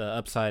 the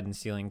upside and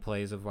ceiling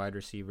plays of wide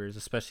receivers,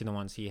 especially the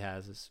ones he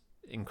has, is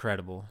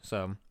incredible.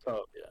 So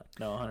no,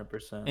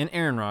 100%. And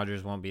Aaron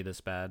Rodgers won't be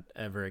this bad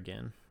ever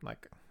again.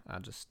 Like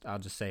I'll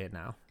just say it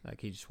now.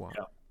 Like he just won't.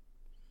 Yeah.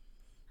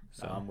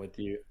 So I'm with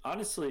you.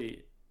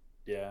 Honestly,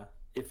 yeah.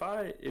 If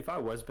I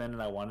was Ben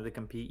and I wanted to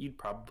compete, you'd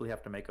probably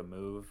have to make a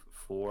move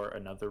for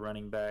another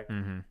running back.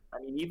 Mm-hmm. I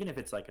mean, even if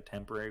it's like a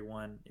temporary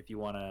one, if you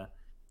want to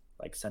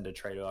like send a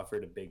trade offer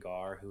to Big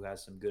R, who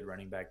has some good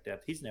running back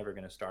depth, he's never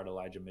going to start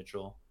Elijah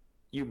Mitchell.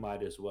 You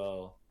might as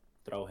well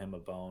throw him a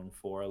bone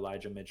for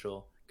Elijah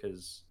Mitchell,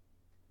 because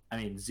I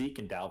mean, Zeke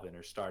and Dalvin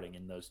are starting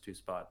in those 2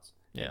 spots.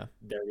 Yeah.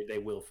 they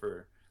will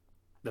for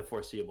the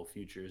foreseeable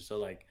future. So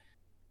like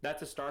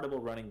that's a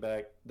startable running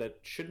back that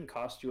shouldn't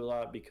cost you a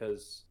lot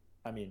because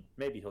I mean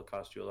maybe he'll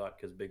cost you a lot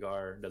because Big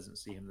R doesn't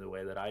see him the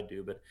way that I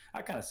do, but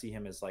I kind of see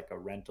him as like a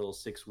rental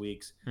 6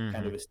 weeks, kind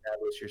Mm-hmm. of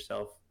establish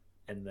yourself,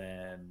 and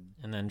then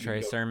And then you can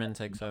Trey go. Sermon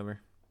takes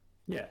over.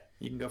 Yeah,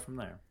 you can go from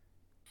there.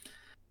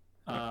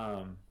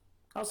 Um,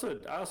 I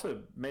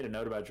also made a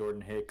note about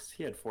Jordan Hicks.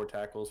 He had 4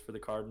 tackles for the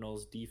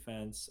Cardinals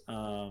defense.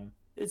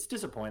 It's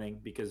disappointing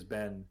because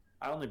Ben.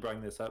 I only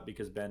bring this up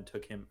because Ben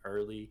took him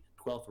early,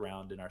 12th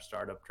round in our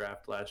startup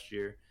draft last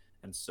year,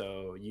 and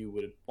so you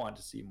would want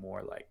to see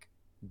more like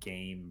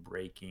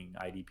game-breaking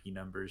IDP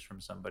numbers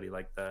from somebody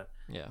like that.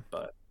 Yeah.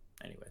 But,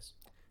 anyways,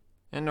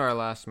 Into our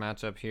last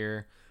matchup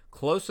here.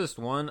 Closest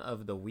one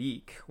of the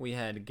week. We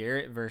had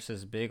Garrett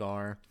versus Big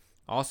R.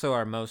 Also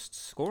our most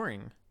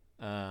scoring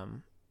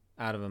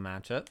out of a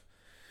matchup.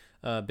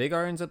 Big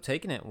R ends up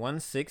taking it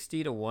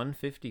 160 to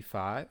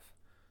 155.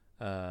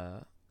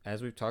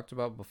 As we've talked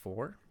about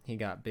before, he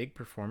got big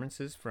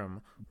performances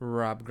from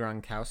Rob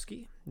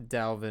Gronkowski,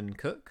 Dalvin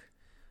Cook.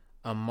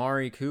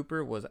 Amari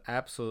Cooper was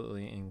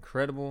absolutely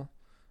incredible.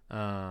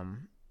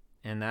 And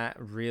that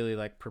really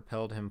like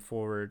propelled him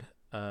forward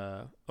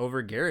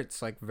over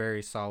Garrett's like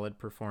very solid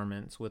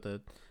performance with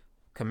a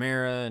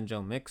Kamara and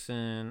Joe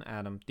Mixon,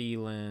 Adam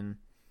Thielen,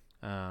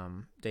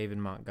 David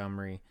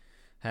Montgomery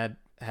had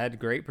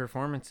great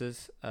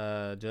performances.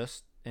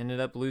 Just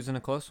ended up losing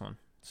a close one.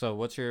 So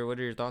what are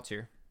your thoughts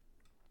here?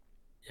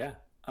 yeah.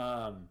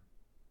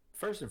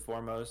 First and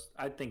foremost,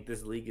 I think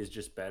this league is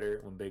just better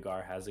when Big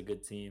R has a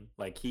good team.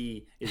 Like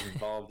he is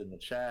involved in the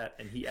chat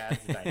and he adds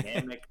a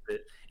dynamic that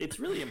it's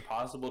really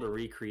impossible to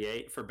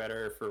recreate for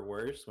better or for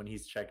worse when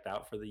he's checked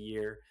out for the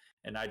year.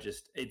 And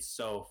it's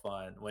so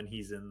fun when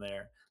he's in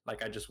there.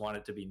 Like I just want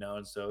it to be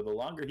known. So the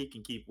longer he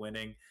can keep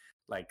winning,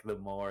 like the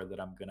more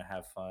that I'm gonna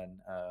have fun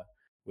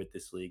with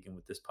this league and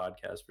with this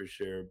podcast for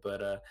sure.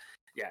 But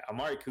yeah,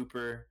 Amari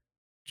Cooper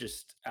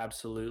just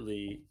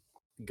absolutely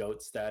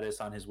GOAT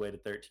status on his way to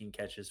 13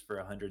 catches for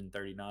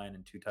 139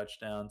 and 2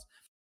 touchdowns.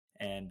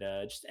 And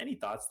just any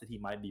thoughts that he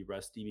might be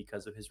rusty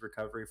because of his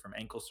recovery from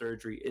ankle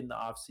surgery in the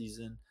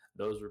offseason,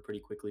 those were pretty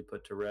quickly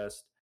put to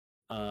rest.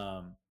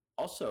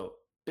 Also,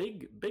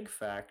 big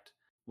fact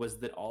was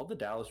that all the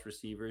Dallas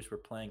receivers were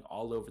playing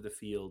all over the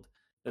field.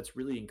 That's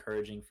really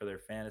encouraging for their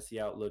fantasy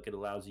outlook. It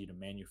allows you to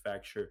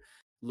manufacture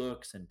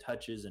looks and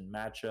touches and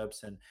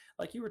matchups. And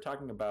like you were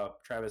talking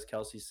about Travis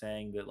Kelsey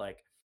saying that like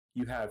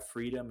you have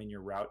freedom in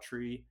your route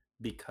tree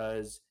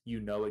because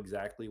you know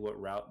exactly what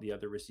route the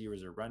other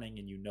receivers are running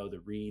and you know the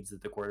reads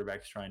that the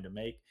quarterback's trying to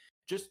make.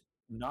 Just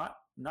not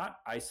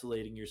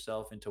isolating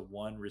yourself into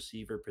one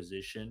receiver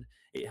position.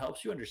 It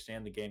helps you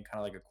understand the game kind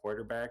of like a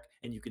quarterback,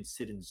 and you can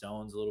sit in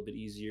zones a little bit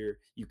easier.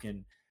 You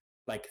can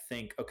like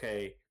think,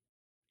 okay,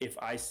 if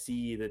I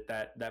see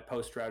that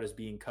post route is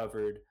being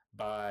covered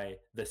by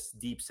this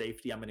deep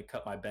safety, I'm going to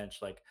cut my bench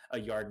like a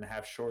yard and a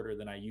half shorter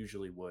than I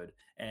usually would,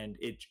 and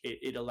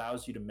it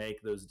allows you to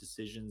make those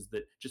decisions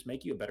that just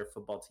make you a better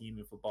football team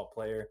and football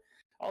player.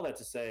 All that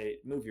to say,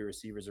 move your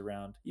receivers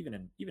around, even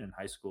in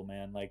high school,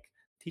 man. Like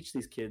teach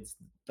these kids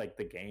like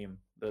the game,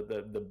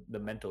 the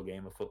mental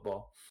game of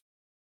football.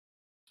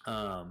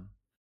 Um,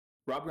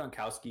 Rob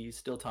Gronkowski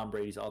still Tom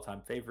Brady's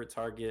all-time favorite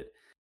target.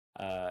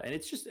 And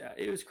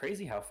it was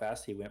crazy how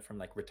fast he went from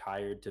like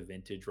retired to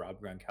vintage Rob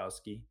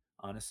Gronkowski.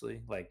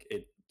 Honestly, like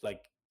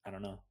I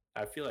don't know.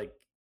 I feel like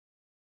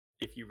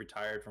if you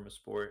retired from a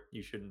sport,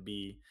 you shouldn't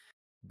be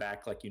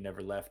back like you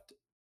never left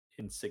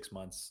in 6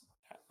 months.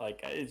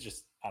 Like it's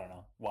just I don't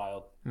know,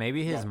 wild.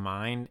 Maybe his Gronk-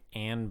 mind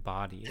and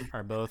body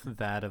are both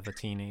that of a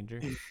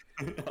teenager.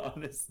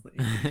 Honestly,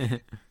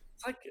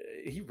 it's like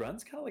he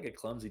runs kind of like a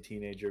clumsy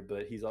teenager,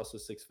 but he's also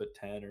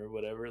 6'10" or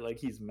whatever. Like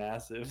he's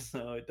massive,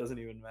 so it doesn't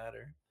even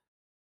matter.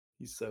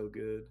 He's so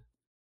good.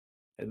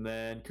 And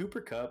then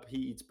Cooper Cup, he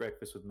eats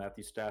breakfast with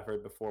Matthew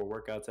Stafford before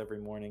workouts every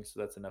morning, so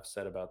that's enough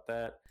said about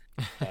that.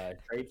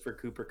 Trade for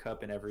Cooper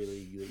Cup in every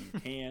league that you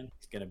can.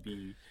 He's going to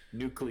be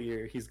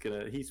nuclear. He's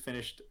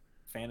finished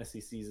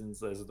fantasy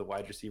seasons as the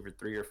wide receiver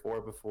 3 or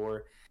 4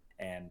 before,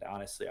 and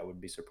honestly, I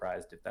wouldn't be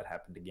surprised if that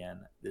happened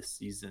again this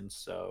season.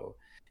 So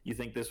you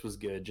think this was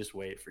good? Just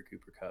wait for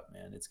Cooper Cup,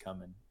 man. It's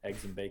coming.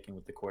 Eggs and bacon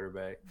with the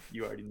quarterback.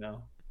 You already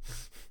know.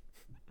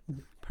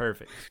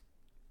 Perfect.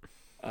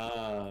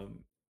 Um,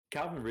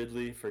 Calvin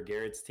Ridley for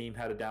Garrett's team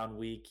had a down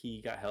week.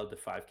 He got held to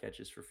 5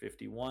 catches for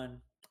 51.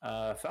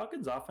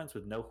 Falcons offense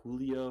with no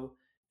Julio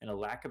and a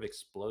lack of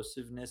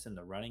explosiveness in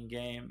the running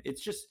game.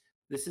 It's just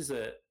this is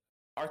a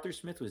Arthur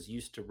Smith was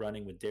used to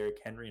running with Derrick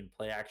Henry and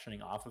play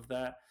actioning off of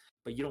that,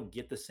 but you don't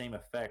get the same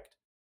effect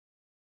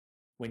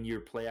when you're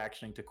play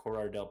actioning to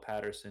Corardell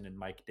Patterson and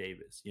Mike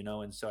Davis, you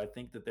know? And so I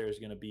think that there's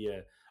going to be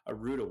a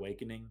rude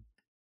awakening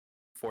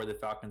for the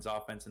Falcons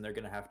offense, and they're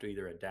going to have to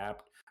either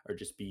adapt or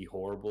just be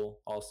horrible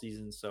all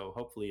season. So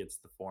hopefully it's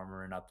the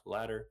former and not the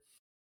latter.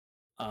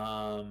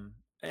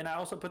 And I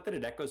also put that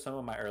it echoes some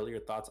of my earlier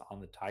thoughts on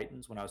the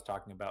Titans when I was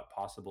talking about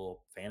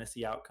possible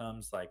fantasy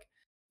outcomes. Like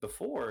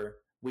before,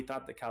 we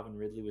thought that Calvin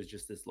Ridley was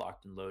just this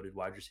locked and loaded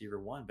wide receiver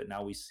one, but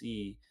now we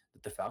see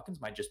that the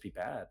Falcons might just be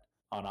bad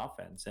on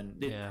offense,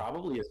 and it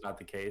probably is not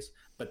the case.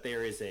 But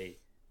there is a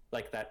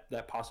like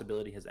that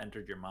possibility has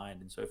entered your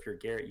mind, and so if you're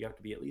Garrett, you have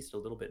to be at least a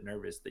little bit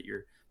nervous that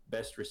your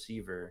best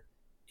receiver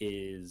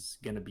is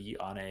going to be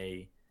on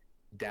a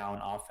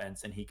down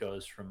offense, and he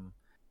goes from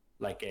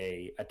like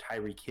a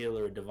Tyreek Hill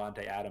or a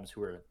Devontae Adams,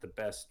 who are the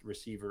best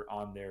receiver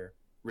on their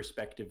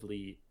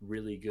respectively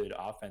really good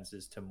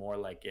offenses, to more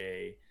like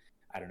a,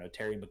 I don't know,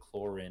 Terry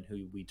McLaurin,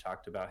 who we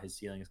talked about his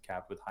ceilings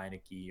capped with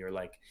Heineke, or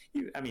like,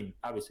 I mean,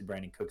 obviously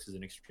Brandon Cooks is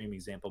an extreme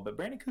example, but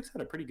Brandon Cooks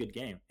had a pretty good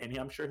game, and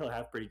I'm sure he'll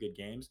have pretty good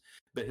games,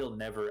 but he'll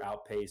never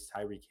outpace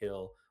Tyreek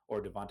Hill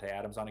or Devontae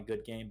Adams on a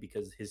good game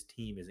because his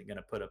team isn't going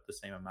to put up the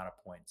same amount of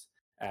points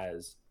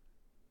as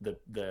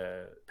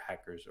the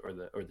Packers or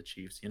the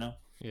Chiefs, you know?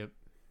 Yep.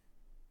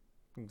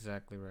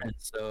 Exactly right. And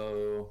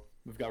so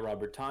we've got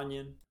Robert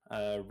Tonyan,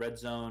 red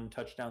zone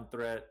touchdown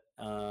threat.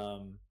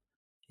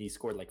 He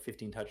scored like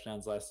 15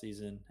 touchdowns last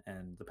season,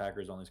 and the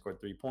Packers only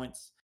scored 3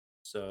 points.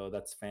 So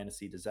that's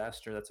fantasy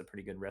disaster. That's a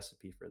pretty good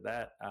recipe for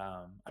that.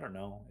 I don't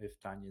know if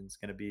Tanyan's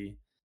going to be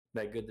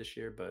that good this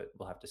year, but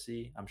we'll have to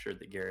see. I'm sure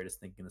that Garrett is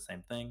thinking the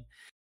same thing.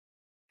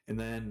 And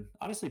then,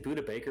 honestly,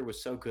 Budda Baker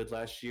was so good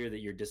last year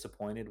that you're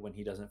disappointed when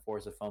he doesn't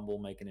force a fumble,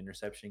 make an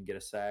interception, get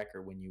a sack,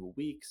 or win you a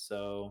week.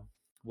 So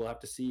we'll have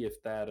to see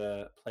if that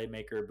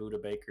playmaker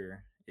Budda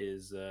Baker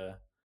is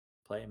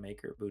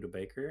playmaker Budda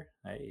Baker.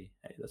 Hey,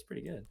 that's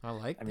pretty good. I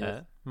like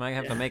that. Might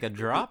have to make a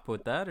drop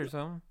with that or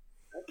something.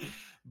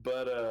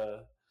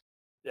 But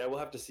yeah, we'll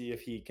have to see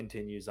if he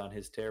continues on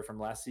his tear from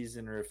last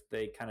season, or if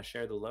they kind of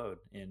share the load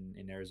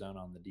in Arizona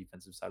on the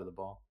defensive side of the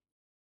ball.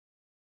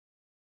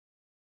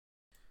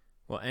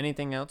 Well,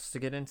 anything else to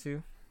get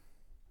into?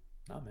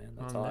 No, man,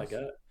 that's all I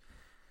got.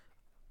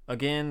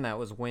 Again, that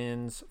was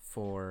wins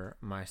for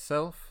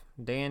myself,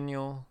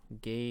 Daniel,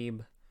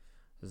 Gabe,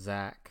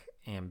 Zach,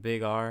 and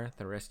Big R.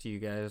 The rest of you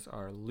guys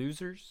are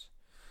losers.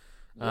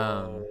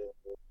 Hey,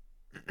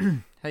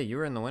 you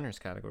were in the winners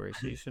category,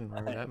 so you shouldn't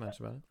worry that much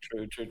about it.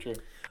 True.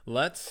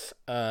 Let's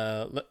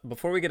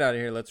before we get out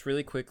of here, let's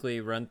really quickly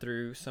run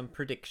through some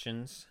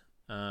predictions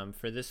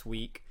for this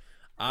week.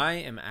 I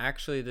am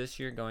actually this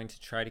year going to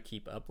try to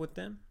keep up with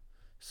them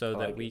so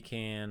that we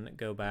can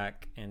go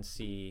back and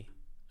see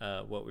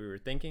what we were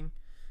thinking.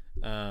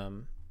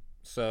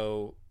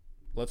 So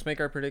let's make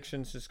our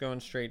predictions just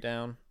going straight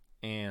down,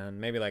 and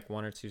maybe like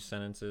 1 or 2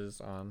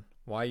 sentences on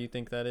why you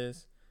think that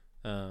is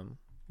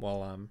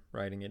while I'm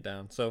writing it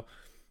down. So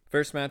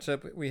first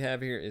matchup we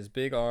have here is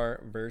Big R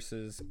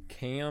versus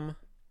Cam,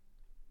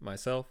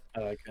 myself.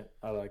 I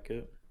like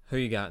it. Who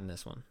you got in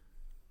this one?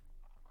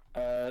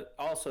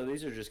 Also,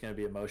 these are just going to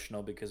be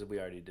emotional because we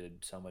already did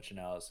so much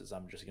analysis.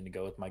 I'm just going to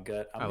go with my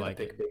gut. I'm going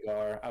to pick Big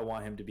R. I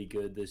want him to be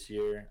good this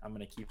year. I'm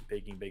going to keep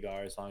picking Big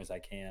R as long as I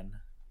can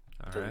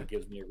until it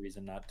gives me a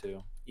reason not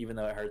to. Even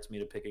though it hurts me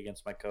to pick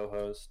against my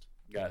co-host,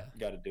 got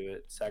to do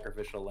it.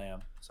 Sacrificial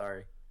lamb.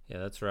 Sorry. Yeah,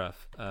 that's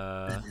rough.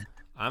 I'm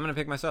going to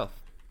pick myself.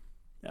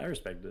 I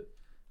respect it.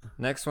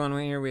 Next one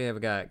here we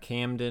have got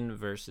Camden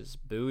versus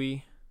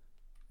Bowie.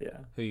 Yeah.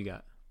 Who you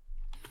got?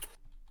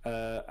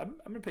 I'm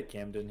gonna pick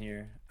Camden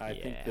here. I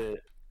think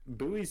that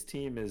Bowie's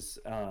team is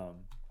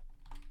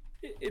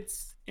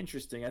it's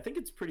interesting. I think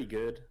it's pretty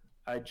good.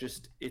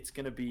 It's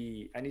gonna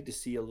be. I need to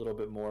see a little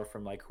bit more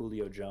from like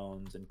Julio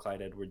Jones and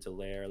Clyde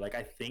Edwards-Helaire. Like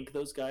I think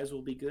those guys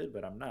will be good,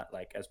 but I'm not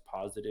like as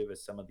positive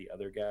as some of the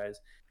other guys.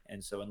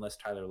 And so unless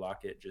Tyler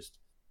Lockett just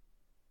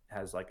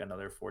has like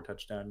another 4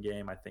 touchdown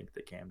game, I think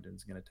that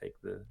Camden's gonna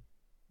take the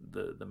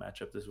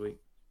matchup this week.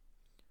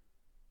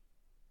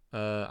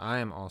 I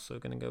am also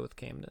gonna go with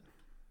Camden.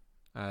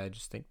 I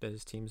just think that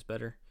his team's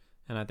better,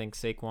 and I think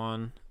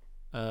Saquon,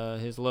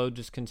 his load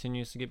just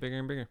continues to get bigger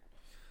and bigger.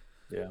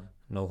 Yeah.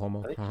 No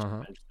homo. I think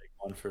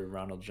Saquon for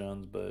Ronald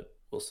Jones, but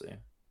we'll see.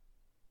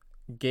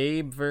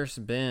 Gabe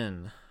versus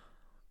Ben.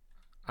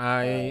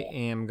 I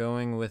am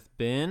going with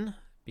Ben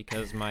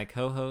because my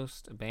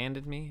co-host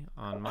abandoned me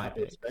on my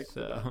pick.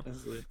 So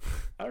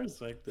I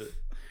respect it.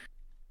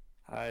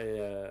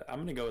 I'm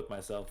gonna go with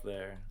myself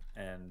there,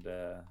 and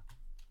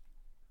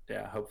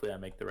hopefully I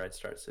make the right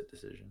start-sit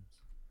decisions.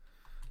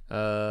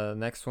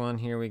 Next one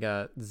here we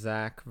got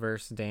Zach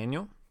versus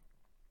Daniel.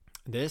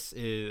 This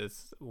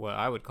is what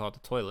I would call the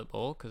toilet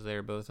bowl because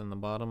they're both in the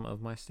bottom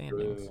of my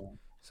standings. True.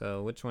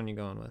 So which one you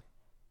going with?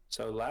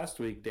 So last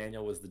week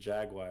Daniel was the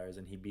Jaguars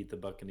and he beat the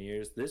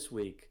Buccaneers. This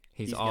week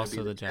he's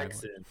also the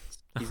Jaguars.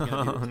 He's going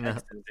to be the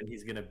Texans and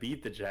he's going to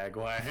beat the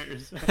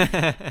Jaguars.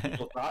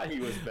 People thought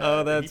he was bad.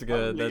 Oh, that's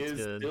good. That's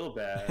good. Still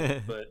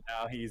bad, but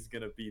now he's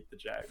going to beat the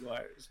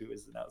Jaguars, who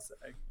is an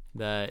outside.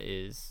 That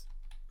is.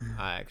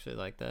 I actually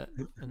like that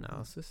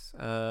analysis.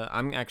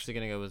 I'm actually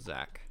going to go with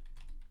Zach.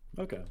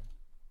 Okay.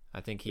 I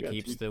think he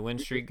keeps the win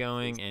streak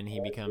going, and he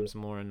becomes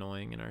more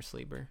annoying in our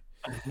sleeper.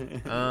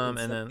 And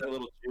then that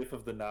little gif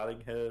of the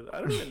nodding head.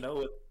 I don't even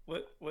know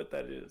what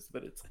that is,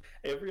 but it's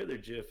every other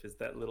gif is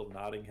that little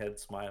nodding head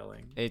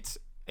smiling. It's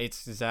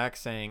Zach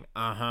saying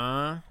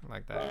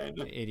like that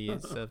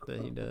idiot stuff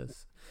that he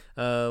does.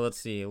 Let's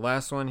see.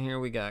 Last one here.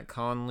 We got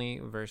Conley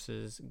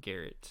versus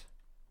Garrett.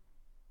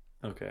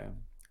 Okay.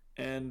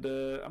 And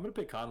I'm gonna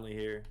pick Conley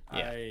here.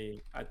 Yeah.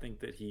 I think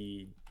that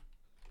he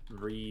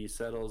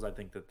resettles. I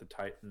think that the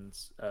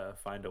Titans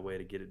find a way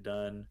to get it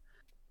done,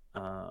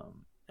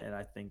 and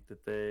I think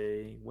that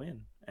they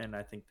win. And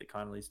I think that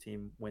Conley's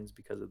team wins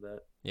because of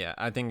that. Yeah,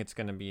 I think it's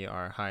going to be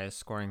our highest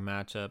scoring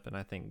matchup, and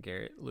I think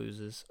Garrett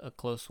loses a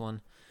close one.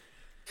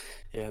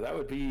 Yeah, that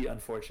would be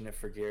unfortunate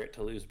for Garrett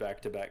to lose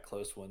back-to-back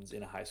close ones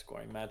in a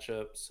high-scoring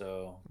matchup.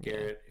 So,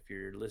 Garrett, if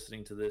you're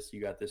listening to this, you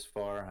got this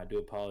far. I do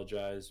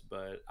apologize,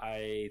 but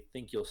I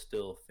think you'll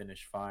still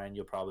finish fine.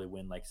 You'll probably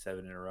win like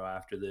 7 in a row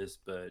after this,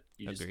 but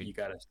you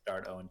got to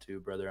start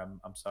 0-2, brother.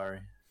 I'm sorry.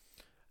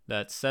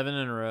 That's 7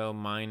 in a row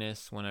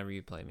minus whenever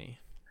you play me.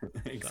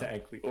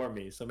 Exactly, or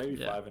me. So maybe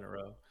 5 in a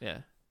row. Yeah,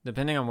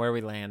 depending on where we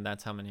land,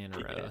 that's how many in a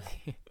row.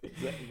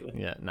 Exactly.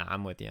 Yeah,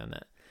 I'm with you on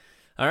that.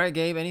 All right,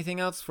 Gabe,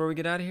 anything else before we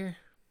get out of here?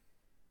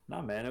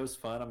 Nah, man, it was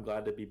fun. I'm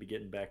glad to be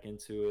getting back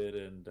into it,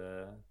 and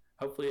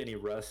hopefully any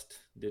rust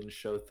didn't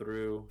show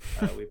through.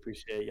 We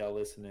appreciate y'all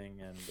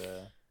listening, and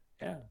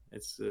yeah,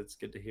 it's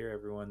good to hear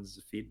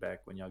everyone's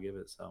feedback when y'all give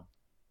it. So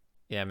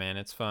yeah, man,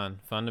 it's fun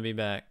to be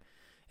back.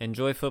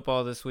 Enjoy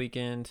football this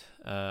weekend.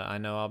 I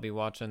know I'll be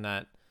watching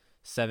that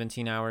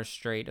 17 hours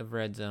straight of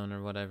Red Zone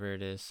or whatever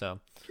it is. So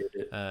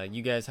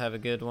you guys have a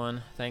good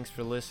one. Thanks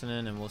for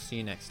listening, and we'll see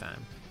you next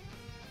time.